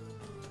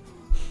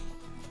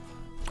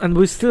 And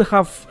we still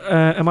have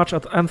a match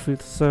at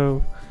Anfield,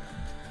 so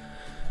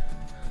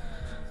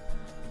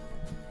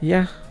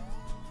yeah.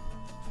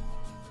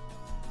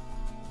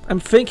 I'm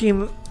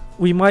thinking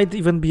we might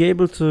even be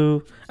able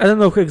to, I don't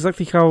know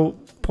exactly how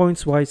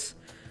points wise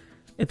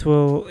it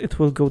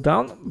will go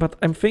down, but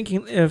I'm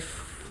thinking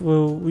if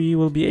we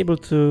will be able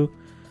to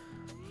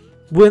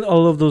win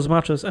all of those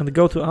matches and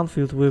go to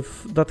Anfield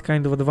with that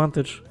kind of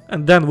advantage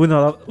and then win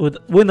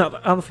at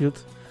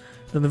Anfield,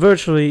 then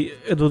virtually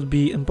it would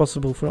be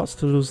impossible for us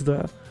to lose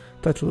the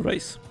title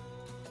race.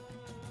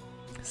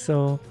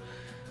 So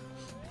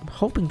I'm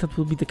hoping that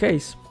will be the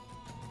case.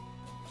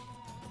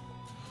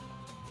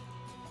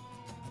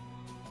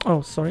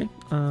 Oh, sorry,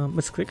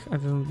 misclick. I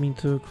didn't mean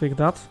to click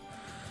that.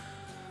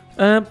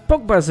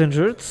 Pogba is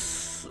injured,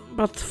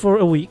 but for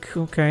a week,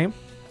 okay.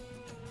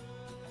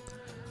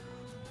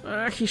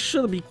 He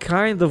should be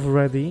kind of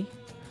ready.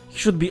 He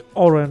should be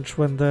orange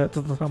when the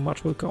Tottenham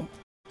match will come.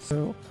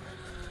 So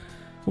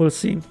we'll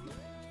see.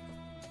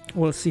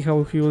 We'll see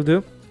how he will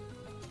do.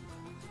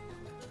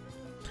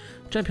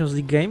 Champions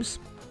League games.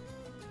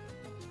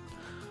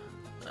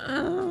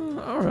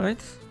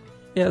 Alright.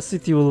 Yeah,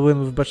 City will win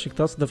with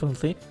Besiktas,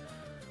 definitely.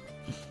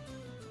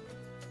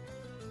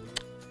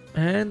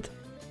 And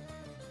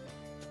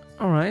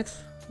alright,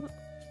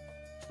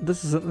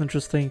 this is an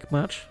interesting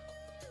match.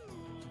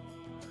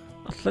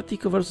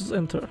 Atletico versus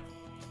Inter.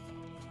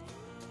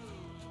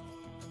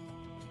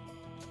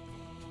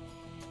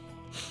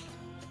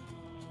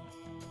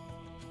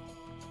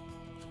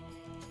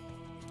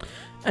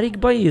 Eric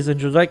Bailly is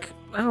injured. Like,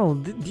 oh,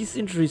 these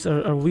injuries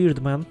are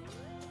weird, man.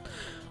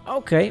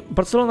 Okay,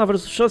 Barcelona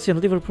versus Chelsea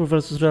and Liverpool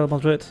versus Real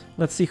Madrid.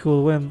 Let's see who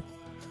will win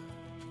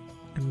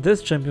in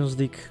this Champions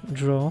League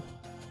draw.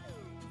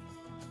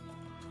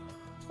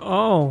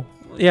 Oh,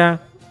 yeah,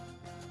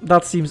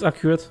 that seems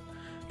accurate.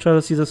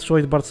 Chelsea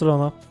destroyed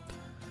Barcelona.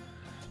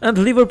 And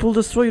Liverpool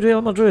destroyed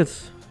Real Madrid.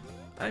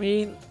 I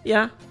mean,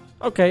 yeah,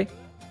 okay.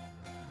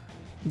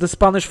 The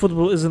Spanish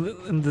football isn't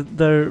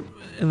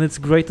in its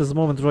greatest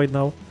moment right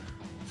now,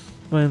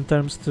 when it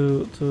comes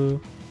to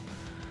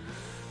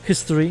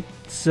history.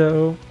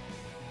 So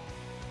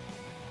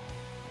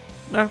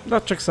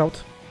that checks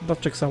out.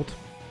 That checks out.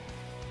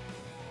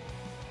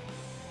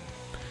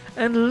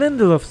 And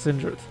Lindelof's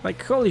injured.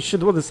 Like, holy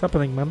shit, what is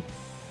happening, man?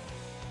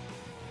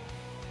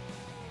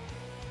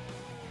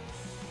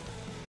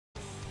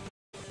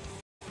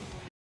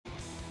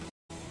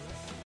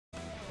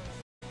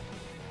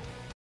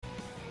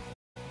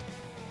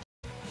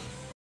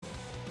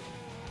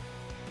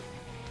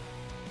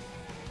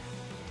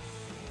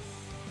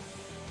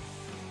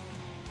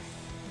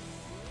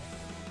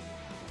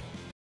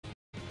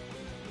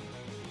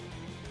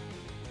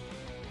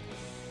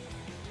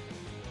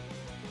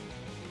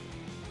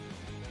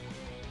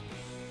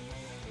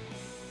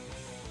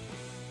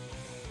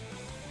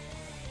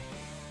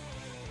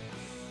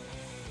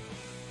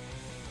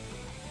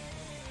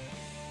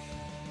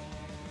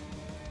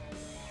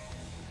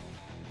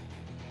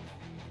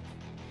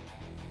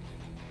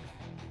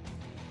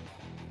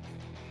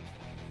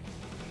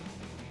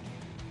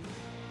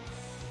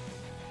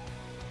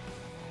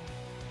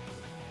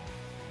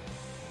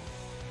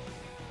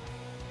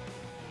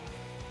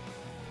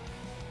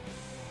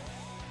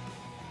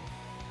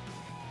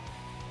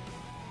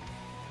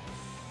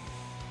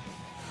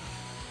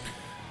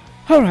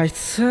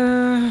 Alright,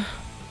 you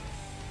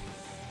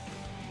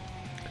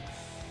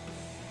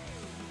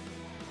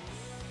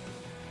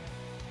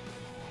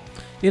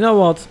know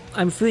what?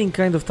 I'm feeling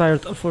kind of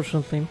tired,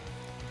 unfortunately.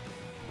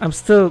 I'm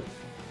still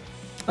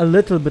a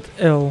little bit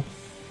ill.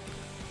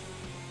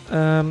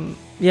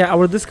 Yeah,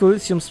 our Disco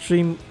Elysium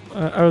stream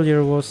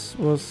earlier was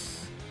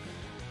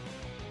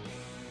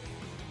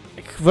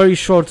like very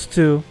short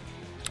too,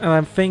 and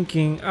I'm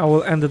thinking I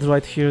will end it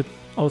right here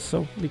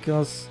also,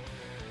 because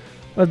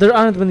well, there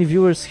aren't many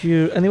viewers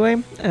here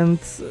anyway, and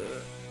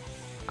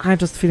I'm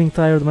just feeling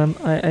tired, man.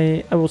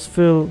 I was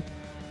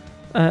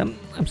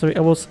I'm sorry,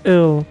 I was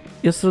ill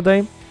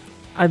yesterday.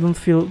 I don't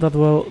feel that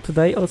well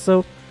today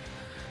also.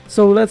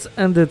 So let's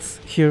end it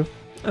here.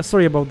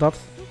 Sorry about that.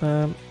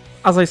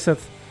 As I said,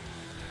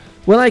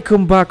 when I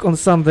come back on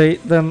Sunday,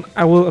 then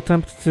I will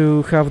attempt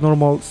to have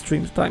normal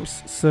stream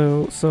times.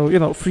 So you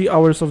know, 3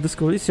 hours of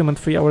Disco Elysium and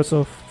 3 hours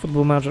of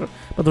Football Manager.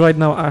 But right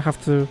now I have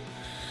to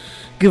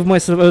give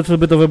myself a little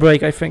bit of a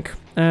break, I think.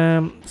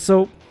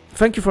 So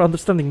thank you for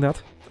understanding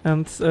that.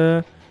 And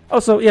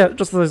also, yeah,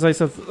 just as I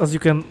said, as you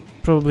can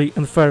probably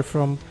infer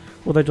from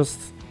what I just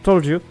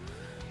told you,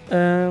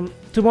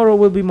 tomorrow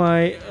will be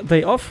my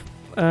day off.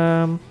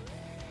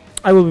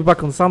 I will be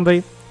back on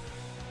Sunday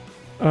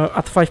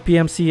at 5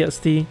 PM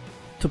CEST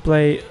to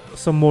play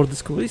some more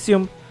Disco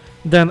Elysium.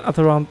 Then at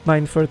around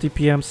 9:30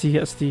 PM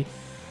CEST,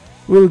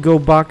 we'll go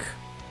back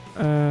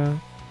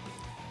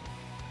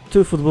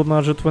to Football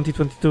Manager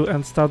 2022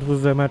 and start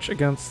with the match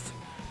against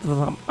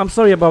Tottenham. I'm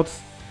sorry about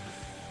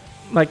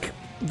like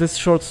this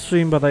short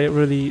stream, but I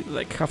really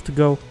like have to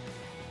go.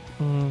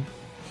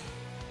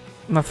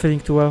 Not feeling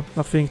too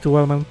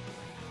well, man.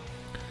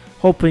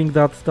 Hoping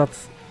that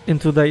in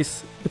 2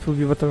 days it will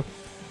be better.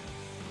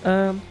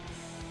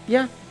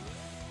 Yeah,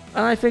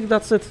 and I think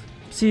that's it.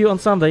 See you on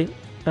Sunday.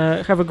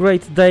 Have a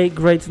great day,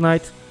 great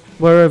night,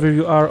 wherever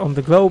you are on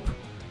the globe.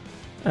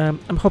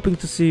 I'm hoping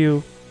to see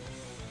you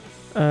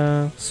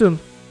soon.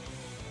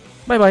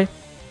 Bye bye.